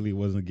round, but Philly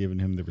wasn't giving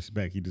him the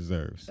respect he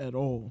deserves. At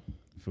all.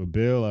 For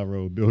Bill, I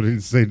wrote Bill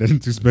didn't say nothing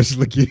too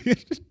special again.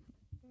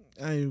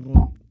 I ain't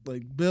gonna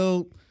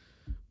Bill.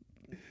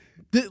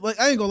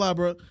 I ain't gonna lie,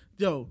 bro.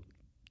 Yo,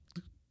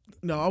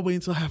 no, I'll wait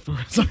until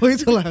afterwards.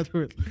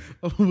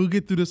 We'll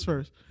get through this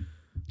first.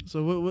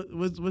 So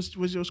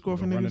what's your score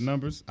for niggas? Run the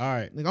numbers. All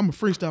right. Like, I'm gonna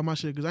freestyle my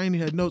shit because I ain't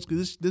even had notes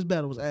because this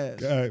battle was ass.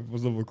 God,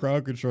 was over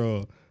crowd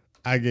control.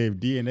 I gave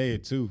DNA a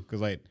 2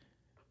 because like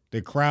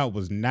the crowd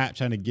was not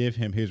trying to give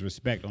him his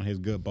respect on his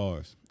good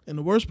bars. And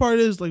the worst part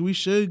is like we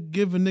should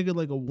give a nigga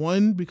like a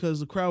 1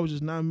 because the crowd was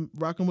just not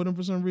rocking with him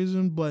for some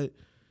reason. But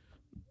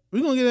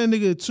we're gonna get that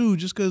nigga a 2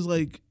 just because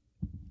like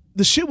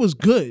the shit was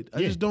good. I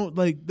just don't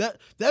like that.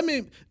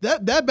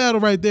 That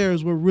battle right there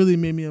is what really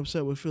made me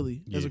upset with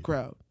Philly as a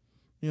crowd.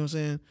 You know what I'm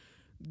saying?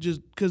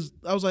 Just because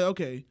I was like,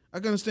 okay, I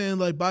can understand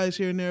like bias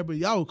here and there, but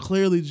y'all were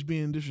clearly just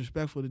being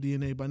disrespectful to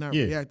DNA by not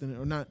reacting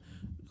or not.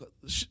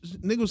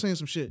 Nigga was saying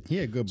some shit. He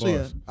had good So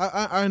bars.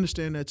 yeah, I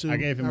understand that too. I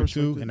gave him a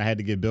 2, and I had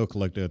to give Bill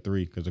Collector a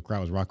 3 because the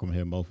crowd was rocking with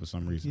him both for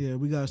some reason. Yeah,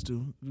 we got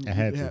to.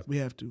 We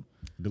have to.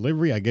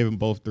 Delivery, I gave him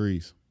both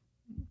 3s.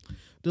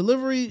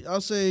 Delivery, I'll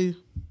say,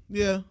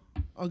 yeah,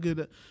 I'll get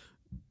that.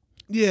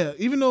 Yeah,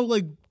 even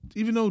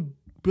though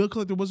Bill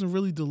Collector wasn't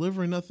really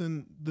delivering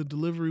nothing, the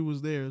delivery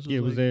was there. So it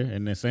was there,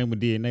 and the same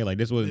with DNA. Like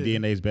this wasn't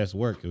DNA's best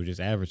work; it was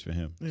just average for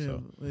him. Yeah,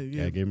 so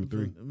I gave him a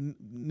 3.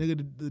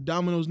 Nigga, the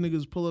Domino's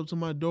niggas pull up to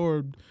my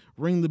door,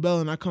 ring the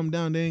bell, and I come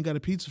down. They ain't got a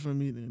pizza for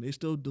me. And they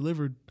still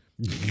delivered.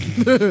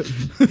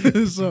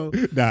 So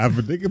nah, if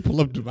a nigga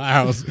pull up to my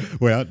house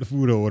without the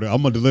food order,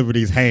 I'm gonna deliver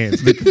these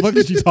hands. What the fuck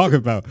is you talking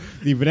about?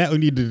 Even that, we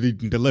need to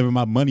deliver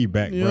my money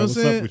back, you bro. know What's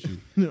saying? up with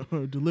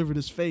you? Deliver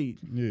this fade.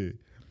 Yeah.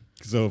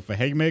 So for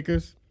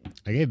haymakers,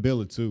 I gave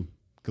Bill a 2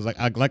 because like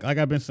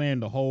I've been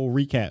saying the whole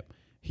recap,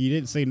 he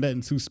didn't say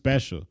nothing too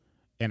special,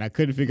 and I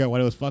couldn't figure out why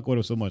they was fucking with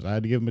him so much. I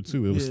had to give him a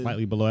 2. It was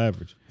slightly below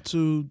average.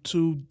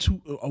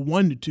 A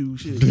 1 to 2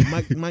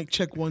 shit. Mike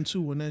check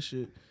 1-2 on that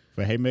shit.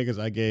 For Haymakers,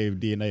 I gave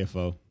DNA a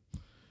 4.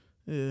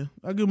 Yeah,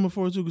 I give him a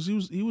 4 too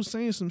because he was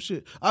saying some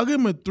shit. I'll give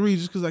him a 3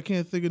 just because I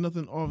can't think of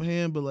nothing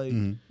offhand. But like,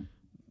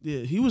 yeah,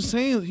 he was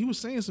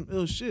saying some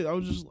ill shit.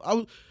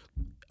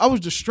 I was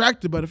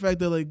distracted by the fact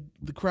that like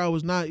the crowd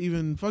was not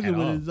even fucking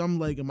with it. I'm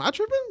like, am I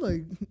tripping?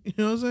 Like, you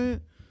know what I'm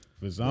saying?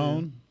 For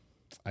Zone,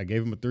 I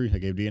gave him a 3. I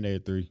gave DNA a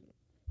 3.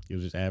 He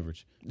was just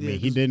average. I mean,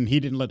 he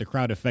didn't let the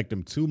crowd affect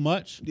him too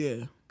much.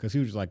 Yeah. Cause he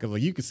was just like, cause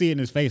like you could see it in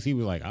his face, he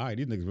was like, all right,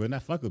 these niggas really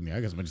not fuck with me.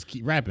 I guess I'm gonna just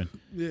keep rapping.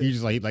 Yeah. He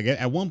just like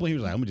at one point he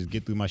was like, I'm gonna just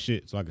get through my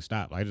shit so I can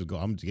stop. I'm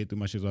gonna just get through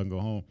my shit so I can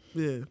go home.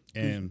 Yeah.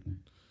 And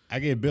I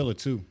gave Bill a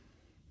 2.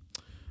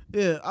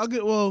 Yeah,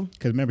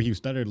 cause remember he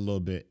stuttered a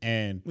little bit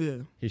and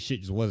his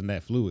shit just wasn't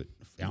that fluid.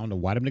 I don't know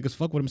why them niggas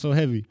fuck with him so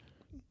heavy.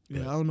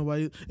 Yeah, I don't know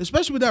why,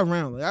 especially with that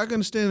round. Like I can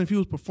understand if he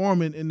was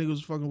performing and niggas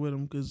was fucking with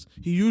him because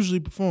he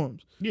usually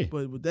performs. Yeah,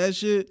 but with that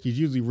shit, he's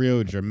usually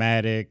real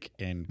dramatic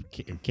and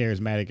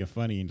charismatic and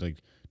funny and like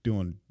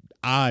doing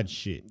odd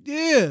shit.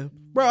 Yeah,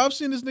 bro, I've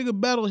seen this nigga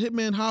battle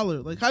Hitman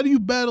Holler. Like, how do you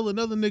battle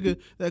another nigga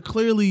that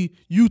clearly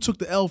you took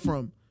the L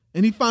from,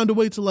 and he found a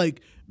way to like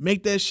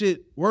make that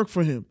shit work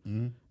for him?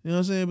 Mm-hmm. You know what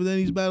I'm saying? But then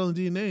he's battling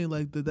DNA.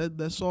 Like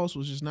that sauce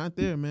was just not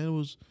there, man.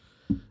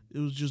 It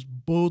was just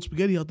boiled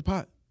spaghetti out the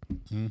pot.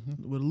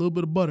 With a little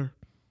bit of butter.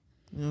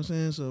 You know what I'm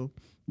saying? So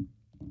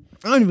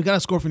I don't even got a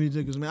score for these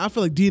niggas, man. I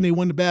feel like DNA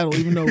won the battle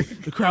even though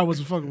the crowd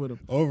wasn't fucking with him.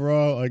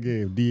 Overall, I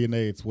gave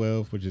DNA a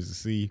 12, which is a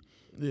C.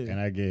 Yeah. And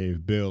I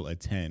gave Bill a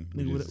 10,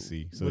 which is a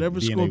C. So whatever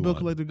DNA score Bill won.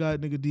 Collector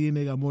got, nigga,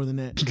 DNA got more than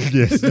that.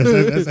 Yes,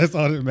 that's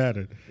all that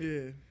mattered.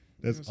 Yeah.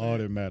 That's all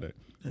that mattered.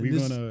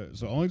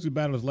 So only 2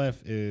 battles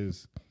left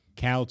is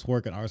Cal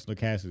Twerk and Arsenal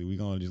Cassidy. We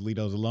gonna just leave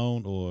those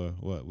alone or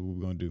what we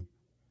gonna do?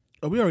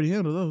 Oh, we already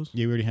handled those.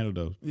 Yeah, we already handled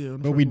those. Yeah,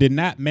 but we did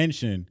not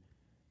mention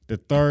the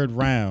 3rd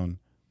round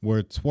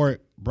where Twerk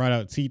brought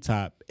out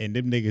T-Top and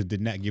them niggas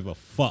did not give a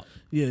fuck.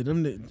 Yeah,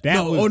 them niggas.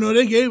 No,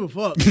 they gave a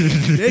fuck.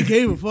 They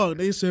gave a fuck.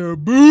 They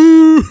said,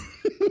 boo.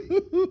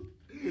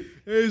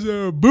 They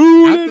said,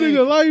 boo that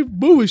nigga life,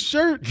 boo his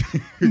shirt,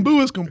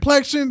 boo his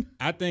complexion.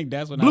 I think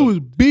that's when his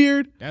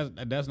beard. That's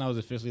when I was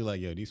officially like,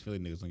 yo, these Philly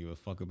niggas don't give a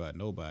fuck about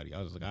nobody.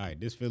 I was like, all right,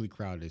 this Philly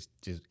crowd is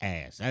just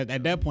ass.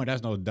 At that point,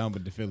 that's no dumb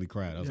with the Philly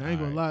crowd. I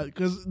ain't gonna lie,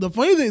 because the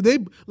funny thing, they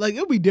like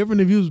it'd be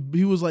different if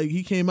he was like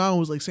he came out and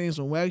was like saying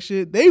some whack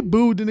shit. They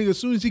booed the nigga as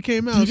soon as he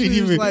came out. He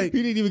didn't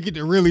even get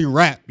to really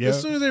rap. Yo.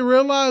 As soon as they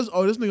realized,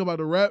 oh, this nigga about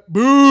to rap,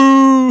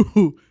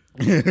 boo.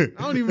 I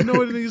don't even know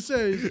what the nigga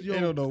says. Yo, they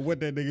don't know what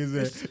that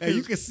nigga said. And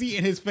you can see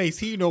in his face,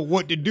 he know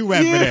what to do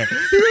after that.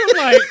 He was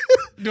like,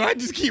 do I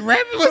just keep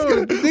rapping?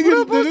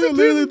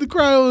 Literally, the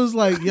crowd was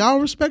like, y'all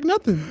respect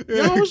nothing.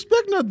 Y'all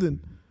respect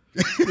nothing.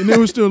 And they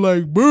were still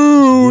like,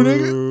 boo,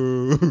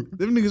 nigga.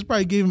 Them niggas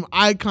probably gave him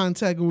eye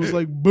contact and was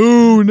like,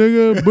 boo,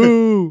 nigga,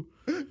 boo.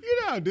 You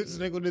know how this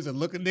nigga just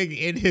look a nigga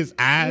in his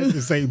eyes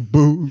and say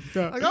boo.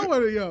 Like I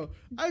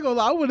ain't gonna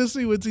lie, I wanna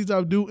see what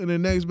T-Top do in the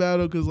next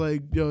battle, cause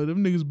like, yo,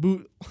 them niggas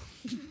boot.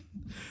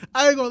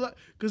 I ain't gonna lie,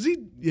 cause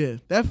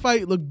that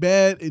fight looked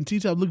bad and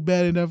T-Top looked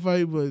bad in that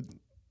fight, but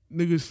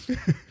niggas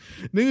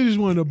just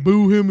wanted to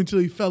boo him until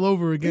he fell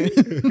over again.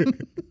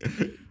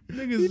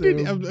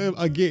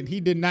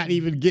 He did not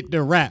even get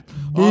to rap.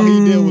 Boo. All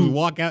he did was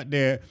walk out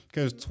there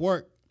because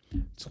Twerk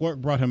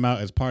brought him out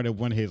as part of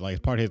his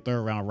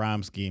 3rd round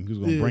rhyme scheme. He was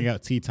going to bring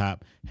out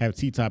T-Top, have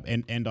T-Top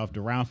end off the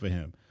round for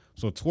him.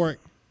 So Twerk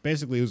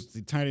basically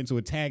turned into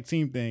a tag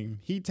team thing.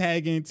 He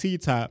tagging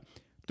T-Top.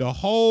 The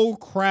whole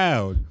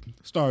crowd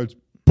starts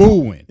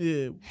booing.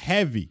 Yeah.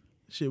 Heavy.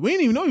 Shit, we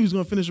didn't even know he was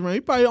going to finish the round.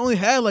 He probably only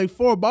had like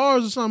 4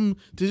 bars or something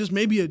to just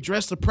maybe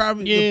address the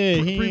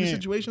previous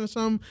situation or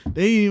something.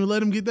 They didn't even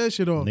let him get that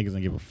shit off. Niggas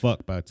don't give a fuck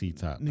about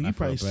T-Top. He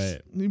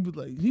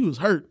was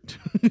hurt.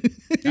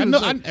 I know.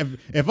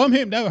 If I'm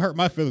him, that would hurt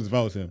my feelings if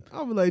I was him.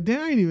 I was like,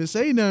 damn, I ain't even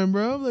say nothing,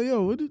 bro. I was like,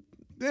 yo,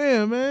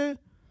 damn, man.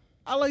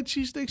 I like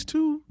cheesesteaks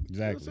too.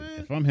 Exactly. You know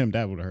if I'm him,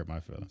 that would hurt my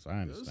feelings. I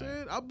understand. You know what I'm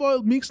saying? I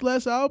bought Meek's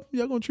last album.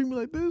 Y'all gonna treat me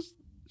like this?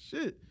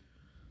 Shit.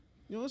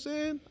 You know what I'm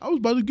saying? I was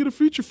about to get a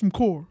feature from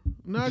Core.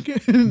 Now I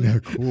can't. Now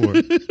Core.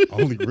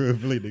 Only real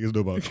Philly niggas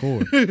know about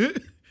Core.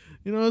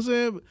 You know what I'm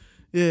saying? But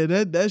yeah,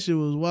 that shit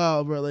was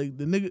wild, bro. Like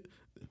the nigga,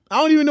 I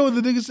don't even know what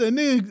the nigga said.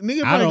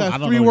 Nigga probably got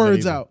 3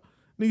 words out.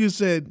 Nigga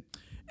said,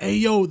 "Hey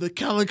yo, the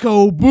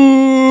Calico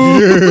boo."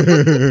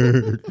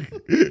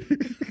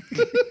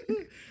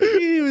 He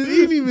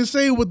didn't even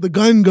say what the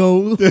gun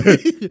go.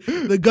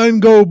 The gun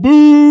go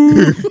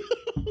boo.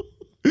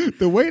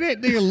 The way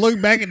that nigga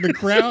looked back at the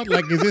crowd,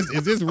 like,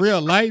 is this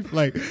real life?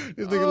 Like,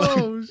 this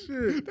nigga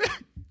shit.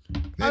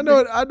 I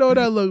know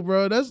that look,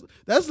 bro. That's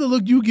the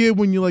look you get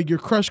when you like your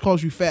crush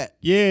calls you fat.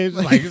 Yeah, it's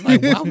like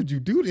why would you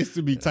do this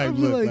to me? Type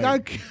look. I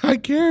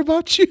care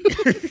about you.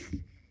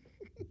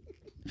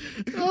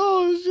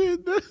 Oh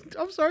shit!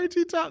 I'm sorry,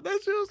 T-Top. That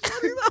shit was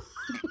funny though.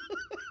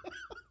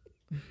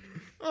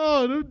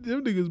 Oh,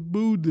 them niggas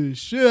booed the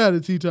shit out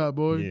of T-Top,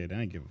 boy. Yeah, they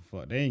ain't give a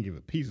fuck. They ain't give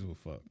a piece of a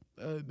fuck.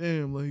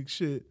 Damn, like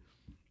shit.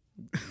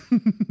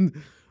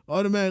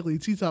 Automatically,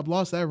 T-Top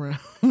lost that round.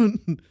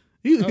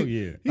 Oh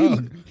yeah.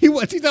 He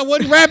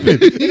wasn't rapping.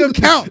 He don't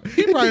count.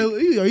 He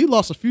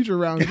lost a future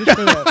round just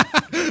for that.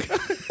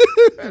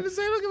 I just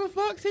say, don't give a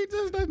fuck.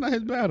 That's not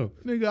his battle.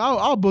 Nigga,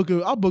 I'll book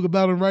a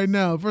battle right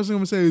now. First thing I'm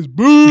gonna say is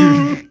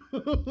boo,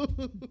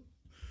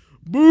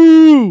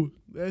 boo.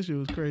 That shit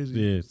was crazy.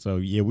 Yeah. So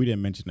yeah, we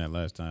didn't mention that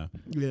last time.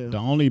 Yeah. The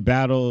only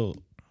battle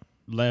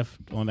left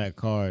on that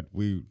card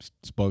we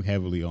spoke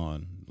heavily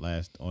on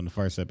the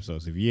first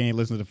episode. So if you ain't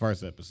listened to the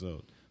first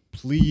episode,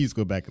 please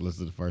go back and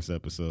listen to the first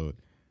episode.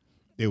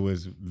 It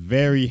was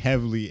very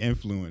heavily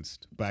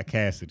influenced by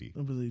Cassidy.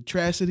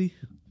 Tracity.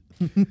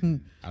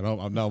 I'm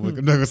not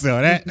gonna say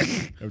all that.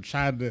 I'm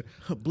trying to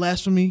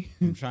blasphemy.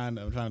 I'm trying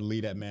to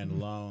leave that man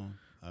alone.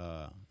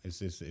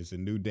 It's a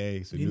new day.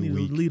 It's a new week. You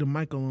need to leave the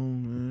mic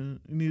alone, man.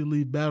 You need to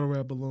leave battle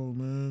rap alone,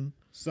 man.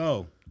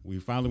 So we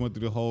finally went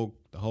through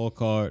the whole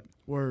card.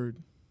 Word.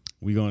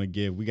 We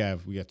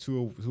got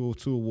two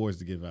awards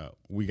to give out.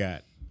 We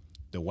got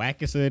the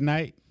wackest of the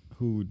night,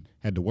 who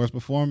had the worst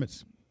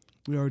performance.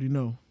 We already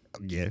know.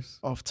 Yes.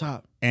 Off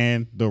top.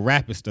 And the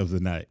rappest of the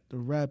night. The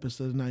rappest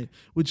of the night,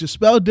 which is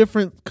spelled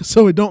different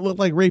so it don't look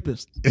like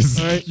rapist. It's,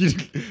 all right?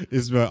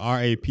 It's spelled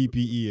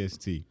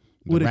RAPPEST.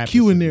 With a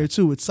Q in there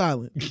too. It's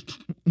silent.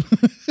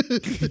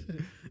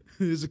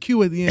 There's a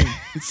Q at the end.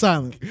 It's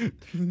silent.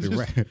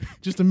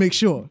 Just to make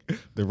sure.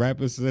 The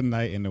rappest of the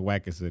night and the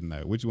wackest of the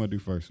night. What you want to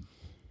do first?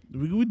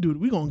 We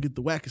gonna get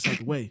the wackest out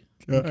the way.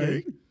 Okay.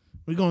 Right.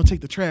 We're gonna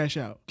take the trash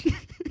out.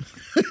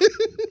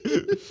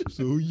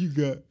 So who you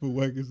got for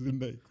wackest of the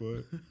night,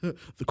 Quad?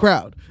 The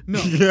crowd.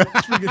 No.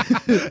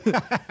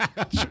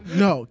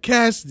 No,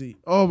 Cassidy.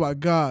 Oh my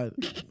God.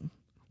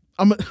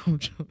 I'm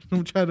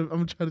trying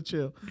to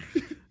chill.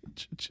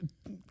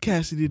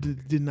 Cassidy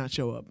did not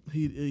show up.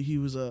 He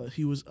was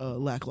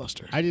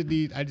lackluster. I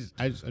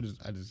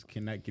just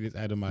cannot get it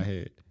out of my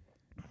head.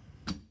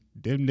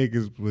 Them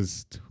niggas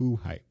was too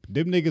hype.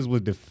 Them niggas was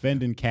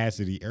defending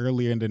Cassidy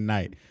earlier in the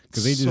night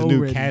because they just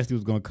knew ready. Cassidy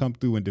was gonna come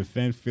through and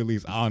defend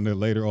Philly's honor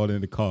later on in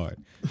the card.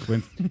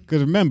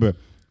 Because remember,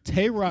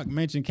 Tay-Rock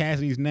mentioned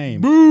Cassidy's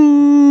name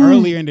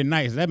earlier in the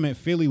night, so that meant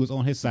Philly was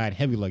on his side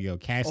heavy. Like, yo,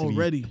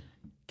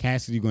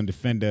 Cassidy gonna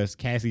defend us.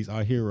 Cassidy's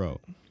our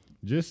hero.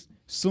 Just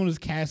as soon as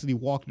Cassidy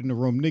walked in the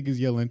room, niggas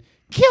yelling,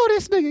 "Kill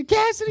this nigga,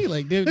 Cassidy!"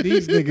 Like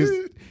these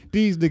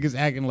niggas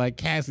acting like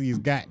Cassidy's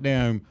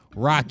goddamn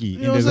Rocky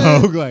in this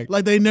whole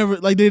like they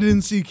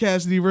didn't see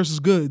Cassidy versus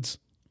Goods.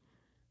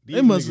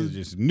 They must have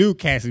just knew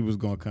Cassidy was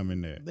gonna come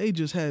in there. They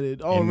just had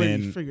it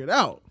already figured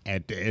out.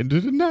 At the end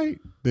of the night,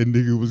 that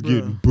nigga was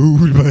getting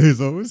booed by his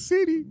own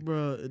city.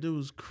 Bruh, it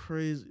was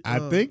crazy. I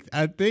think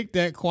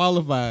that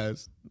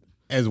qualifies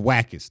as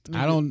wackest.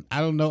 Nigga.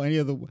 I don't know any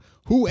other.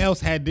 Who else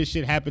had this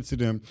shit happen to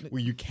them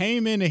where you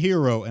came in a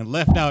hero and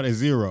left out a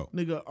zero?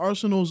 Nigga,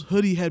 Arsenal's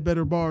hoodie had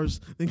better bars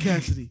than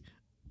Cassidy.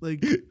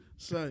 Like,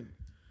 son,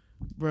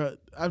 bruh,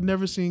 I've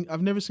never seen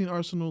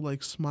Arsenal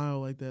like smile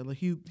like that. Like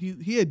he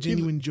had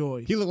genuine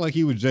joy. He looked like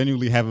he was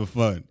genuinely having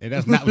fun, and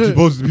that's not what you're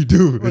supposed to be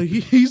doing. Like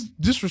he's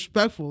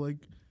disrespectful. Like,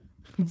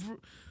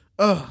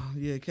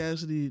 yeah,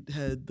 Cassidy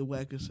had the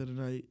wackest of the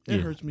night.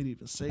 It hurts me to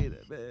even say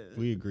that, man.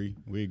 We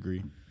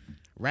agree.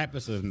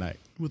 Rappers of the night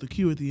with a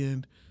Q at the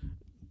end.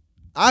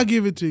 I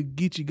give it to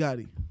Geechee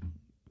Gotti.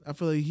 I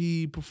feel like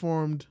he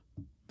performed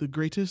the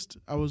greatest.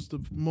 I was the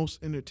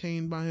most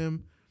entertained by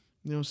him.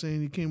 You know what I'm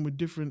saying? He came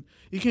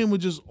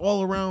with just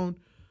all around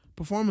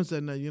performance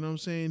that night. You know what I'm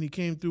saying? He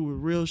came through with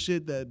real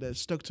shit that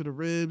stuck to the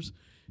ribs.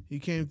 He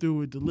came through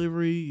with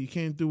delivery. He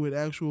came through with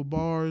actual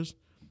bars.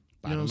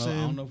 You know what I'm saying?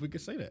 I don't know if we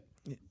could say that.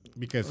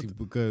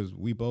 Because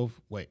we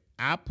both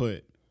I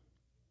put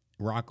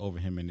Rock over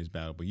him in this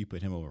battle, but you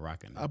put him over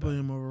Rock in this battle. I put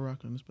him over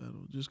Rock in this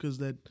battle just because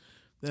that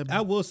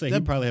I will say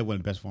he probably had one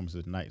of the best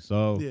performances tonight.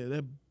 So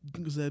yeah,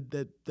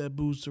 that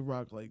boost to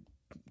Rock, like,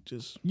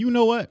 just, you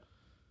know what?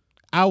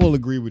 I will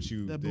agree with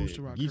you. That boost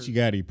to Rock. Geechee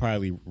Gotti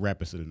probably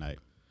rappers of the night.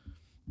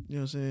 You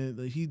know what I'm saying?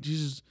 Like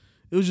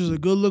it was just a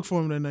good look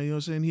for him that night. You know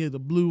what I'm saying? He had the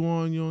blue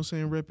on. You know what I'm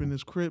saying? Repping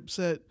his Crip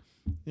set.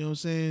 You know what I'm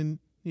saying?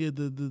 He had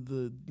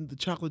the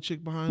chocolate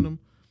chick behind him.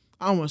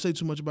 I don't want to say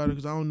too much about it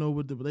because I don't know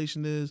what the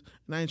relation is,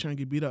 and I ain't trying to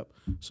get beat up.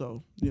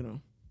 So,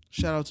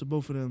 shout out to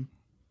both of them.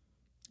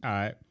 All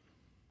right.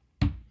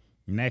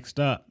 Next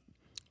up,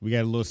 we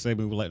got a little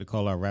segment we like to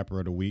call our Rapper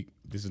of the Week.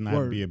 This is not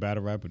to be a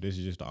battle rapper. This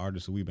is just the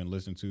artists who we've been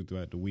listening to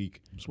throughout the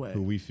week. Swag.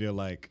 Who we feel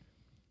like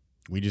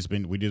we just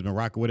been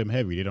rocking with them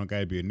heavy. They don't got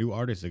to be a new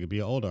artist. It could be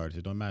an old artist.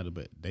 It don't matter.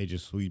 But they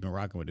just who you've been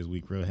rocking with this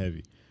week real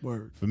heavy.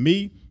 Word. For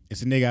me,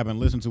 it's a nigga I've been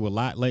listening to a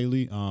lot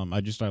lately.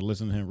 I just started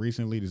listening to him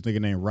recently. This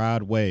nigga named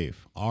Rod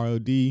Wave.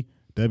 RODWAVE.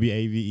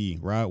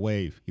 Rod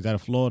Wave. He's out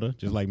of Florida,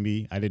 just like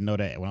me. I didn't know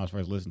that when I was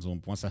first listening to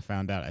him. Once I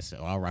found out, I said,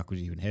 I'll rock with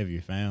you even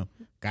heavier, fam.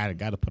 Got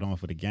to put on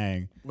for the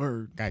gang.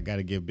 Word. Got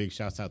to give big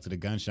shouts out to the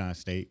Gunshine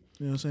State.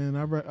 You know what I'm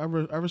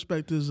saying? I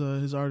respect his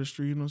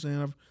artistry. You know what I'm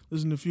saying? I've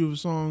listened to a few of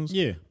his songs.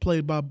 Yeah.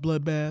 Played by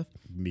Bloodbath.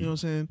 Me. You know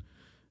what I'm saying?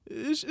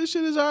 This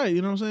shit is alright.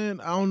 You know what I'm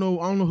saying? I don't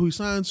know who he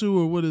signed to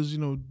or what his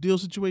deal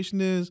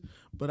situation is.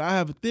 But I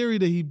have a theory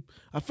that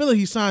I feel like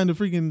he signed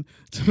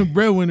to the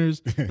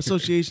Breadwinners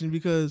Association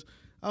because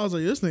I was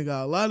like, this nigga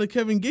got a lot of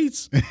Kevin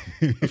Gates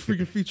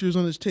freaking features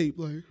on his tape.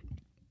 Like,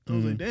 I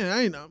was like, damn,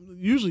 I ain't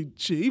usually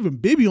shit. Even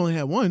Bibby only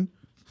had one.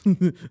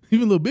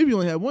 Even Lil Bibby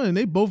only had one, and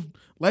they both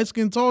light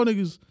skinned tall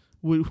niggas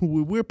with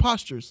weird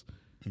postures.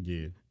 Yeah,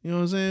 you know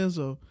what I'm saying?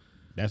 So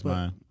that's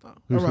mine.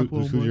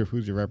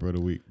 Who's your rapper of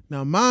the week?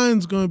 Now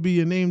mine's gonna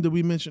be a name that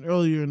we mentioned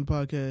earlier in the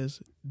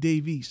podcast,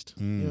 Dave East.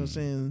 You know what I'm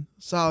saying?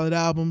 Solid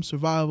album,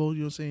 Survival. You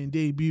know what I'm saying?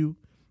 Debut.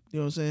 You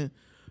know what I'm saying?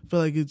 I feel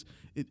like it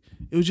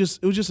was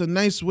just a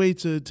nice way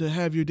to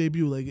have your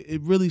debut. Like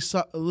it really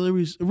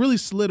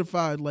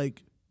solidified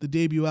like the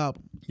debut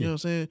album. You know what I'm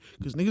saying?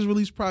 Because niggas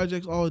release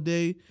projects all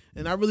day,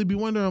 and I really be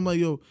wondering. I'm like,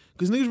 yo,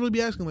 because niggas really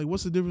be asking like,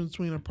 what's the difference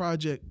between a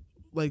project,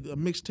 like a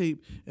mixtape,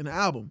 and an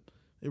album?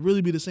 It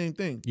really be the same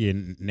thing. Yeah,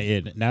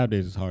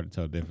 nowadays it's hard to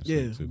tell the difference.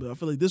 Yeah, but I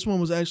feel like this one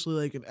was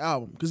actually like an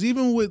album. Because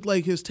even with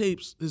like his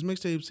tapes, his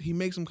mixtapes, he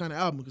makes some kind of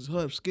album because he'll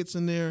have skits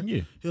in there.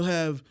 Yeah. He'll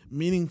have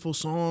meaningful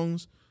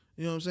songs.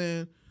 You know what I'm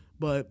saying?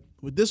 But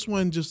with this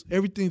one, just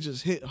everything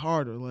just hit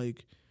harder.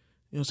 Like,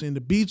 you know what I'm saying?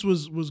 The beats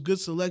was good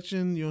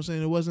selection. You know what I'm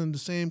saying? It wasn't the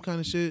same kind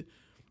of shit.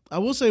 I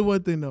will say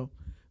one thing though.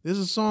 There's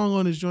a song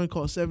on this joint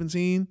called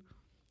 17.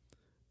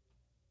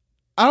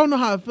 I don't know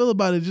how I feel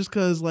about it just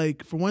because,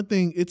 like, for one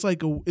thing, it's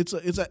like it's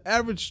an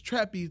average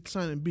trap beat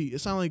sounding beat. It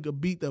sounded like a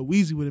beat that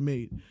Weezy would have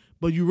made.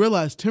 But you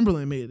realize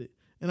Timberland made it.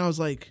 And I was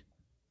like,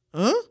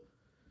 huh?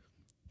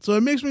 So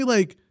it makes me,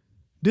 like,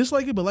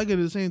 dislike it, but like it at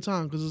the same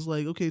time because it's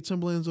like, okay,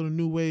 Timberland's on a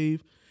new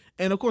wave.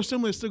 And, of course,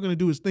 Timberland's still going to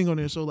do his thing on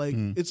there. So, like,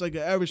 it's like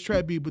an average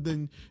trap beat, but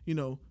then,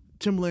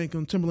 Timberland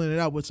can Timberland it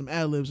out with some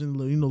ad-libs and,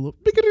 little, little,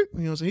 you know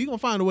what I'm saying? He's going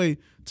to find a way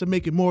to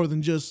make it more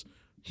than just,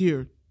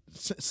 here,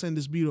 send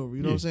this beat over.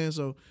 You know what I'm saying?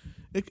 So,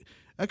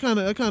 I kind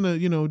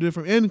of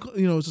different, and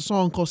it's a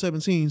song called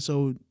 17,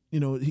 so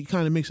he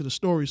kind of makes it a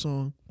story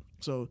song,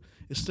 so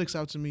it sticks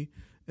out to me.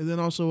 And then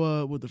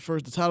also with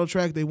the title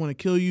track, They Want to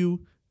Kill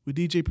You with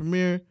DJ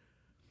Premier,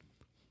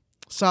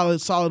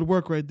 solid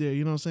work right there.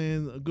 You know what I'm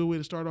saying? A good way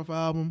to start off an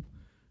album.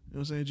 You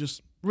know what I'm saying?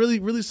 Just really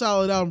really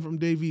solid album from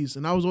Dave East.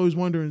 And I was always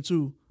wondering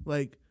too,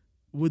 like,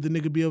 would the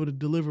nigga be able to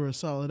deliver a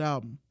solid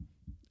album?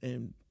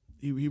 And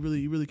he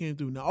really came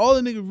through. Now all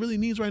the nigga really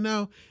needs right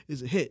now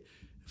is a hit.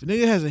 If a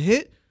nigga has a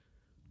hit,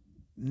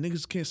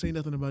 niggas can't say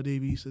nothing about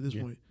Dave East at this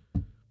point.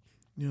 You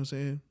know what I'm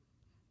saying?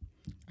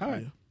 All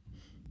right. Yeah.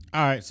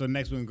 All right, so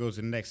next one goes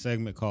to the next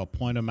segment called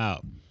Point 'em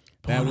Out.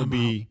 Point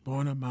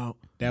 'em out.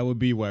 That would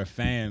be where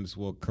fans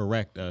will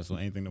correct us on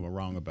anything that we're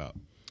wrong about.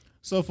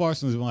 So far,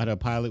 since we only had a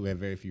pilot, we have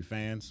very few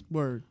fans.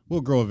 Word.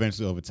 We'll grow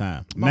eventually over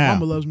time. My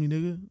mama loves me,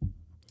 nigga.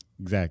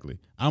 Exactly.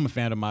 I'm a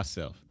fan of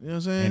myself. You know what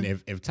I'm saying?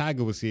 And if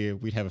Tiger was here,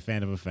 we'd have a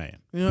fan of a fan.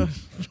 Yeah.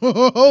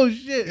 Oh,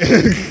 shit.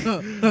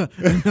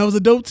 That was a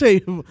dope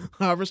tape.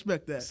 I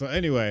respect that. So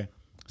anyway,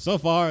 so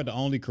far, the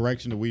only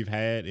correction that we've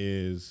had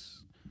is,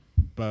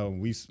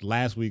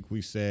 last week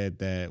we said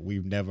that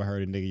we've never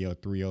heard a nigga yell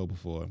 3-0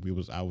 before.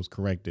 I was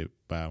corrected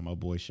by my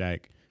boy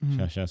Shaq.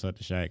 Shouts out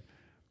to Shaq.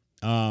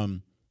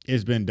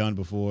 It's been done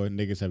before.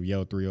 Niggas have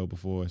yelled 3-0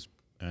 before.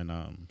 And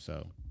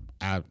so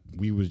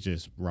we was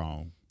just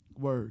wrong.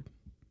 Word.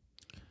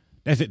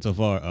 That's it so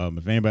far.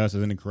 If anybody else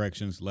has any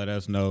corrections, let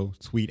us know.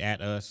 Tweet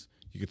at us.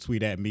 You can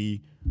tweet at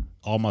me.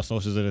 All my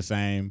socials are the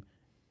same.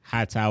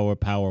 Hightower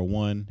Power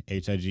 1,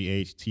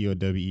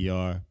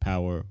 HIGHTOWER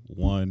Power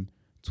 1.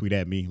 Tweet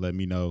at me. Let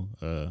me know.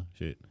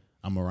 Shit,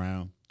 I'm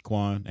around.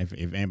 Quan, if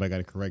anybody got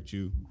to correct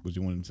you, what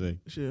you want to say?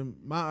 Shit,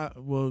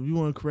 if you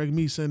want to correct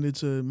me, send it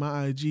to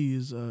my IG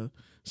is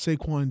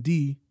Saquon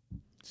D.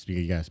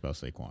 Speaking, you got to spell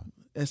Saquon.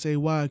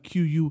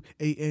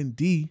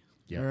 SAYQUAND.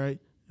 Yep. All right.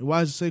 And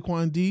why is it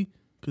Saquon D?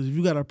 Because if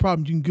you got a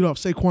problem, you can get off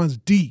Saquon's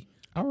D.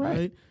 All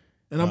right.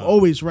 And I'm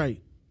always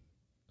right.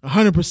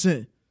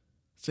 100%.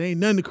 So ain't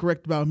nothing to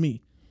correct about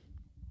me.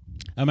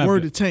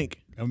 Word to Tank.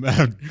 I'm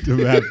gonna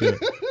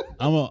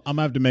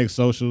have to make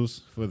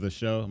socials for the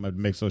show. I'm gonna have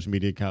to make social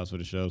media accounts for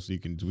the show so you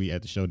can tweet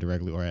at the show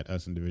directly or at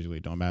us individually.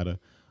 It don't matter.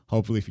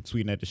 Hopefully, if you're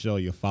tweeting at the show,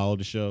 you'll follow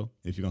the show.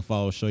 If you're gonna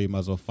follow the show, you might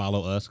as well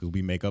follow us because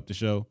we make up the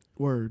show.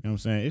 Word. You know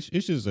what I'm saying?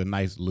 It's just a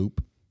nice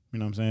loop. You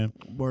know what I'm saying?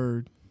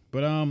 Word.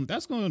 But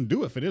that's gonna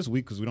do it for this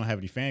week because we don't have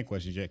any fan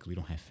questions yet because we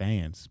don't have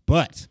fans.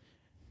 But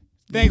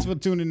thanks for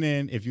tuning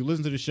in. If you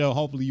listen to the show,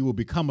 hopefully you will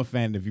become a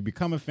fan. If you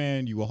become a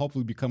fan, you will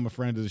hopefully become a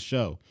friend of the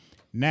show.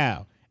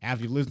 Now,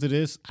 after you listen to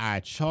this,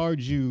 I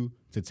charge you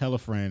to tell a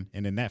friend,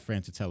 and then that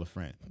friend to tell a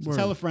friend. So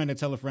tell a friend and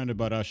tell a friend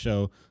about our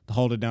show, the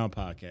Hold It Down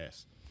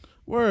podcast.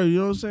 Word, you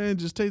know what I'm saying?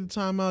 Just take the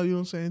time out, you know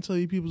what I'm saying? Tell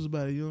your peoples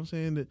about it, you know what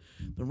I'm saying?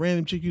 The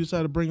random chick you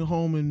decide to bring her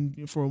home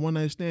and for a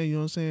one-night stand, you know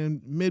what I'm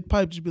saying?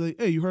 Mid-pipe, just be like,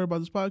 hey, you heard about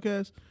this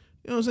podcast?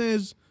 You know what I'm saying?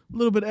 It's a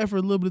little bit of effort,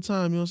 a little bit of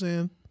time, you know what I'm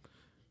saying?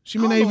 She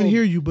may not even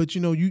hear you, but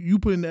you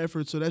put in the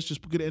effort, so that's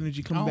just good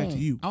energy coming back to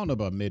you. I don't know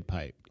about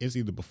mid-pipe. It's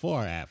either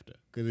before or after.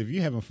 Because if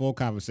you're having full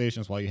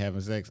conversations while you're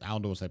having sex, I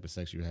don't know what type of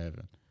sex you're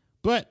having.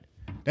 But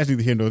that's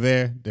neither here nor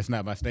there. That's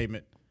not my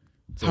statement.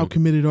 So, how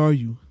committed are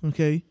you?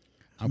 Okay.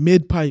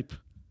 Mid pipe.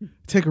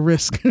 Take a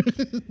risk.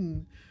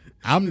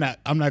 I'm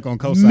not gonna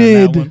co-sign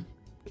that one.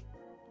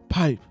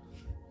 Pipe.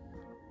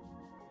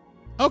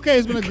 Okay,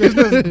 it's been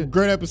a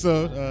great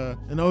episode.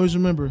 And always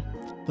remember,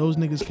 those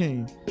niggas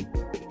came.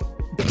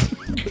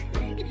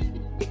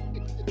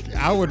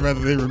 I would rather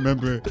they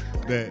remember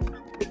that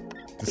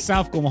the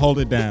South gonna hold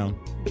it down,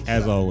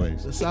 as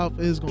always. The South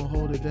is gonna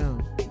hold it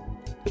down.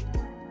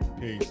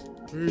 Peace.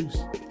 Peace.